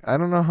was like, I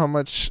don't know how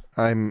much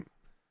I'm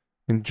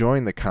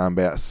enjoying the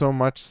combat, so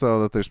much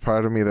so that there's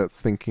part of me that's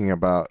thinking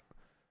about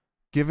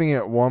giving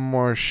it one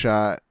more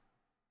shot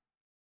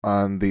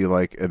on the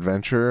like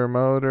adventurer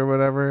mode or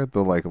whatever,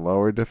 the like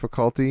lower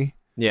difficulty.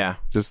 Yeah.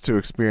 Just to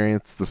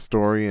experience the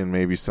story and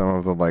maybe some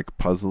of the like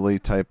puzzly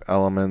type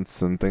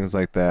elements and things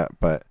like that.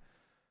 But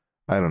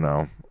I don't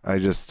know.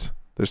 There's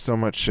so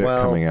much shit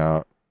coming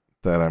out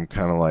that I'm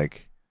kind of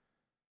like,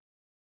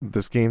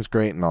 this game's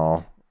great and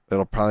all.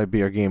 It'll probably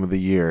be our game of the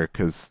year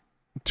because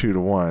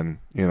 2-1,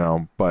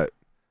 but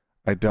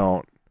I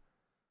don't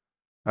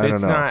know.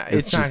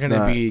 It's not going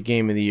to be a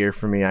game of the year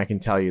for me. I can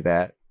tell you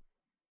that.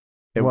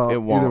 It won't.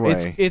 Either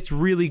way. It's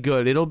really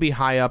good. It'll be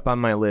high up on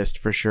my list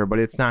for sure, but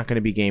it's not going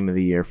to be game of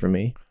the year for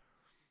me.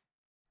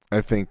 I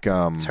think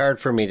it's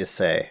hard for me to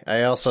say.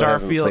 I also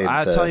Starfield.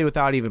 I'll tell you,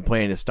 without even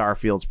playing it,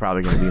 Starfield's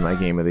probably going to be my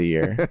game of the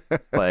year.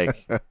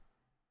 Like,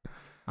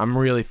 I'm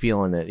really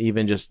feeling it.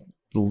 Even just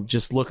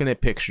looking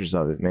at pictures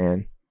of it,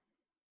 man.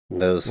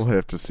 Those we'll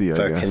have to see.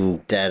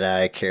 Fucking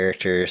Deadeye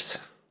characters.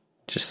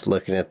 Just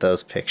looking at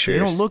those pictures. They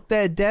don't look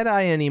that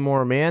Deadeye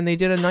anymore, man. They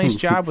did a nice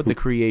job with the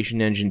Creation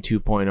Engine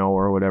 2.0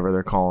 or whatever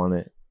they're calling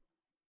it.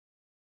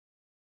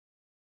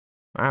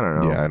 I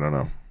don't know. Yeah, I don't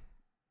know.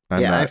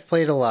 I've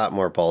played a lot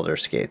more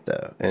Baldur's Gate,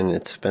 though, and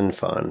it's been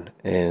fun.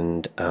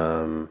 And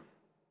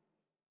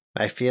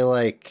I feel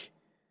like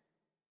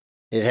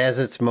it has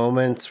its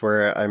moments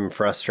where I'm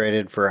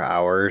frustrated for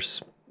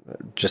hours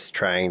just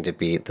trying to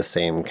beat the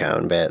same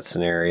combat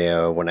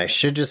scenario when I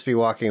should just be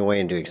walking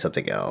away and doing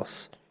something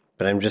else.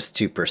 But I'm just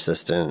too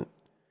persistent.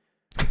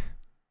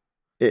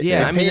 It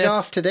paid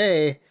off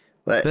today.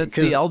 That's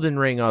the Elden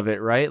Ring of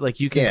it, right? Like,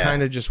 you can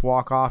kind of just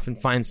walk off and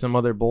find some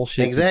other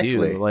bullshit to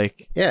do.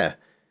 Like, yeah.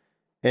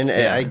 And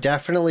I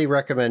definitely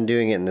recommend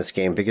doing it in this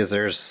game because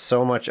there's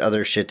so much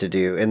other shit to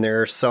do. And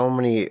there are so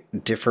many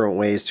different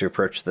ways to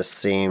approach the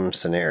same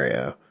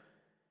scenario.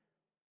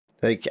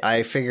 Like,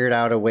 I figured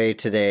out a way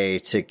today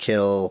to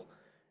kill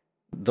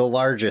the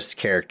largest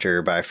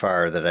character by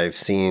far that I've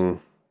seen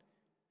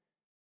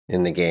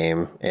in the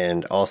game,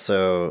 and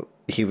also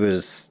it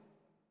was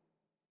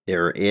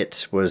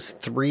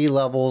 3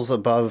 levels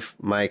above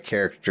my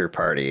character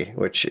party,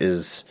 which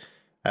is,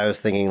 I was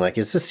thinking, like,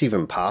 is this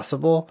even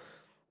possible?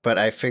 But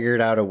I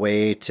figured out a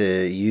way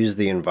to use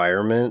the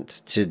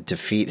environment to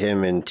defeat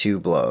him in 2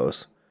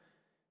 blows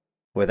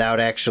without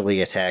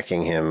actually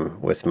attacking him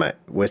with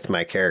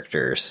my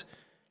characters.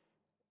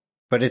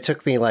 But it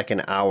took me like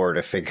an hour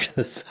to figure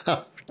this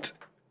out.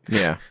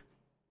 Yeah.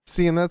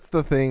 See, and that's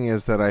the thing,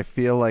 is that I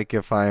feel like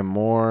if I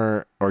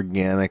more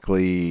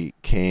organically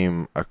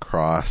came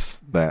across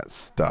that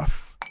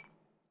stuff,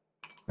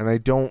 and I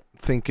don't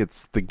think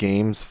it's the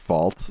game's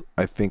fault,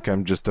 I think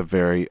I'm just a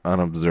very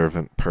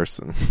unobservant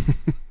person.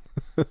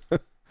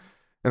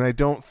 And I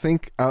don't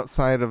think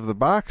outside of the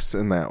box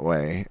in that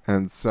way.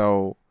 And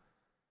so,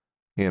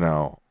 it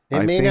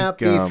may not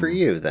be for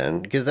you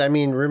then. Because,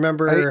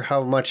 remember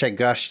how much I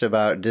gushed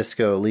about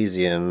Disco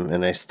Elysium,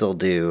 and I still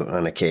do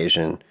on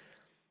occasion.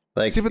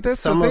 Like, see, but that's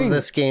some of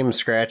this game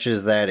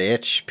scratches that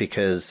itch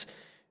because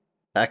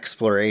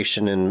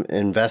exploration and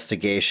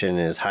investigation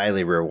is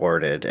highly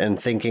rewarded,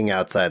 and thinking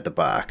outside the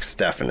box,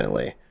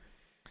 definitely.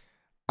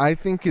 I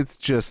think it's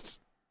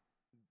just,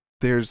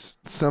 there's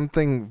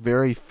something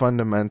very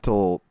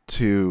fundamental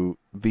to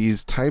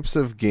these types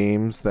of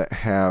games that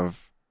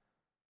have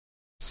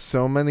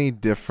so many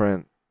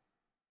different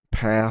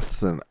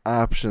paths and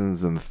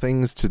options and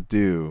things to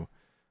do,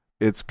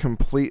 it's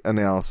complete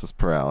analysis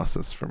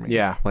paralysis for me.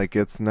 Yeah. Like,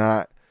 it's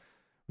not...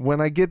 When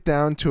I get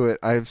down to it,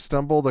 I've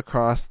stumbled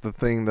across the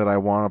thing that I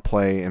want to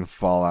play in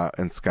Fallout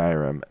and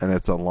Skyrim, and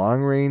it's a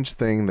long-range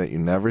thing that you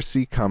never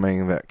see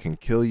coming that can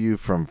kill you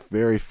from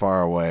very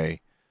far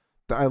away.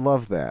 I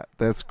love that.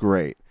 That's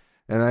great.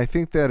 And I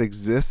think that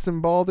exists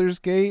in Baldur's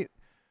Gate,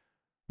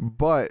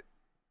 but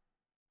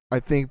I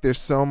think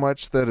there's so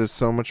much that is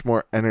so much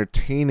more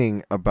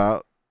entertaining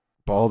about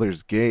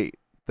Baldur's Gate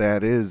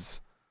that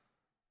is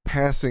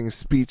passing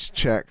speech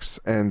checks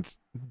and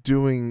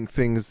doing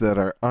things that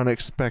are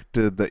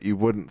unexpected that you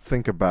wouldn't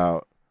think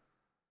about.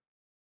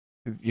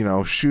 You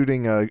know,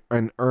 shooting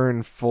an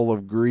urn full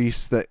of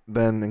grease that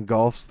then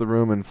engulfs the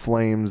room in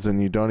flames,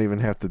 and you don't even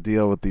have to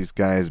deal with these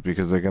guys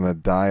because they're going to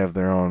die of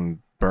their own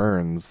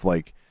burns.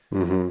 Like,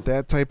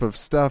 that type of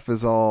stuff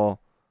is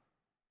all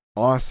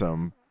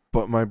awesome,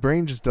 but my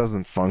brain just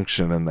doesn't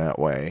function in that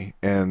way.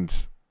 And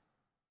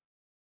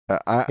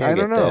I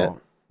don't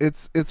know.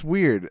 It's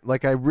weird.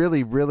 Like, I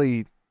really,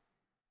 really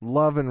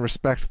love and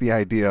respect the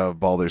idea of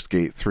Baldur's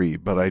Gate 3,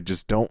 but I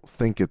just don't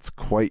think it's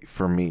quite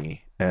for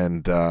me.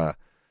 And the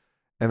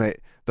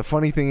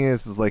funny thing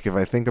is like, if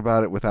I think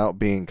about it without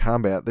being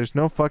combat, there's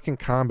no fucking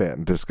combat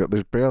in Disco.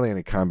 There's barely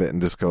any combat in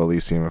Disco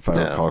Elysium, if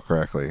I recall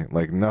correctly.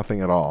 Like,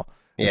 nothing at all.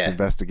 Yeah. It's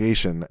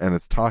investigation, and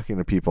it's talking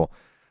to people.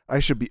 I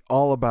should be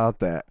all about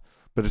that.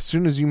 But as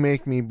soon as you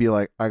make me be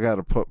like, I got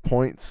to put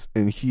points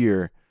in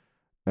here,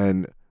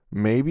 and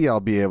maybe I'll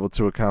be able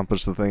to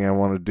accomplish the thing I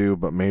want to do,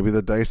 but maybe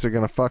the dice are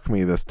going to fuck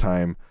me this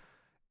time,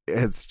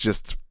 it's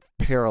just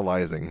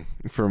paralyzing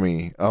for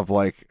me of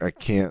like, I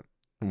can't,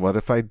 what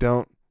if I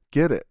don't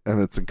get it?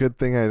 And it's a good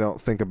thing I don't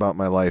think about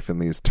my life in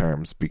these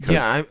terms,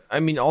 because I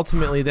mean,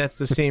 ultimately that's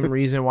the same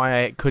reason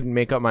why I couldn't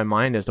make up my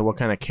mind as to what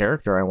kind of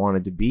character I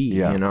wanted to be.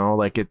 You know,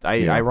 like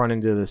I run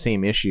into the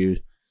same issues.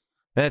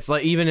 That's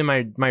like, even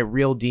in my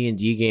real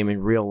D&D game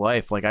in real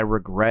life, like, I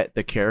regret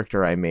the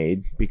character I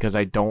made because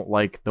I don't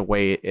like the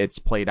way it's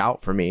played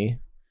out for me.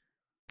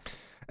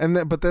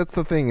 But that's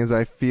the thing, is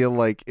I feel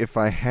like if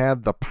I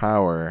had the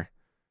power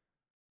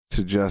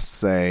to just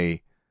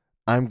say,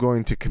 I'm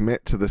going to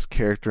commit to this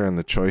character and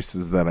the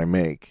choices that I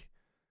make,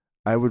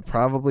 I would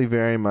probably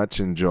very much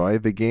enjoy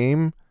the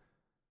game,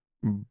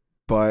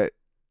 but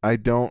I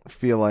don't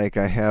feel like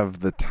I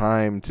have the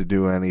time to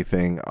do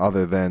anything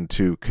other than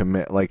to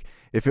commit. Like,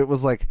 if it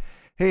was like,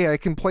 hey, I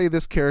can play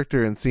this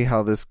character and see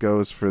how this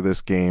goes for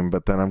this game,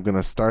 but then I'm going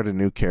to start a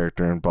new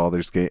character in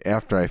Baldur's Gate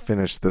after I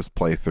finish this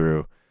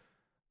playthrough,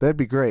 that'd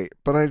be great.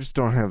 But I just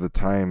don't have the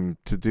time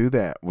to do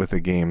that with a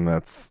game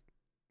that's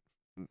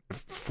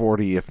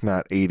 40, if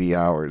not 80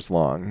 hours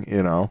long,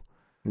 you know?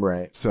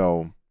 Right.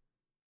 So,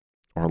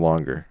 or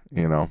longer,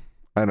 you know?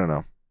 I don't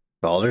know.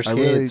 Baldur's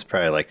Gate, it's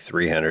probably like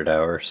 300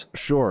 hours.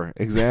 Sure,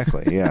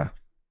 exactly, yeah.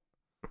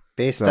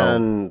 Based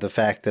on the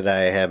fact that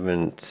I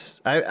haven't...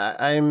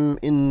 I'm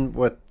in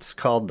what's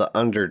called the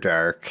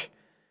Underdark.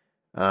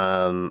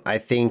 I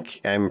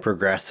think I'm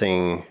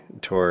progressing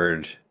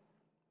toward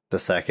the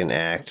second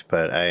act,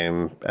 but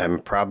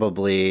I'm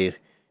probably...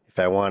 If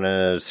I want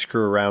to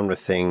screw around with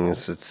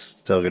things, it's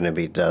still going to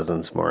be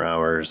dozens more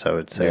hours, I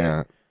would say.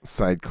 Yeah,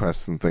 side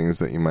quests and things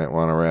that you might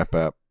want to wrap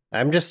up.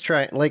 I'm just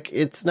trying... Like,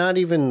 it's not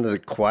even the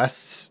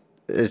quests.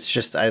 It's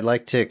just I'd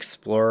like to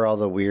explore all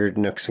the weird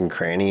nooks and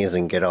crannies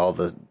and get all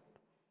the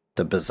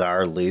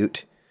bizarre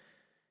loot.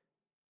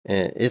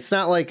 And it's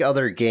not like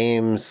other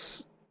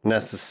games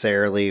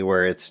necessarily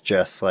where it's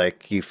just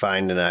like you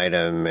find an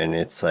item and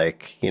it's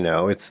like, you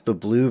know, it's the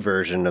blue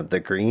version of the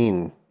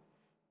green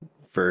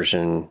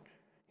version,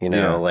 you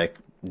know, like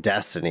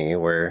Destiny,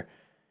 where,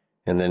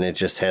 and then it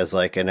just has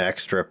like an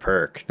extra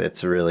perk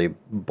that's really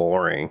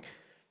boring.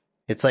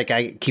 It's like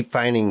I keep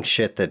finding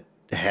shit that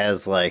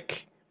has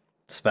like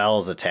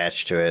spells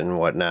attached to it and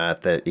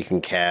whatnot that you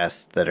can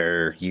cast that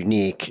are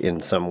unique in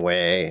some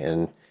way,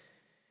 and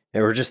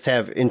or just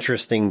have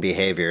interesting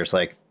behaviors.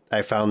 Like,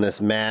 I found this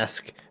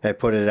mask, I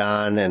put it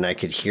on, and I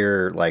could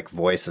hear like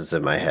voices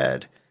in my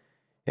head,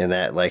 and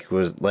that like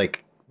was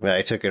like,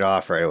 I took it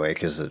off right away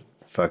because it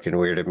fucking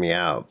weirded me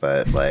out.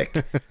 But like,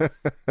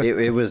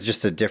 it was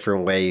just a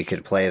different way you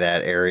could play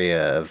that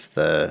area of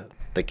the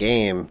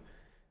game.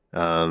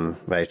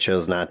 I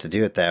chose not to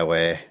do it that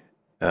way.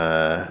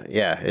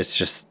 It's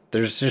just,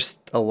 there's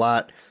just a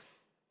lot.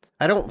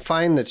 I don't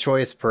find the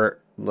choice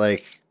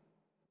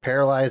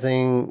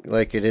paralyzing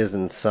like it is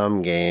in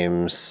some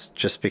games,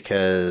 just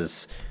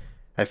because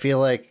I feel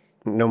like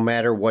no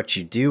matter what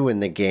you do in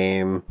the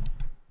game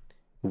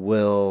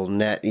will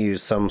net you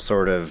some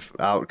sort of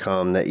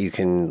outcome that you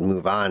can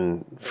move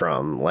on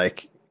from.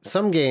 Like,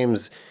 some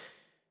games,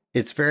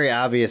 it's very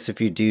obvious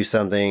if you do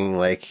something,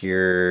 like,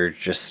 you're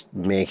just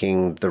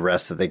making the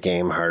rest of the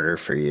game harder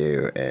for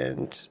you,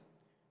 and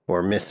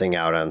or missing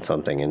out on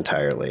something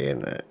entirely.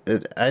 And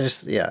I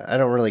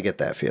don't really get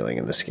that feeling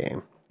in this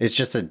game. It's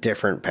just a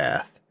different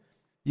path.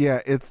 Yeah,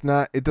 it's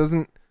not, it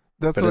doesn't,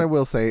 That's what I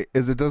will say,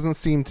 is it doesn't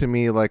seem to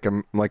me like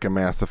a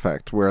Mass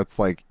Effect, where it's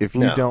like, if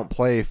you don't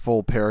play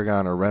full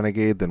Paragon or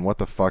Renegade, then what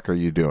the fuck are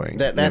you doing?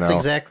 That's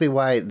exactly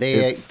why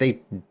they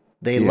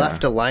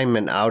left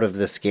alignment out of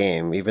this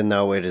game, even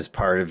though it is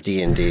part of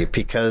D&D,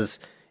 because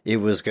it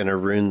was going to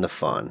ruin the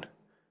fun.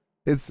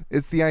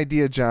 It's the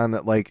idea, John,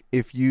 that like,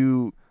 if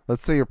you,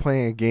 let's say you're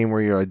playing a game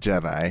where you're a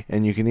Jedi,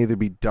 and you can either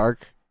be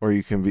dark, or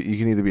you can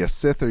either be a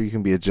Sith, or you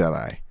can be a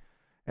Jedi.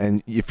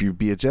 And if you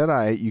be a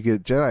Jedi, you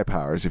get Jedi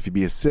powers. If you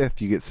be a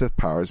Sith, you get Sith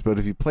powers. But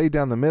if you play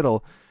down the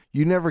middle,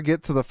 you never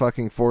get to the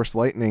fucking Force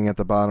lightning at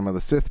the bottom of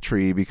the Sith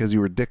tree because you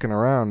were dicking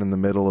around in the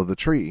middle of the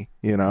tree,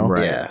 you know?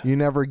 Right. Yeah. You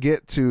never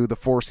get to the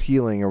Force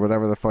healing or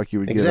whatever the fuck you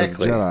would get as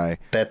a Jedi.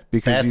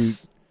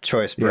 That's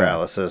choice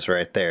paralysis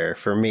right there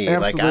for me.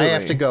 Absolutely. Like, I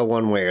have to go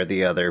one way or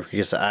the other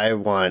because I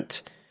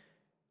want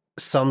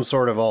some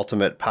sort of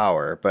ultimate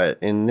power. But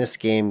in this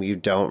game, you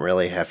don't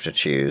really have to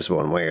choose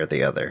one way or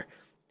the other.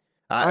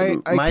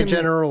 My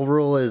general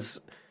rule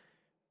is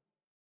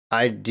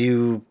I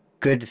do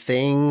good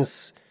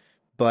things,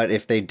 but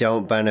if they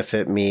don't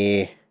benefit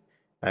me,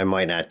 I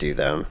might not do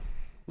them.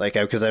 Like,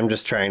 because I'm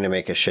just trying to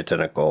make a shit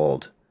ton of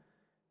gold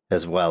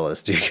as well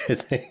as do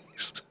good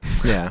things.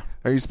 Yeah.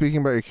 Are you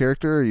speaking about your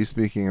character, or are you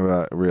speaking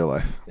about real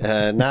life?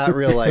 Not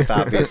real life,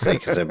 obviously,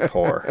 because I'm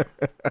poor.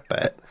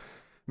 But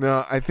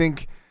no, I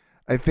think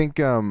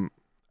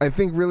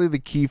really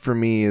the key for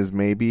me is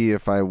maybe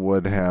if I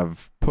would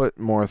have put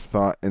more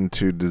thought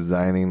into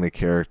designing the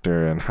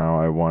character and how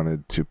I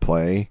wanted to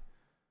play,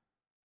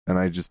 and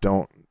I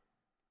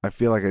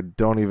feel like I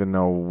don't even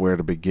know where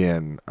to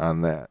begin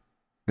on that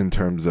in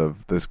terms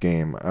of this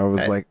game. I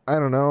was like, I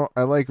don't know,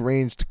 I like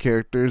ranged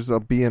characters. I'll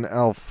be an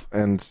elf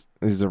and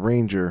he's a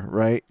ranger,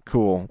 right?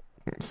 Cool.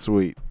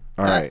 Sweet.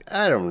 All right.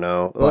 I don't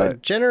know.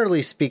 But,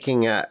 generally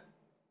speaking,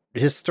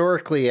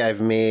 historically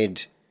I've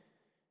made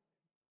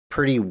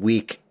pretty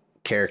weak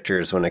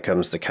characters when it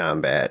comes to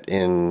combat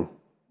in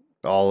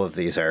all of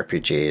these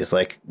RPGs,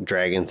 like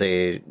Dragon's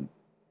Age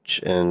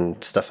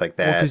and stuff like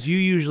that. Because you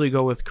usually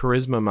go with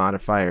charisma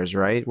modifiers,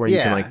 right? Where you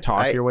can like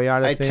talk your way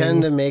out of things. I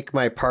tend to make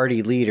my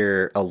party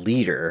leader a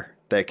leader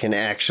that can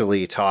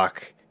actually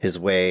talk his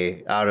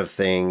way out of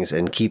things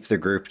and keep the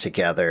group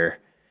together.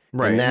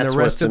 Right, and the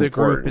rest of the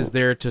group is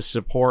there to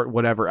support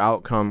whatever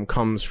outcome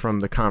comes from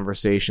the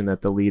conversation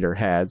that the leader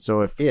had.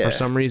 So if for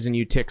some reason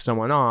you tick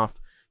someone off,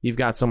 you've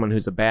got someone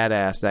who's a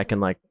badass that can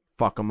like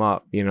fuck them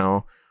up, you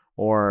know?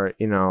 Or,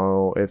 you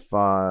know, if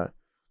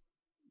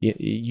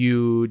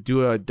you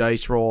do a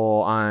dice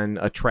roll on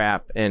a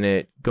trap and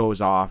it goes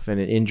off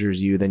and it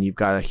injures you, then you've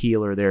got a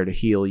healer there to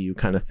heal you,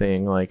 kind of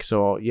thing. Like,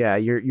 so yeah,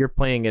 you're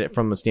playing it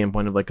from the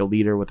standpoint of like a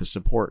leader with a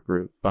support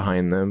group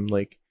behind them,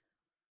 like,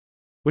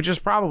 which is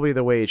probably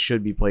the way it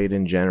should be played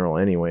in general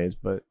anyways,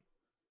 but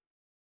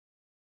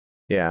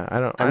yeah, I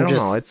don't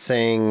know. It's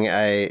saying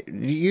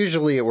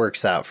usually it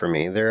works out for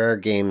me. There are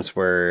games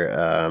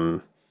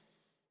where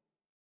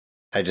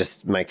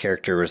my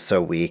character was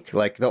so weak.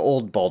 Like the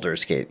old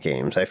Baldur's Gate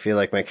games, I feel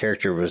like my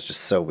character was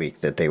just so weak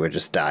that they would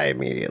just die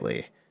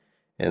immediately.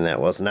 And that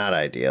was not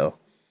ideal.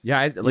 Yeah,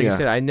 I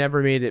said, I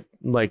never made it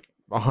like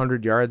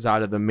 100 yards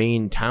out of the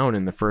main town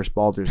in the first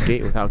Baldur's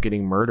Gate without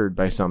getting murdered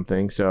by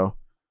something, so...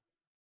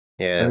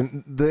 Yeah.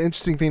 And the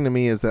interesting thing to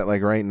me is that,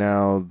 like, right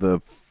now, the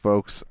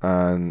folks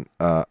on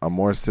A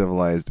More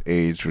Civilized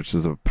Age, which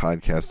is a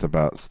podcast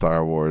about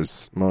Star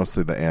Wars,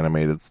 mostly the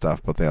animated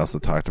stuff, but they also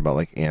talked about,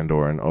 like,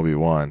 Andor and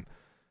Obi-Wan.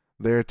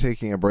 They're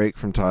taking a break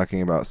from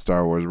talking about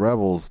Star Wars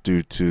Rebels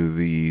due to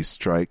the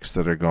strikes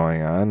that are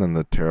going on and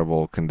the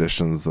terrible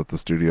conditions that the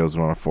studios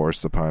want to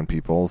force upon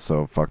people,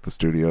 so fuck the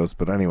studios.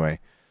 But anyway,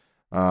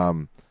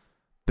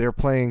 they're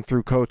playing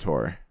through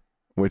KOTOR,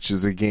 which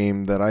is a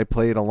game that I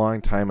played a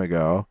long time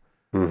ago.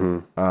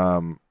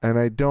 Mm-hmm. And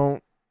I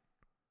don't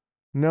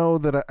know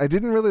that I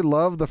didn't really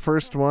love the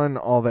first one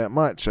all that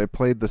much. I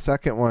played the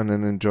second one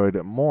and enjoyed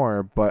it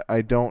more, but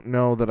I don't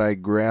know that I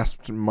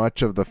grasped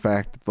much of the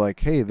fact that,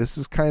 like, hey, this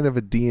is kind of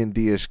a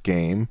D&D-ish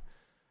game.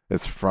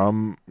 It's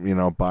from, you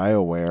know,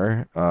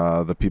 BioWare,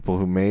 the people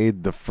who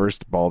made the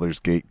first Baldur's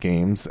Gate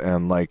games,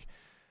 and like,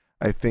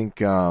 I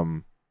think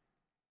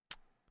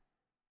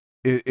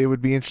it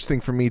would be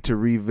interesting for me to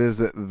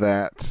revisit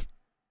that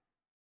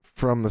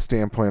from the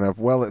standpoint of,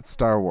 well, it's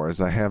Star Wars,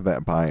 I have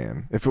that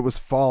buy-in. If it was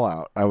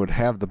Fallout, I would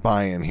have the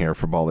buy-in here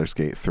for Baldur's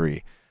Gate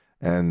 3.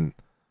 And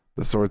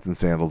the swords and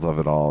sandals of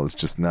it all is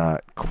just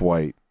not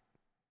quite,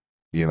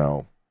 you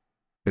know,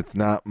 it's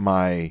not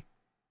my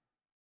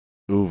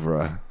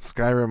oeuvre.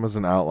 Skyrim was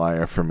an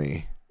outlier for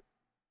me.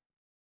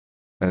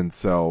 And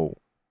so,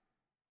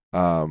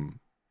 the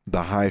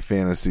high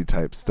fantasy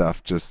type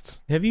stuff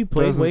just... Have you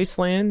played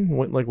Wasteland?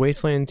 Like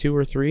Wasteland 2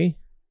 or 3?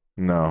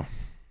 No.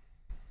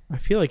 I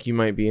feel like you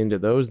might be into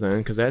those then,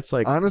 because that's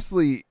like,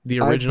 honestly,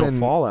 the original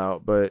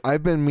Fallout. But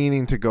I've been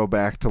meaning to go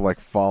back to like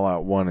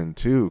Fallout 1 and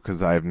 2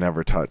 because I've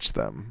never touched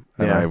them,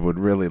 and I would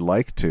really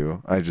like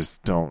to. I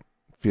just don't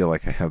feel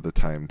like I have the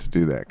time to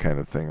do that kind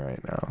of thing right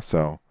now.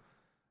 So,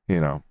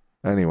 you know,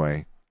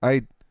 anyway,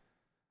 I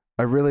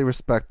I really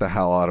respect the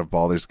hell out of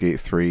Baldur's Gate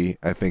 3.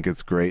 I think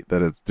it's great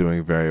that it's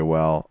doing very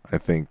well. I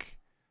think,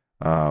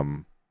 I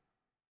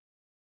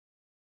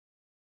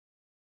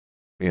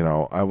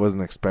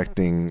wasn't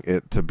expecting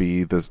it to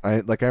be this.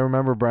 I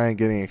remember Brian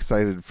getting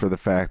excited for the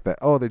fact that,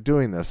 they're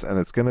doing this and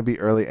it's going to be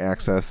early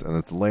access, and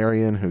it's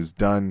Larian who's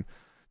done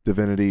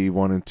Divinity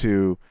 1 and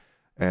 2.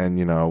 And,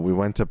 we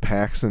went to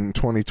PAX in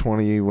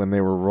 2020 when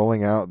they were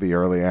rolling out the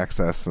early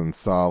access and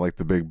saw like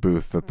the big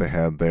booth that they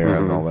had there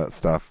and all that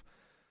stuff.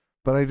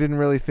 But I didn't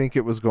really think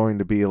it was going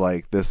to be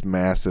like this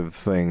massive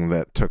thing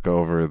that took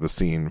over the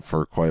scene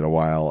for quite a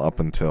while up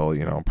until,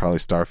 probably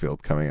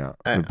Starfield coming out.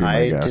 I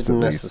didn't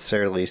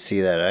necessarily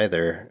see that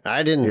either.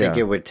 I didn't think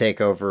it would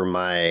take over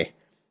my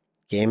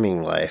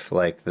gaming life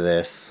like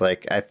this.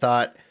 Like, I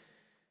thought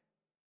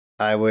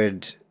I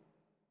would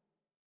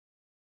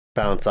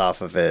bounce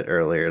off of it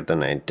earlier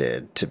than I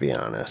did, to be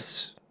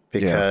honest,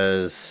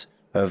 because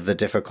of the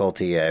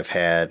difficulty I've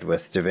had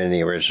with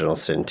Divinity Original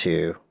Sin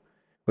 2,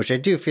 which I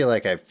do feel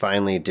like I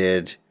finally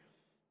did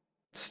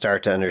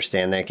start to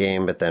understand that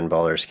game, but then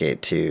Baldur's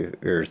Gate 2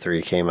 or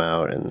 3 came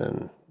out and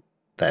then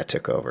that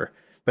took over.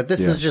 But this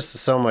is just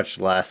so much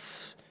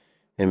less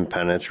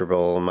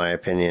impenetrable, in my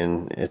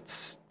opinion.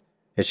 It's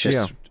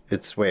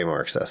way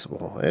more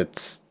accessible.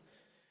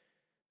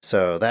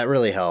 So that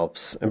really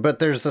helps. But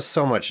there's just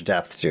so much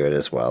depth to it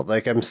as well.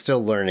 Like, I'm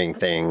still learning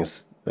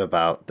things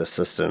about the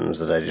systems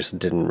that I just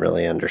didn't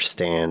really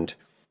understand.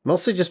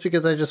 Mostly just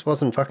because I just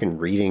wasn't fucking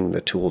reading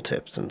the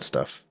tooltips and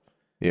stuff.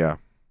 Yeah.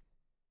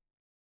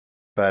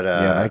 But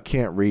I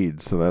can't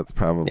read, so that's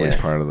probably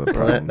part of the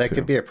problem. that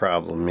could be a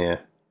problem, yeah.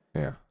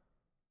 Yeah.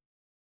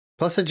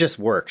 Plus it just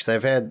works.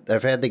 I've had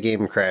the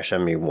game crash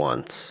on me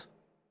once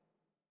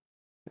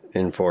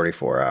in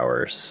 44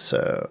 hours.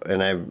 So,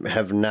 and I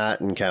have not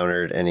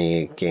encountered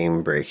any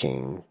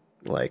game-breaking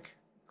like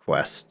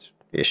quest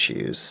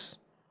issues.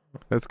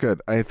 That's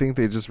good. I think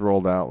they just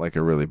rolled out like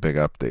a really big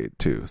update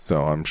too.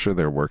 So I'm sure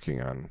they're working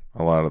on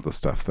a lot of the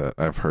stuff that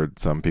I've heard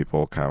some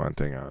people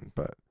commenting on,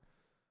 but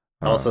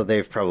also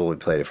they've probably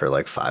played it for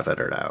like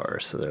 500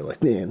 hours. So they're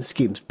like, man, this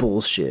game's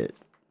bullshit.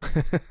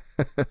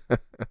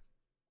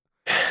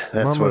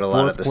 That's what a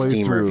lot of the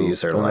Steam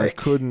reviews are like.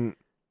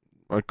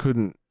 I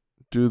couldn't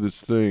do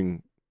this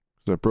thing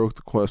because I broke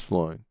the quest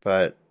line.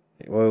 But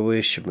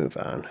we should move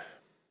on.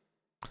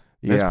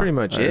 That's pretty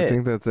much it. I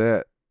think that's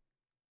it.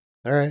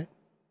 All right.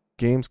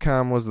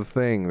 Gamescom was the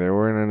thing. There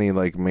weren't any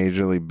like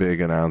majorly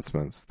big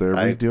announcements. They're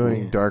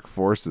redoing Dark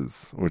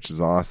Forces, which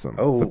is awesome.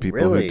 Oh, the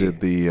people really? who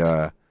did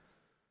the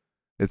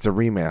it's a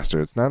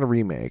remaster. It's not a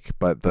remake,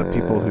 but the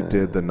people who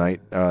did the Night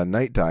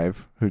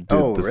Dive, who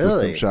did the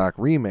System Shock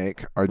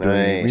remake, are doing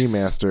a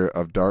remaster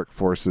of Dark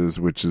Forces,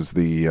 which is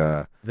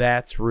the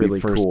that's really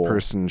the first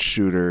person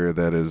shooter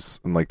that is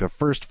like the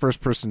first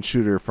person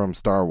shooter from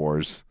Star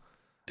Wars.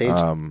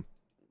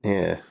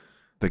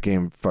 The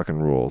game fucking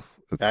rules.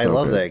 I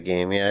love that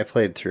game. Yeah, I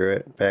played through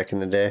it back in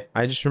the day.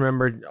 I just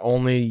remembered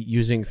only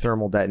using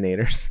thermal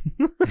detonators.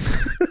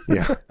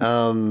 Yeah.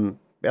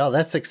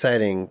 That's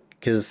exciting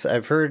because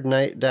I've heard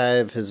Night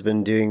Dive has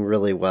been doing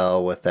really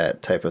well with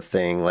that type of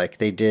thing. Like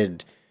they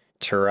did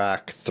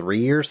Turok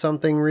 3 or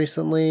something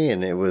recently,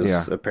 and it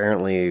was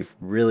apparently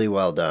really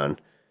well done.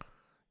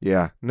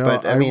 Yeah. No,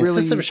 but I mean,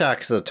 System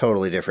Shock is a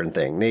totally different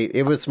thing.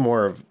 It's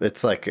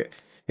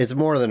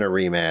more than a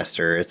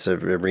remaster. It's a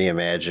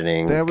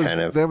reimagining.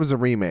 That was a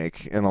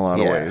remake in a lot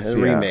of ways. A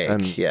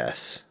remake,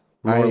 yes.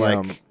 More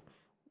like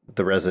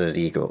the Resident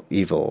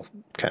Evil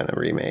kind of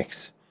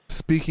remakes.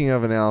 Speaking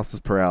of analysis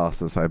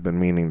paralysis, I've been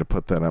meaning to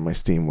put that on my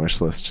Steam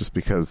wish list just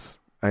because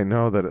I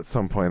know that at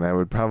some point I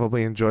would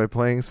probably enjoy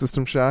playing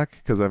System Shock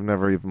because I've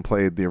never even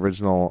played the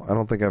original. I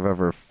don't think I've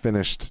ever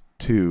finished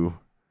 2.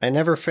 I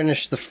never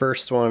finished the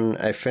first one.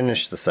 I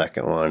finished the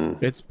second one.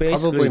 It's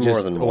basically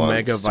just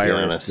Omega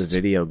Virus, the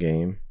video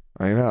game.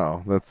 I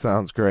know. That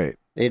sounds great.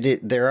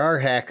 There are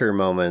hacker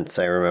moments,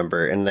 I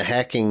remember, and the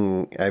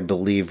hacking, I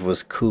believe,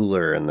 was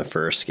cooler in the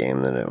first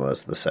game than it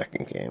was the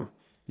second game.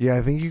 Yeah,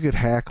 I think you could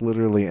hack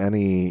literally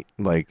any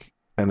like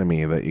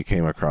enemy that you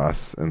came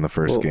across in the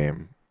first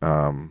game,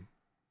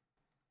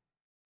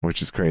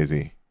 which is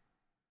crazy.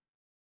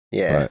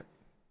 Yeah. But,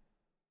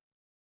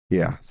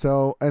 yeah.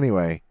 So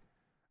anyway,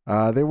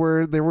 there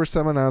were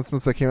some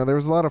announcements that came out. There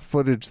was a lot of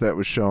footage that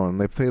was shown.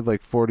 They played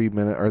like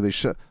 40-minute, or they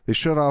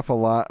showed off a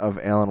lot of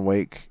Alan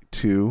Wake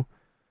 2,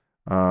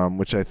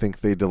 which I think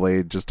they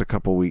delayed just a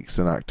couple weeks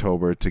in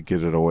October to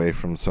get it away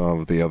from some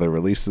of the other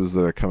releases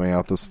that are coming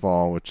out this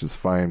fall, which is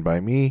fine by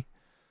me.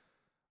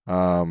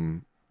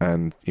 And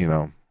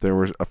there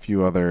were a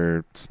few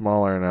other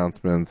smaller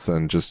announcements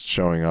and just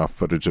showing off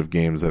footage of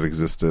games that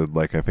existed.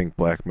 Like I think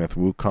Black Myth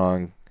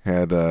Wukong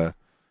had a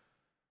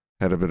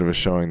bit of a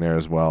showing there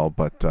as well,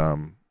 but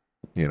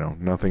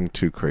nothing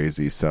too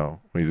crazy,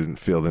 so we didn't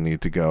feel the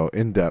need to go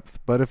in depth.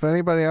 But if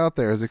anybody out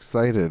there is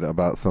excited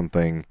about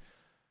something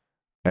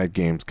at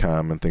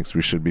Gamescom and thinks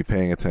we should be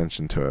paying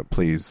attention to it,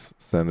 please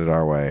send it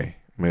our way.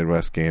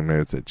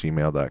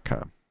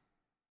 MidwestGameNerds@gmail.com.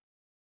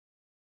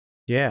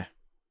 Yeah.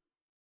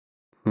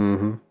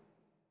 Mm-hmm.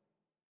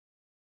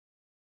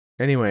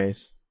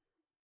 Anyways,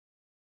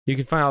 you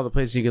can find all the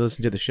places you can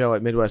listen to the show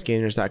at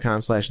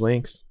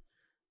MidwestGamers.com/links.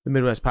 The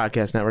Midwest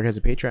Podcast Network has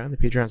a Patreon. The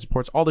Patreon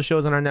supports all the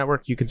shows on our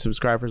network. You can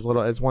subscribe for as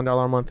little as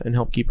 $1 a month and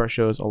help keep our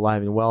shows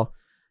alive and well.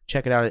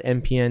 Check it out at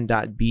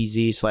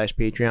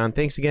mpn.bz/Patreon.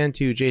 Thanks again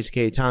to Jason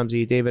K, Tom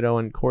Z, David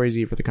Owen, Corey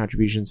Z for the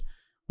contributions.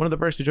 One of the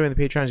perks to join the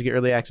Patreon is you get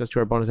early access to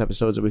our bonus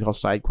episodes that we call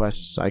side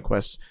quests. Side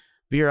quests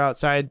veer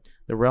outside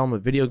the realm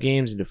of video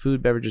games into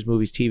food, beverages,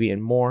 movies, TV,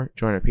 and more.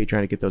 Join our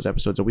Patreon to get those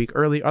episodes a week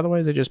early.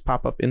 Otherwise, they just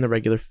pop up in the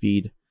regular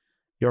feed.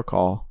 Your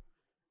call.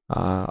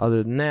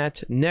 Other than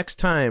that, next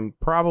time,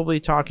 probably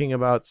talking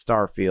about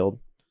Starfield,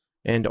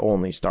 and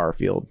only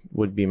Starfield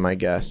would be my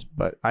guess,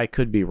 but I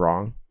could be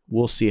wrong.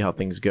 We'll see how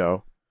things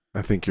go.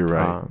 I think you're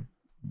right.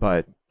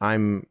 But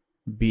I'm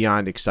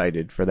beyond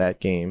excited for that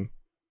game.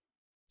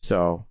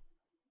 So,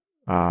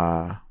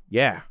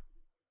 yeah.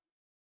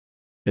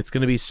 It's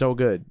going to be so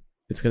good.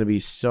 It's going to be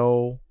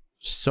so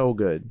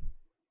good.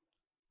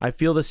 I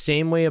feel the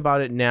same way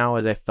about it now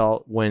as I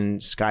felt when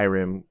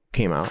Skyrim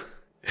came out.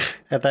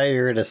 I thought you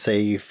were going to say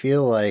you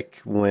feel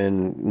like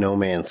when No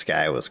Man's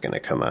Sky was going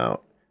to come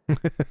out.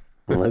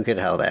 Look at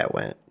how that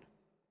went.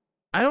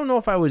 I don't know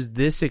if I was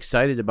this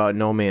excited about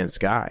No Man's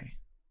Sky.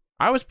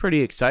 I was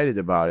pretty excited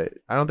about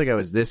it. I don't think I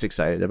was this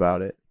excited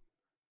about it.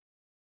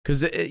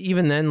 Because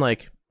even then,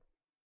 like,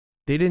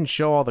 they didn't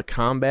show all the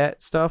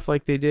combat stuff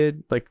like they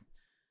did. Like,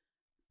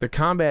 the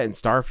combat in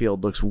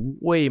Starfield looks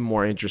way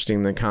more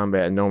interesting than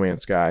combat in No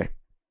Man's Sky.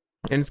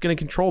 And it's going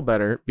to control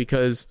better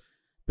because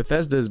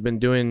Bethesda has been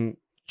doing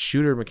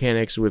shooter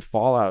mechanics with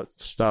Fallout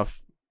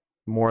stuff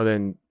more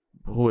than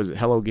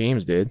Hello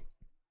Games did,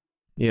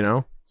 you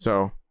know?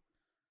 So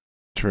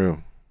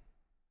true.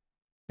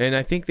 And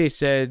I think they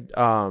said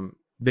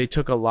they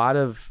took a lot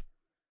of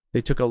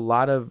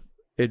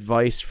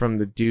advice from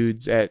the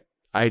dudes at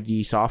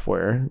ID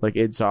Software, like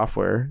id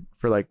Software,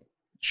 for like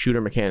shooter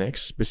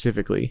mechanics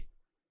specifically.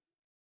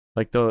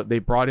 Like they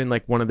brought in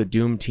like one of the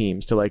Doom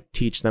teams to like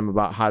teach them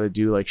about how to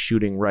do like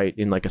shooting right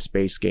in like a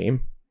space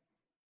game.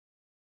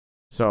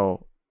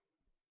 So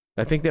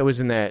I think that was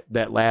in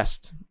that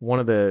last one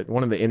of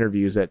the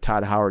interviews that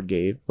Todd Howard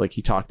gave. Like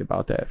he talked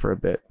about that for a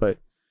bit, but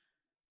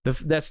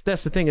that's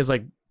the thing is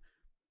like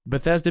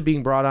Bethesda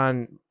being brought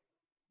on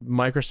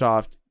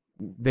Microsoft,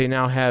 they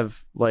now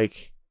have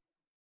like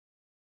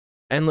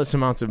endless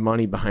amounts of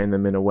money behind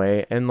them in a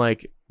way, and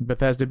like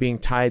Bethesda being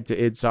tied to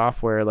id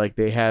Software, like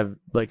they have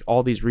like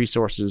all these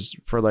resources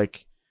for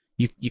like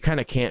you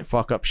kind of can't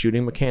fuck up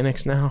shooting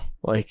mechanics now.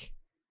 Like,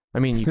 I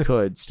mean, you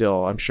could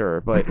still, I'm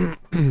sure, but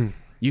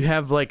you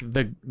have like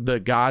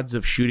the gods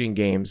of shooting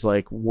games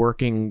like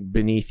working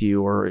beneath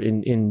you or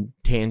in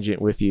tangent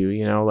with you,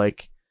 you know,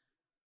 like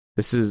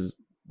this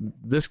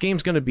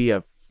game's going to be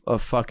a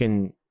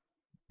fucking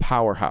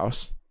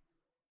powerhouse.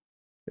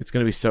 It's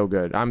going to be so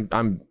good.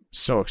 I'm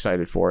so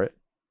excited for it.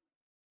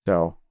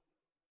 So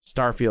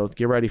Starfield,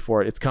 get ready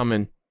for it. It's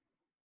coming.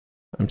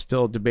 I'm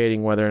still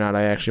debating whether or not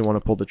I actually want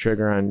to pull the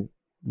trigger on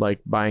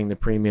like buying the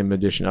premium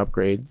edition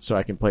upgrade so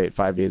I can play it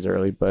 5 days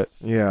early, but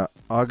yeah,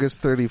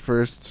 August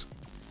 31st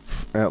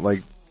at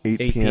like 8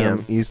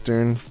 p.m.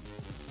 Eastern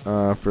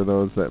for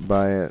those that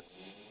buy it,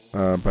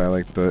 buy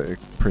like the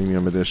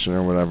premium edition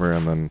or whatever,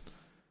 and then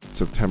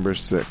September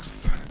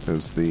 6th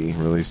is the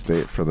release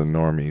date for the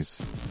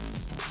normies.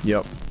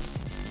 Yep.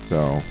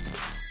 So,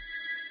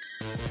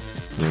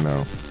 you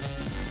know,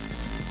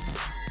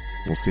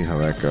 we'll see how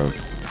that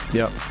goes.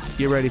 Yep.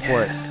 Get ready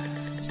for it.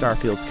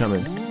 Starfield's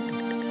coming.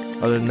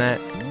 Other than that,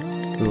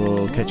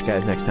 we'll catch you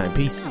guys next time.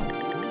 Peace.